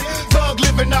millionaire. Thug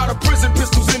living out of prison,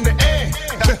 pistols in the air.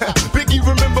 Biggie,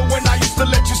 remember when I used to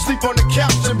let you sleep on the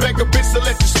couch and beg a bitch to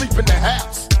let you sleep in the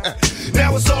house?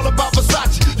 Now it's all about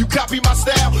Versace. You copy my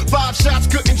style. 5 shots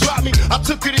couldn't drop me. I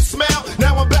took it and smiled.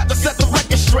 Now I'm about to set the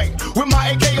record straight. With my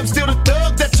AK, I'm still the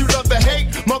thug that you love to hate.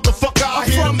 Motherfucker, I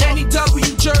hear I'm from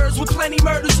NEW Jers with plenty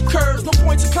murders occurs. No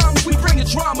points of comment, we bring the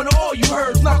drama to all you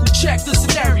heard. Knuckle check the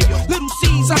scenario. Little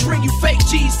C's, I bring you fake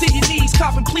G's to your knees.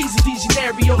 Copping please in these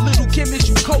scenario. Little Kim, is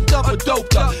you coked up or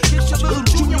doped up? Get your little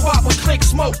Junior Whopper click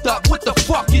smoked up. What the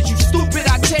fuck is you stupid?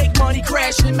 I take money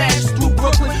crashing and mash through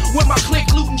Brooklyn. With my click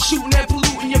looting, shooting and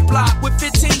polluting your block. With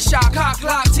 15 shot, cock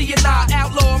lock to your knot.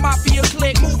 Outlaw mafia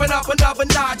click, moving up another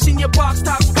notch. In your box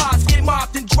top spots, get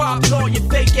mopped and dropped. All your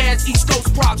fake ass East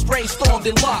Coast props brainstormed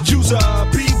and locked. User,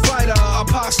 beat writer, a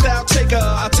pop style taker.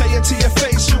 I tell you to your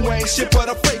face, you ain't shit but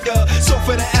a faker. So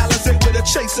for the Allison with a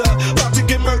chaser, about to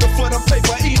get murdered for the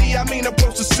paper. Edie, I mean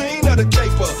approach the scene of the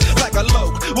caper. Like a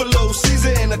loke, with low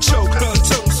season and a choke.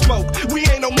 Tongue smoke, we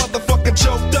ain't no motherfucking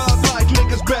joke. Thug life,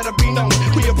 niggas better be known.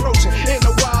 We approaching in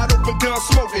a wide open gun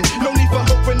smoking. No need for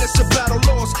hoping it's a battle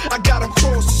lost. I got 'em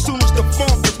crossed as soon as the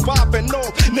funk is popping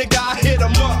off. Nigga, I hit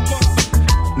 'em up.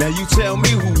 Now you tell me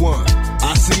who won.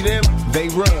 I see them, they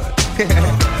run.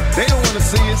 They don't wanna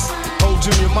see us. Old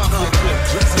Junior Mafia clip,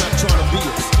 dressing up trying to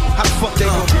beat us. How the fuck they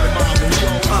gonna be a mob when we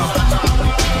all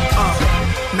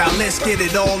Now let's get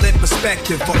it all in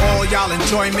perspective. For all y'all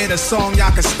enjoyment, a song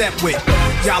y'all can step with.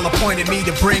 Y'all appointed me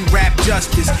to bring rap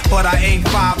justice, but I ain't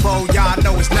 5-0, y'all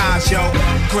know it's Nas, yo.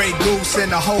 Grey Goose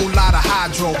and a whole lot of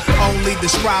hydro. Only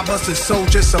describe us as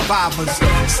soldier survivors.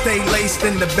 Stay laced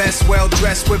in the best, well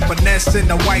dressed with finesse in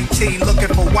the white tee,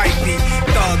 looking for wifey.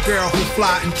 Thug girl who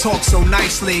fly and talk so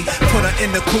nicely. Put her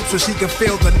in the coupe so she can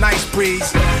feel the nice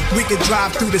breeze. We could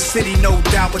drive through the city, no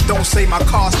doubt, but don't say my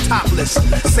car's topless.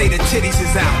 Say the titties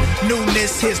is out.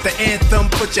 Newness, here's the anthem.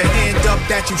 Put your hand up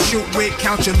that you shoot with,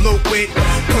 count your loot with.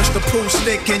 Push the pool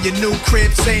stick in your new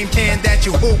crib, same hand that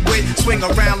you hoop with. Swing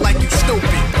around like you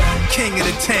stupid. King of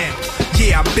the town,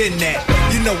 yeah, I've been that.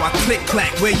 You know I click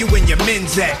clack, where you and your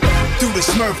men's at? Through the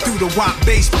Smurf, through the WAP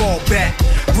baseball bat.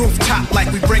 Rooftop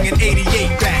like we bringing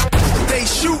 88 back. They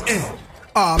shooting.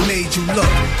 I made you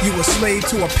look. You a slave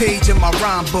to a page in my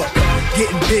rhyme book.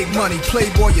 Getting big money,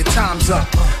 playboy, your time's up.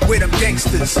 Where them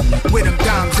gangsters, where them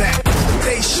dimes at?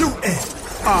 They shooting.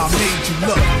 I made you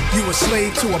look. You a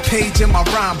slave to a page in my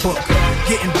rhyme book.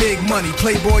 Getting big money,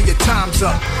 playboy, your time's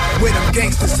up. Where them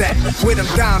gangsters at? Where them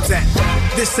dimes at?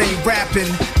 This ain't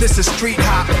rapping, this is street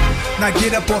hop. Now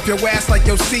get up off your ass like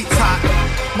your seat's hot.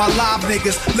 My live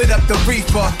niggas lit up the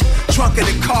reefer. Trunk of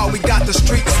the car, we got the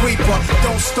street sweeper.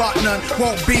 Don't start none,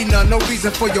 won't be none. No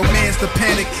reason for your mans to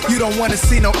panic. You don't wanna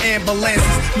see no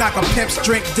ambulances. Knock a pimp's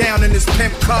drink down in his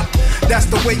pimp cup. That's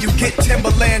the way you get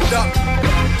Timberland up.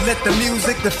 Let the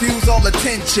music diffuse all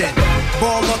attention.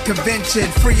 Baller convention,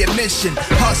 free admission.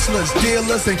 Hustlers,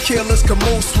 dealers, and killers can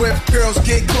move swift. Girls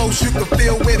get close, you can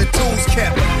feel where the tools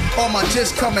kept. All my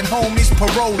just coming homies,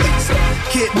 parolees.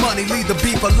 Get money, leave the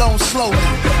beef alone slowly.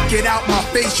 Get out my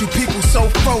face, you people so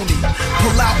phony.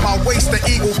 Pull out my waist, the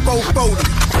Eagle 440.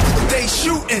 They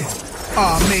shooting.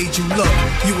 Made you look.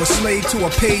 You a slave to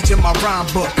a page in my rhyme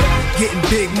book. Getting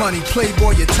big money,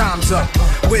 playboy, your time's up.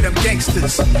 Where them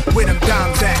gangsters, where them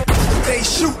dimes at? They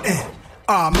shooting.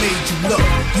 Made you look.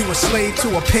 You a slave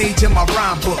to a page in my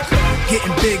rhyme book.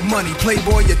 Getting big money,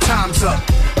 playboy, your time's up.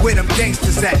 Where them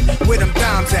gangsters at? Where them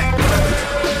dimes at?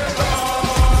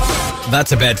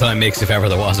 That's a bedtime mix if ever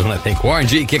there was one, I think. Warren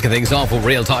G kicking things off with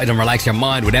Real Tight and Relax Your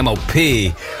Mind with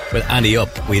M.O.P. with Andy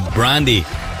Up with Brandy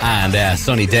and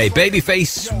Sunny Day.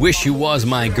 Babyface, Wish You Was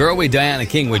Mine. Girl with Diana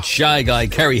King with Shy Guy.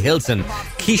 Kerry Hilton,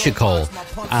 Keisha Cole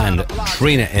and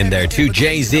Trina in there too.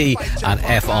 Jay-Z and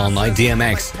F All Night.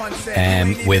 DMX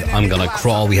with I'm Gonna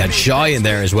Crawl. We had Shy in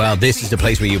there as well. This is the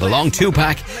place where you belong.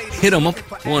 Tupac, Hit 'Em Up.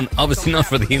 One obviously not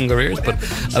for the younger ears, but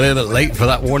a little bit late for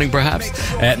that warning perhaps.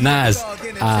 Nas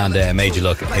and Made You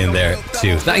Look in there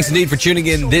too. Thanks indeed for tuning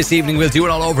in this evening. We'll do it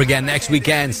all over again next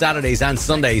weekend, Saturdays and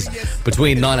Sundays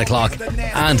between 9 o'clock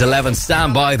and 11.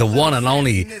 Stand by, the one and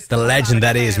only, the legend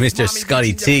that is Mr.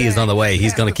 Scotty T is on the way.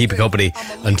 He's going to keep you company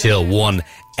until 1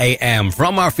 a.m.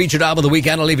 From our featured album of the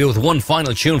weekend, I'll leave you with one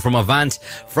final tune from Avant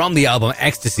from the album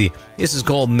Ecstasy. This is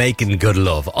called Making Good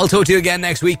Love. I'll talk to you again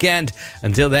next weekend.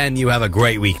 Until then, you have a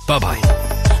great week. Bye-bye.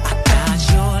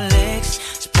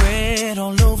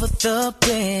 All over the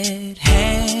bed,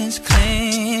 hands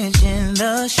clenching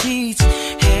the sheets,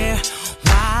 hair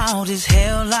wild as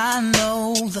hell. I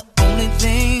know the only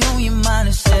thing on your mind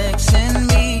is sex and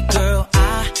me. Girl,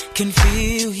 I can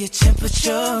feel your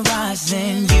temperature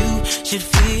rising. You should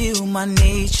feel my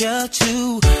nature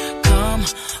too. Come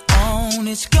on,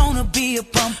 it's gonna be a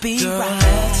bumpy ride.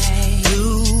 Let's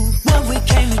do what we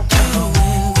came to do.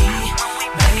 When we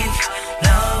make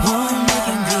love, we're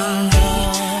making good love.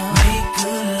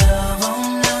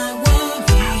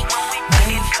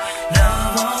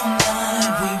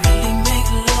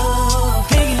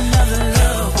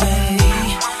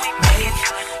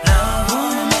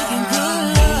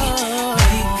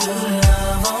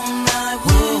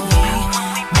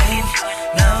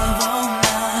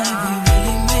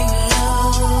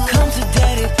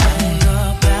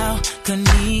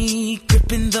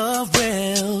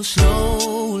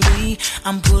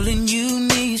 I'm pulling you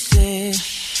near, said,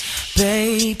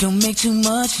 babe, don't make too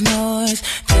much noise.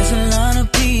 There's a lot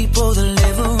of people that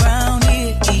live around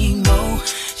here.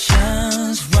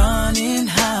 Emotions running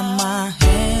high, my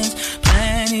hands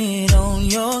planted on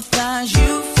your thighs.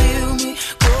 You feel me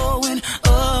going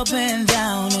up and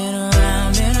down and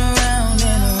around and around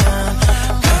and around.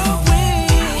 Girl, we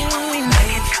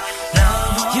make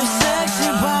love, your sexy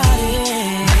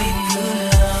body, making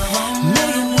love.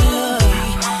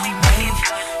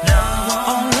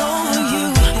 All over you,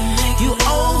 you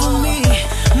over me,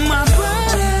 my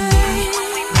body.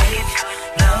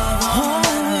 Oh,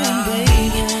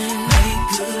 baby,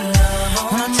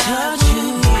 when I touch you,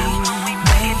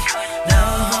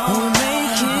 we're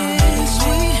making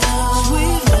sweet,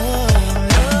 sweet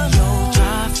love. Your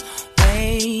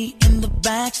driveway in the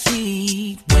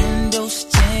backseat, windows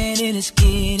tinted, it's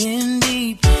getting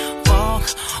deep. Walk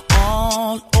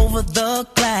all over the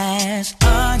glass.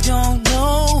 I don't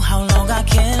know how long I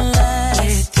can last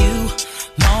with you,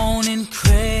 moaning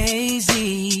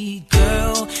crazy.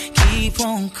 Girl, keep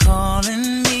on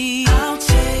calling me. I'll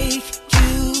take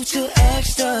you to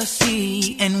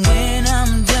ecstasy, and when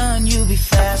I'm done, you'll be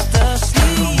fast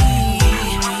asleep.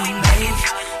 Make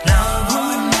love,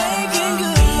 we're making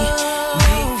good love.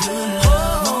 Make good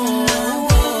love, make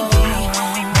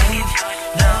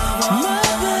love, my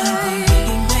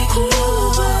baby. Make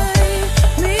love,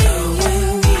 me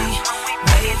and you.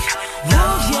 Make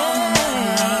love, yeah.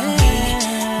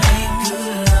 Make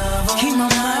good love, keep my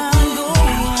mind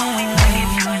going.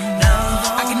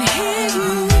 I can hear you,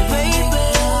 baby.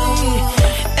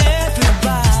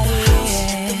 Everybody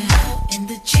in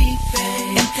the Jeep,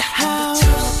 in the house,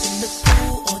 in the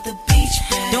pool or the beach,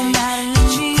 don't matter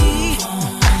to me.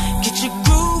 Get your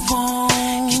groove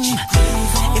on. Get your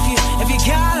groove on. If you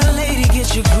got a lady, get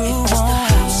your groove on.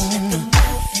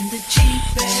 In the Jeep,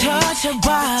 touch her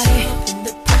body, in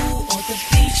the pool or the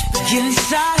beach, get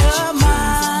inside her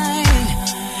mind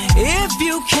if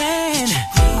you can.